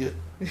 you idiot.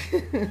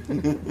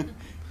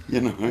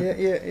 You know.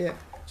 Yeah.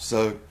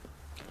 So,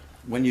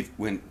 when you've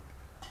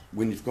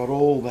got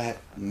all that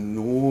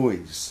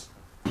noise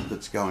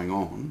that's going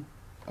on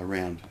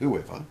around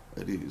whoever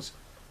it is,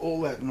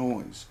 all that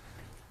noise,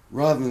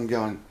 rather than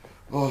going,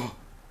 oh,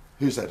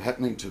 who's that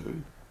happening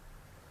to?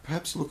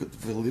 Perhaps look at the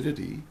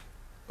validity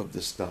of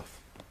the stuff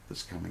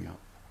that's coming up.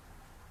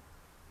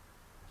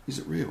 Is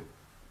it real?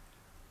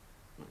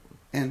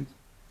 And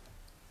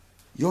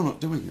you're not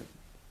doing it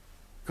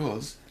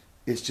because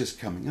it's just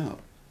coming up.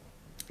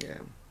 Yeah.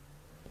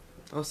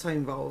 I was so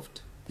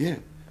involved. Yeah,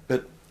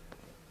 but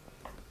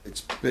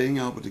it's being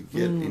able to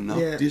get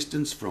enough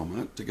distance from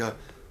it to go,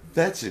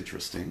 that's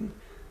interesting,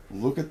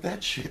 look at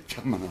that shit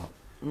coming up,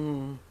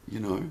 you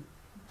know.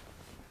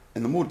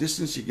 And the more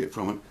distance you get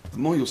from it, the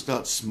more you'll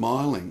start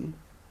smiling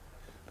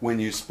when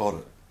you spot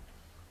it.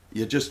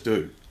 You just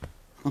do.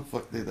 Oh,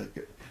 fuck, there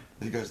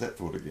goes that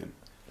thought again.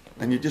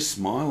 And you just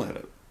smile at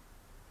it.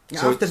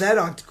 So after that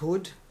I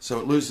could. So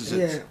it loses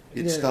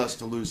it starts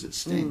to lose its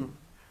sting.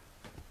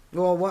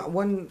 Well,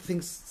 one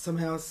thing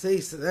somehow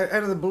ceased.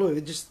 Out of the blue,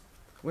 it just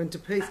went to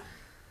peace.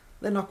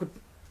 Then I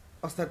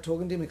started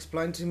talking to him,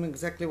 explained to him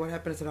exactly what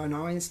happened. I said, I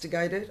know I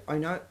instigated. I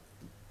know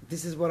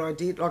this is what I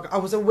did. Like, I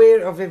was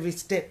aware of every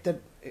step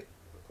that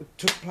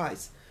took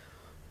place.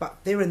 But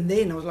there and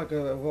then, I was like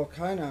a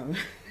volcano.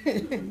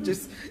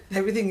 Just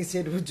everything he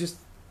said was just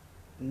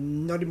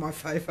not in my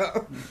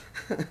favour.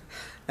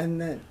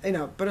 And then, you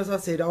know, but as I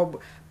said,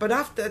 but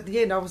after at the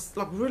end, I was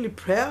like really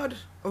proud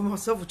of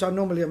myself, which I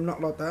normally am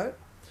not like that.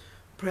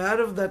 Proud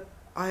of that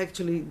I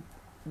actually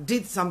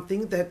did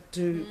something that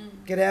to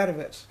get out of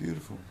it.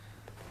 Beautiful.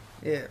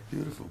 Yeah.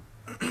 Beautiful.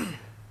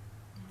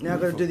 Now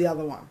I've got to do the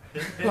other one,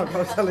 like I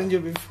was telling you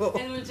before.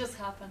 It will just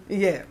happen.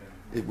 Yeah.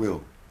 It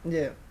will.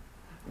 Yeah.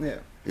 Yeah.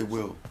 It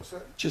will.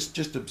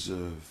 Just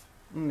observe.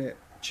 Yeah.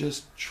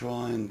 Just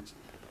try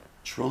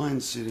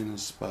and sit in a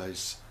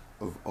space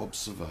of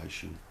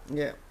observation.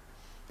 Yeah.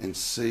 And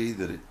see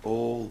that it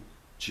all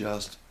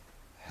just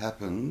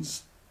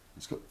happens.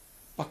 It's got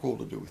fuck all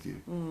to do with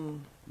you.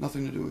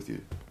 Nothing to do with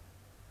you.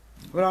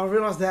 When I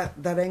realised that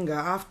anger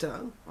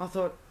after, I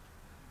thought,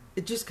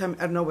 it just came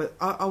out of nowhere.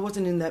 I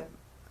wasn't in that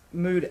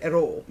mood at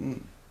all.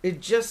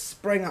 It just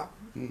sprang up,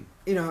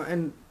 you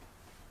know,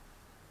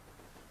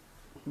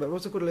 but it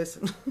was a good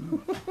lesson.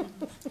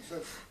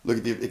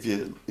 Look, if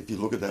you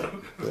look at that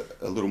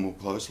a little more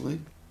closely,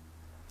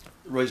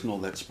 the reason all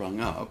that sprung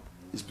up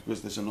is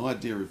because there's an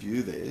idea of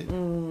you there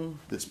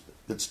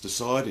that's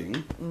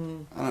deciding,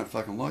 I don't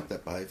fucking like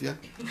that behaviour.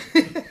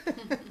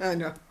 I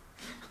know.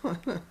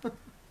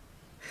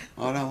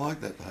 I don't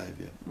like that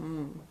behaviour.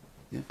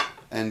 Yeah,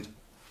 and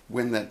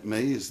when that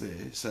me is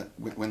there, so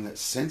when that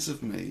sense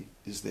of me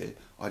is there,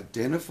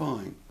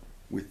 identifying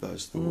with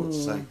those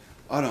thoughts, saying,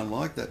 I don't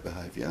like that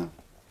behaviour.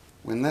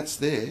 When that's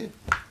there,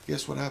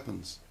 guess what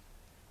happens?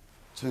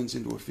 Turns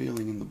into a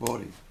feeling in the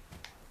body.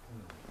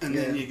 And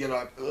then you get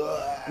like,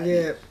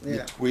 you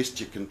twist,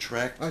 you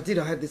contract. I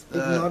had this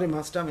big knot in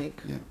my stomach.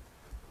 Yeah.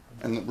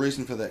 And the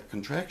reason for that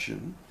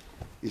contraction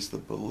is the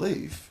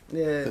belief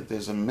that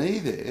there's a me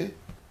there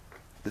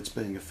that's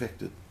being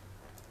affected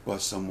by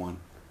someone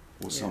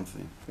or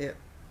something. Yeah.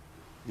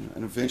 You know,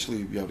 and eventually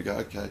you'll be able to go,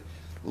 okay, at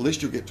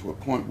least you'll get to a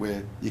point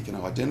where you can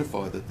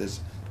identify that there's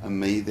a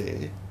me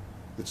there.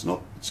 It's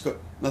got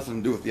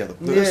nothing to do with the other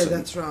person. Yeah,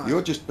 that's right.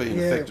 You're just being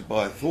affected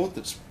by a thought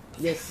that's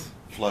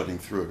floating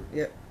through.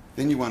 Yeah.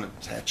 Then you want to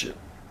attach it.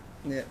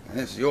 Yeah. And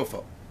it's your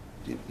fault.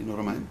 You know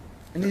what I mean?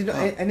 And he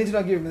did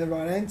not give me the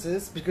right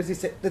answers because he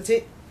said, that's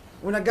it.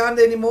 We're not going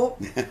there anymore.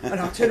 And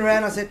I turned around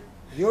and I said,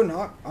 you're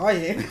not, I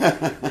am.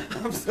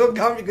 I'm still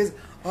going because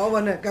I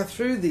want to go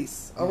through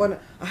this.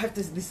 I have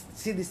to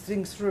see these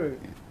things through.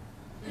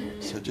 Yeah.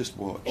 So just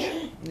watch.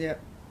 Yeah.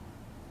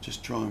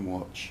 Just try and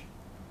watch.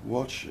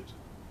 Watch it.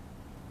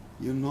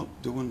 You're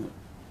not doing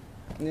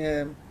it.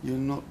 Yeah. You're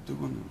not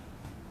doing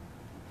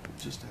it. It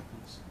just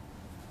happens.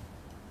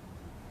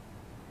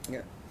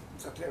 Yeah.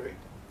 So Terry,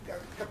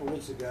 a couple of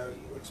weeks ago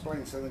you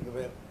explained something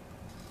about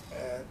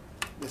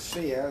the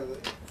sphere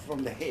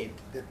from the head,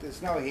 that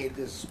there's no head,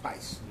 there's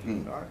space,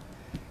 right?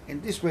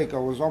 And this week I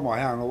was on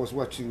my own, I was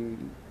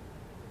watching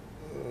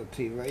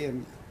TV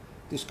and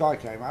this guy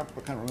came up,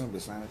 I can't remember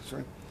his name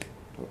actually,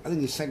 I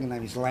think his second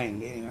name is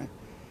Lang anyway,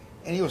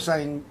 and he was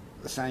saying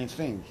the same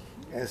thing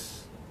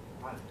as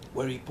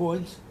where he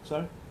points,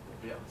 sorry?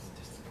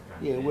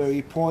 Yeah, where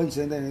he points,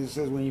 and then he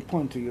says when you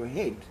point to your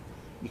head,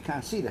 you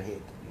can't see the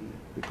head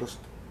because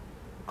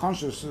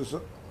consciousness,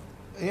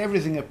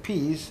 everything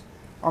appears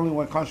only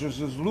when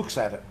consciousness looks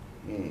at it.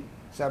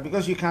 So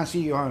because you can't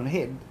see your own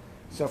head,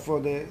 so for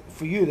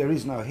you there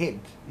is no head,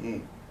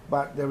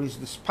 but there is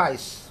the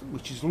space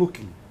which is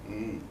looking.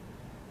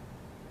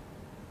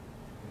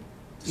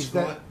 Is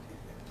that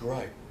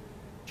great?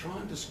 Try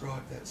and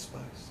describe that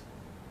space.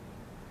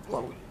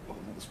 Well,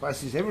 the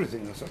space is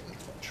everything.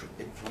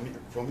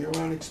 From your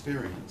own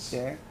experience.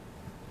 Yeah.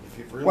 If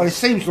you've really well, it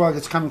seems like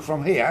it's coming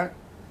from here.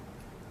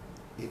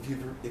 If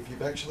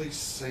you've actually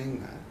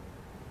seen that,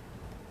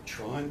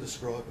 try and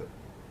describe it.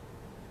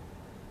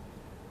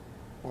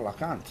 Well, I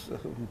can't.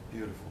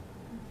 Beautiful.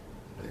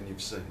 Then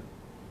you've seen it.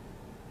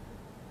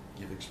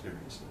 You've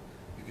experienced it.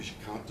 Because you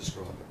can't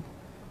describe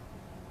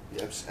it.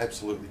 You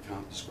absolutely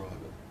can't describe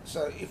it.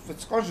 So if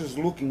it's conscious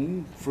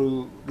looking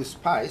through this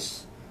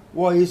space,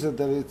 why is it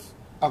that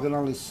I can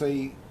only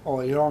see,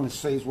 or it only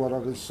sees what I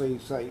can see,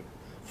 say,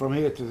 from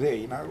here to there,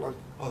 you know? Like,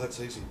 oh, that's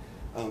easy.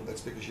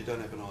 That's because you don't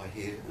have an eye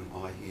here, an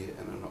eye here,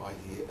 and an eye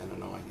here, and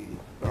an eye here.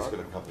 He's got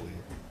a couple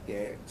here.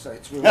 Yeah, so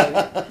it's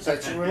related, so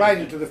it's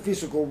related to the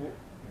physical.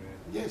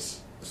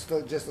 Yes.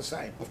 Still just the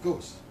same. Of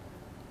course.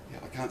 Yeah,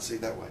 I can't see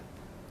that way.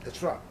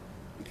 That's right.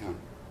 You can't.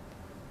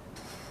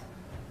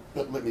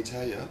 But let me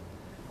tell you,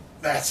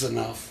 that's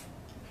enough.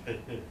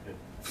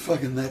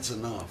 Fucking that's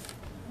enough.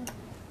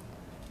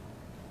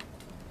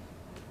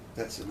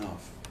 That's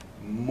enough.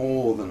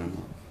 More than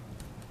enough.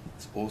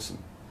 It's awesome.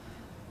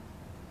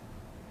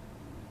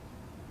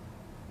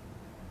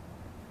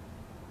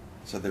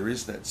 So there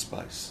is that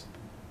space.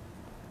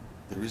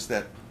 There is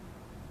that.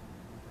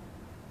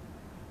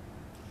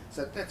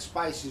 So that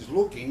space is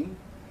looking.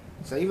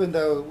 So even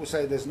though we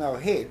say there's no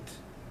head,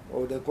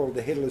 or they're called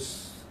the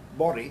headless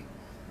body,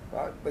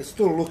 right? We're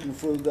still looking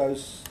through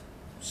those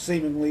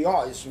seemingly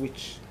eyes,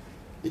 which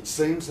It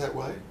seems that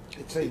way.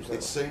 it seems that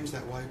way. seems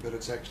that way, but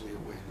it's actually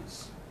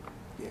awareness.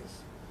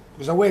 Yes,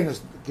 because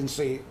awareness can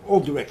see all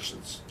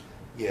directions.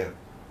 Yeah.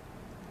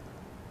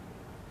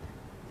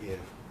 Yeah,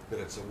 but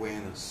it's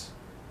awareness.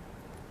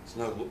 It's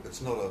no.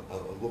 It's not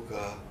a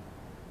looker,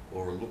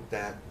 or a looked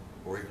at,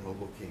 or even a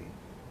looking.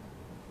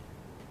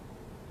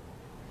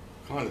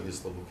 Kind of is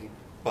the looking,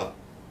 but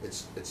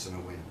it's an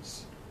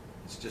awareness.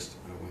 It's just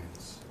an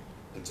awareness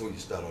until you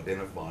start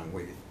identifying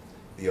with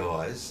the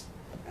eyes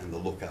and the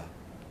looker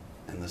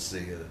and the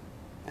seer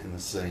and the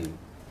seen.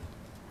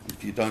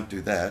 If you don't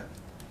do that,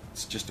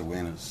 it's just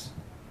awareness.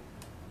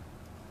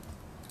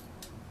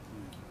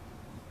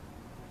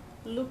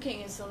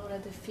 Looking is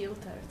already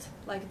filtered.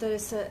 Like there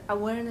is an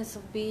awareness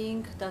of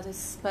being that is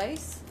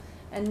space,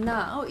 and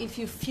now if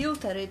you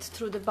filter it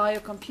through the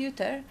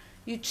biocomputer,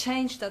 you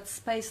change that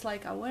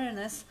space-like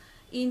awareness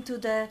into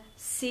the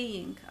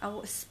seeing,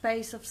 our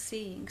space of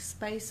seeing,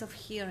 space of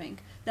hearing.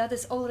 That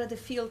is already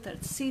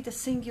filtered. See the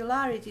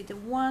singularity, the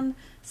one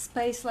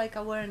space-like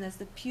awareness,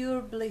 the pure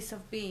bliss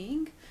of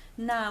being,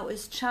 now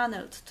is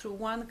channeled through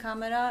one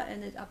camera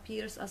and it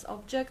appears as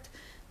object.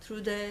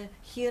 Through the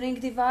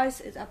hearing device,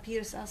 it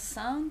appears as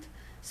sound.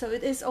 So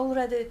it is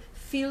already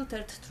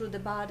filtered through the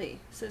body.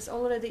 So it's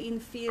already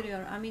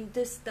inferior. I mean,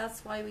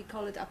 that's why we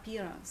call it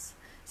appearance.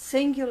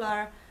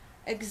 Singular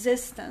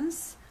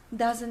existence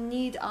doesn't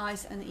need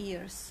eyes and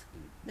ears.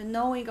 The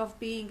knowing of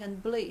being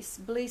and bliss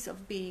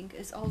of being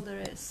is all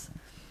there is.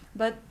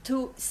 But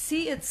to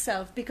see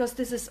itself, because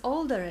this is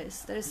all there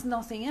is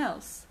nothing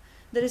else.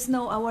 There is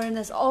no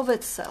awareness of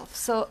itself.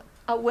 So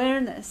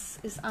awareness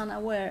is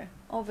unaware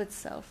of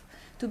itself.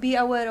 To be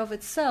aware of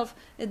itself,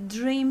 it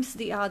dreams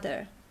the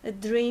other. It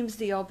dreams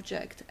the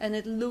object, and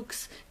it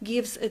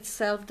gives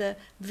itself the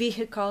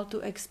vehicle to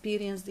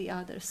experience the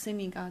other,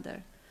 seeming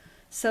other.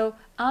 So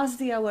as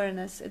the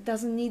awareness, it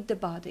doesn't need the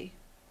body.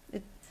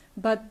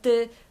 But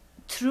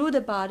through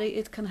the body,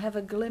 it can have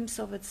a glimpse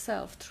of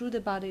itself. Through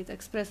the body, it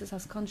expresses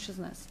as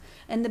consciousness.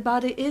 And the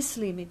body is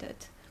limited,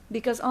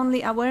 because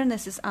only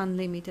awareness is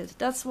unlimited.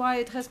 That's why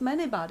it has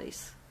many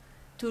bodies,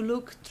 to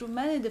look through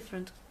many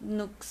different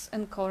nooks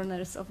and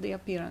corners of the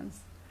appearance.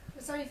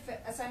 It's only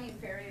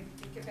inferior if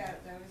you think about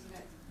it, though, isn't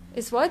it?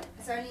 It's what?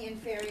 It's only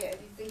inferior if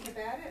you think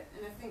about it,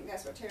 and I think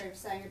that's what Terry was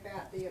saying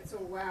about the it's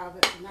all wow,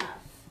 that's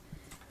enough.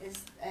 Is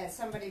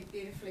somebody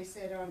beautifully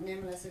said on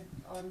Nemla said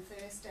on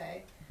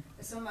Thursday,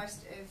 it's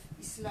almost if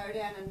you slow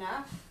down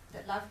enough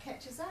that love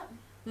catches up.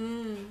 So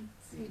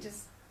you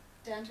just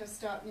down to a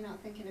stop, you're not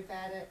thinking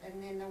about it,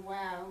 and then the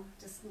wow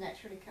just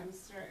naturally comes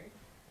through.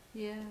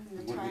 Yeah. And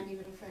the tiny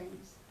little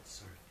things.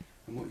 Sorry.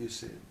 And what you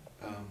said,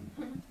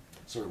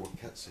 sorry, what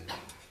Kat said,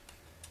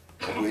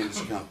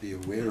 awareness can't be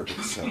aware of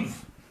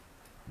itself.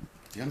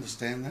 Do you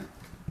understand that?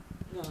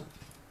 No.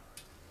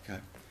 Okay.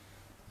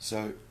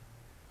 So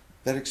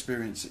that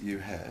experience that you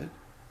had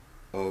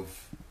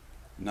of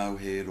no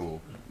head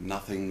or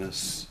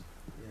nothingness,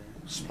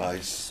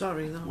 space,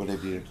 Sorry, no.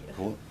 whatever you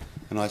call it,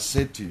 and I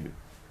said to you,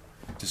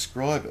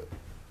 describe it.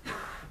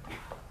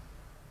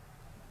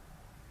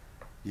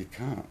 You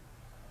can't.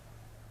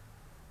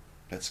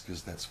 That's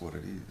because that's what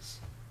it is.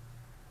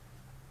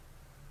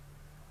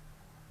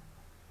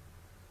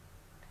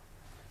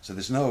 So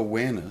there's no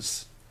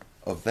awareness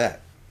of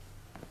that.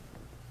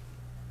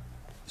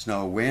 There's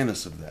no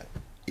awareness of that.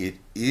 It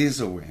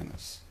is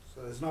awareness.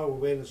 So there's no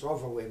awareness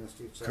of awareness,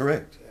 you'd say.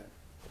 Correct.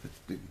 Yeah.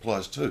 It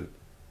implies two.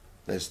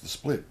 There's the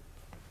split.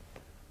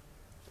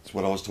 It's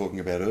what I was talking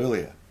about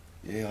earlier.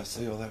 Yeah, I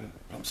see all that,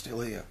 but I'm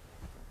still here.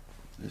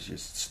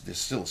 There's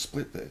still a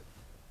split there.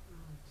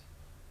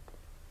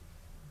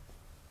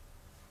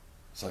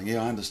 So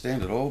yeah, I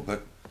understand it all,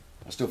 but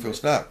I still feel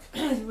stuck.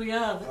 We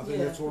are. I think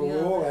that's what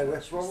we're all at.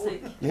 That's what we're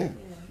Yeah.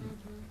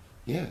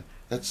 Yeah.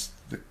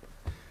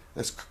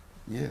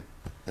 Yeah,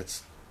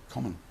 that's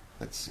common.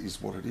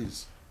 Is what it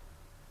is.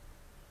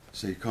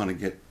 So you kind of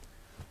get,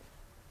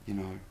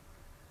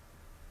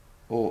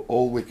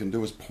 all we can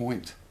do is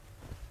point.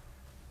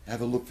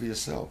 Have a look for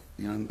yourself,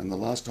 and the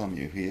last time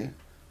you were here,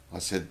 I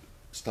said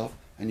stuff,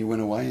 and you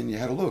went away and you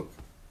had a look.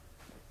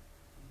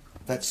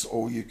 That's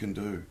all you can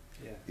do,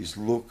 is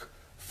look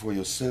for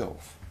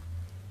yourself.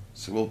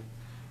 So we'll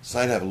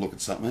say to have a look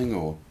at something,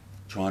 or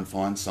try and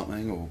find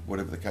something, or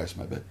whatever the case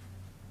may be.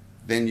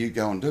 then you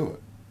go and do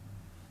it.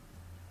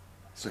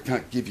 So it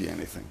can't give you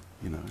anything,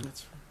 you know.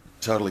 That's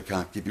right. Totally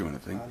can't give you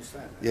anything. I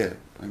understand that. Yeah,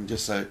 I can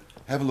just say,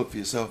 have a look for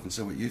yourself and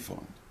see what you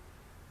find.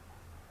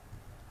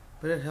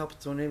 But it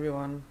helps when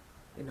everyone,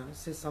 you know,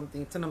 says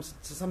something. Sometimes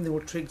something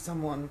will trigger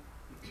someone.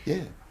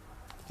 Yeah,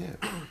 yeah.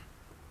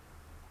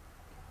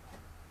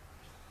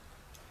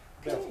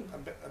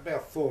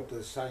 About thought,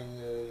 they're saying,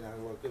 you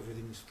know, like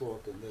everything's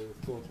thought and the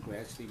thought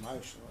creates the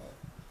emotion.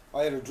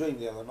 I had a dream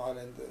the other night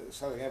and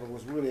something happened. I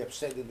was really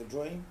upset in the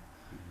dream.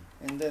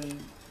 And then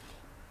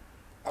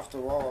after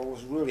a while I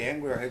was really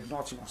angry. I had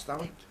knots in my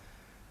stomach.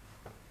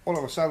 All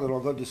of a sudden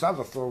I got this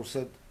other thought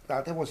said,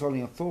 no, that was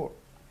only a thought.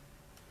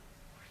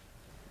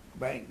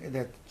 Bang, and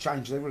that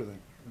changed everything.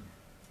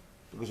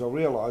 Because I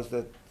realised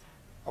that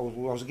I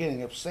was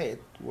getting upset,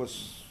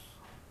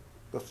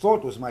 the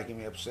thought was making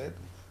me upset.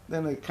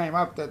 Then it came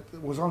up that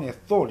it was only a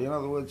thought. In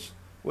other words,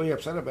 what are you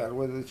upset about?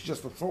 Whether it's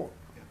just a thought.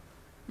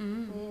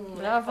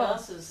 Bravo.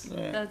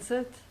 Yeah. That's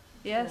it.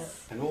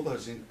 Yes. And all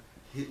those,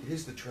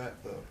 here's the trap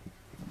though.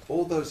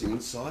 All those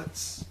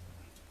insights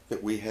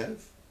that we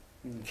have,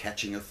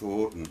 catching a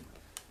thought and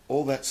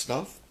all that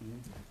stuff,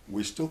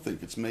 we still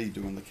think it's me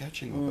doing the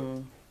catching of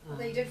it.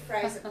 Although you did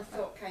phrase it, the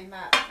thought came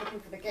up, looking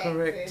for the gag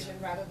version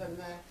rather than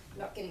the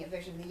not getting it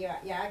version, the you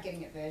are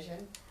getting it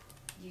version.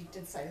 You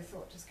did say the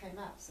thought just came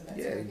up, so that's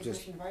a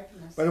recognition of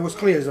openness. But it was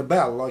clear as a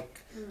bell,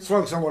 like it's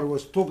like somebody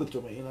was talking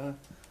to me, you know.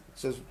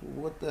 Says,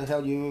 what the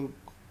hell are you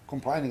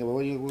complaining about?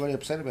 What are you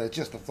upset about? It's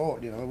just a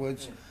thought, you know.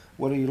 Words,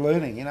 what are you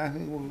learning, you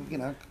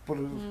know? Put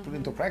it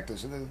into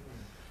practice.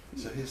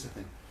 So here's the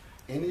thing.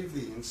 Any of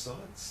the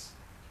insights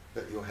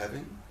that you're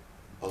having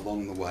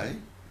along the way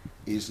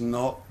is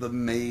not the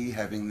me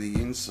having the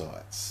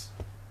insights.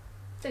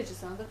 They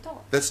just on the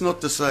top. That's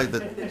not to say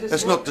that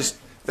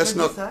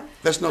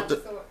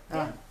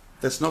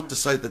that's not to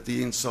say that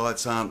the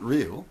insights aren't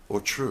real or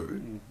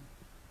true.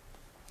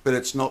 But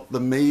it's not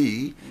the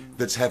me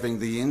that's having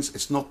the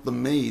it's not the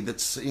me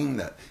that's seeing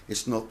that.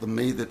 It's not the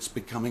me that's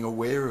becoming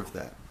aware of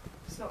that.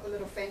 It's not the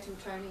little phantom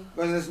Toni.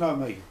 But there's no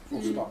me,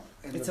 full stop.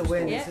 It's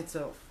awareness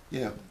itself.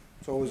 Yeah.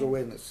 It's always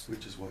awareness.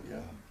 Which is what you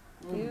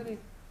are. Beauty.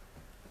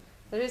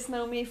 There is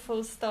no me,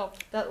 full stop.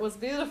 That was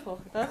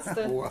beautiful. That's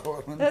the.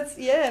 Well, I mean, That's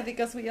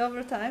because we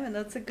over time, and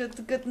that's a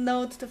good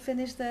note to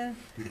finish the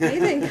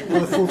meeting.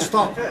 well, full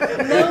stop.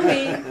 No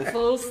me,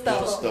 full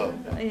stop. Full stop.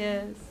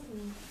 Yes.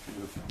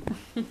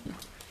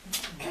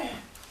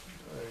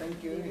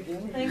 Thank you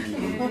again. Thank you.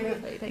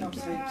 Thank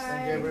you.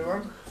 Thank you,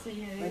 everyone.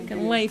 You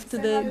can wave to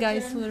the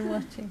guys who are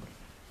watching.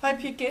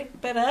 Hope you get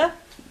better.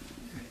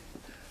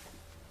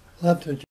 Love to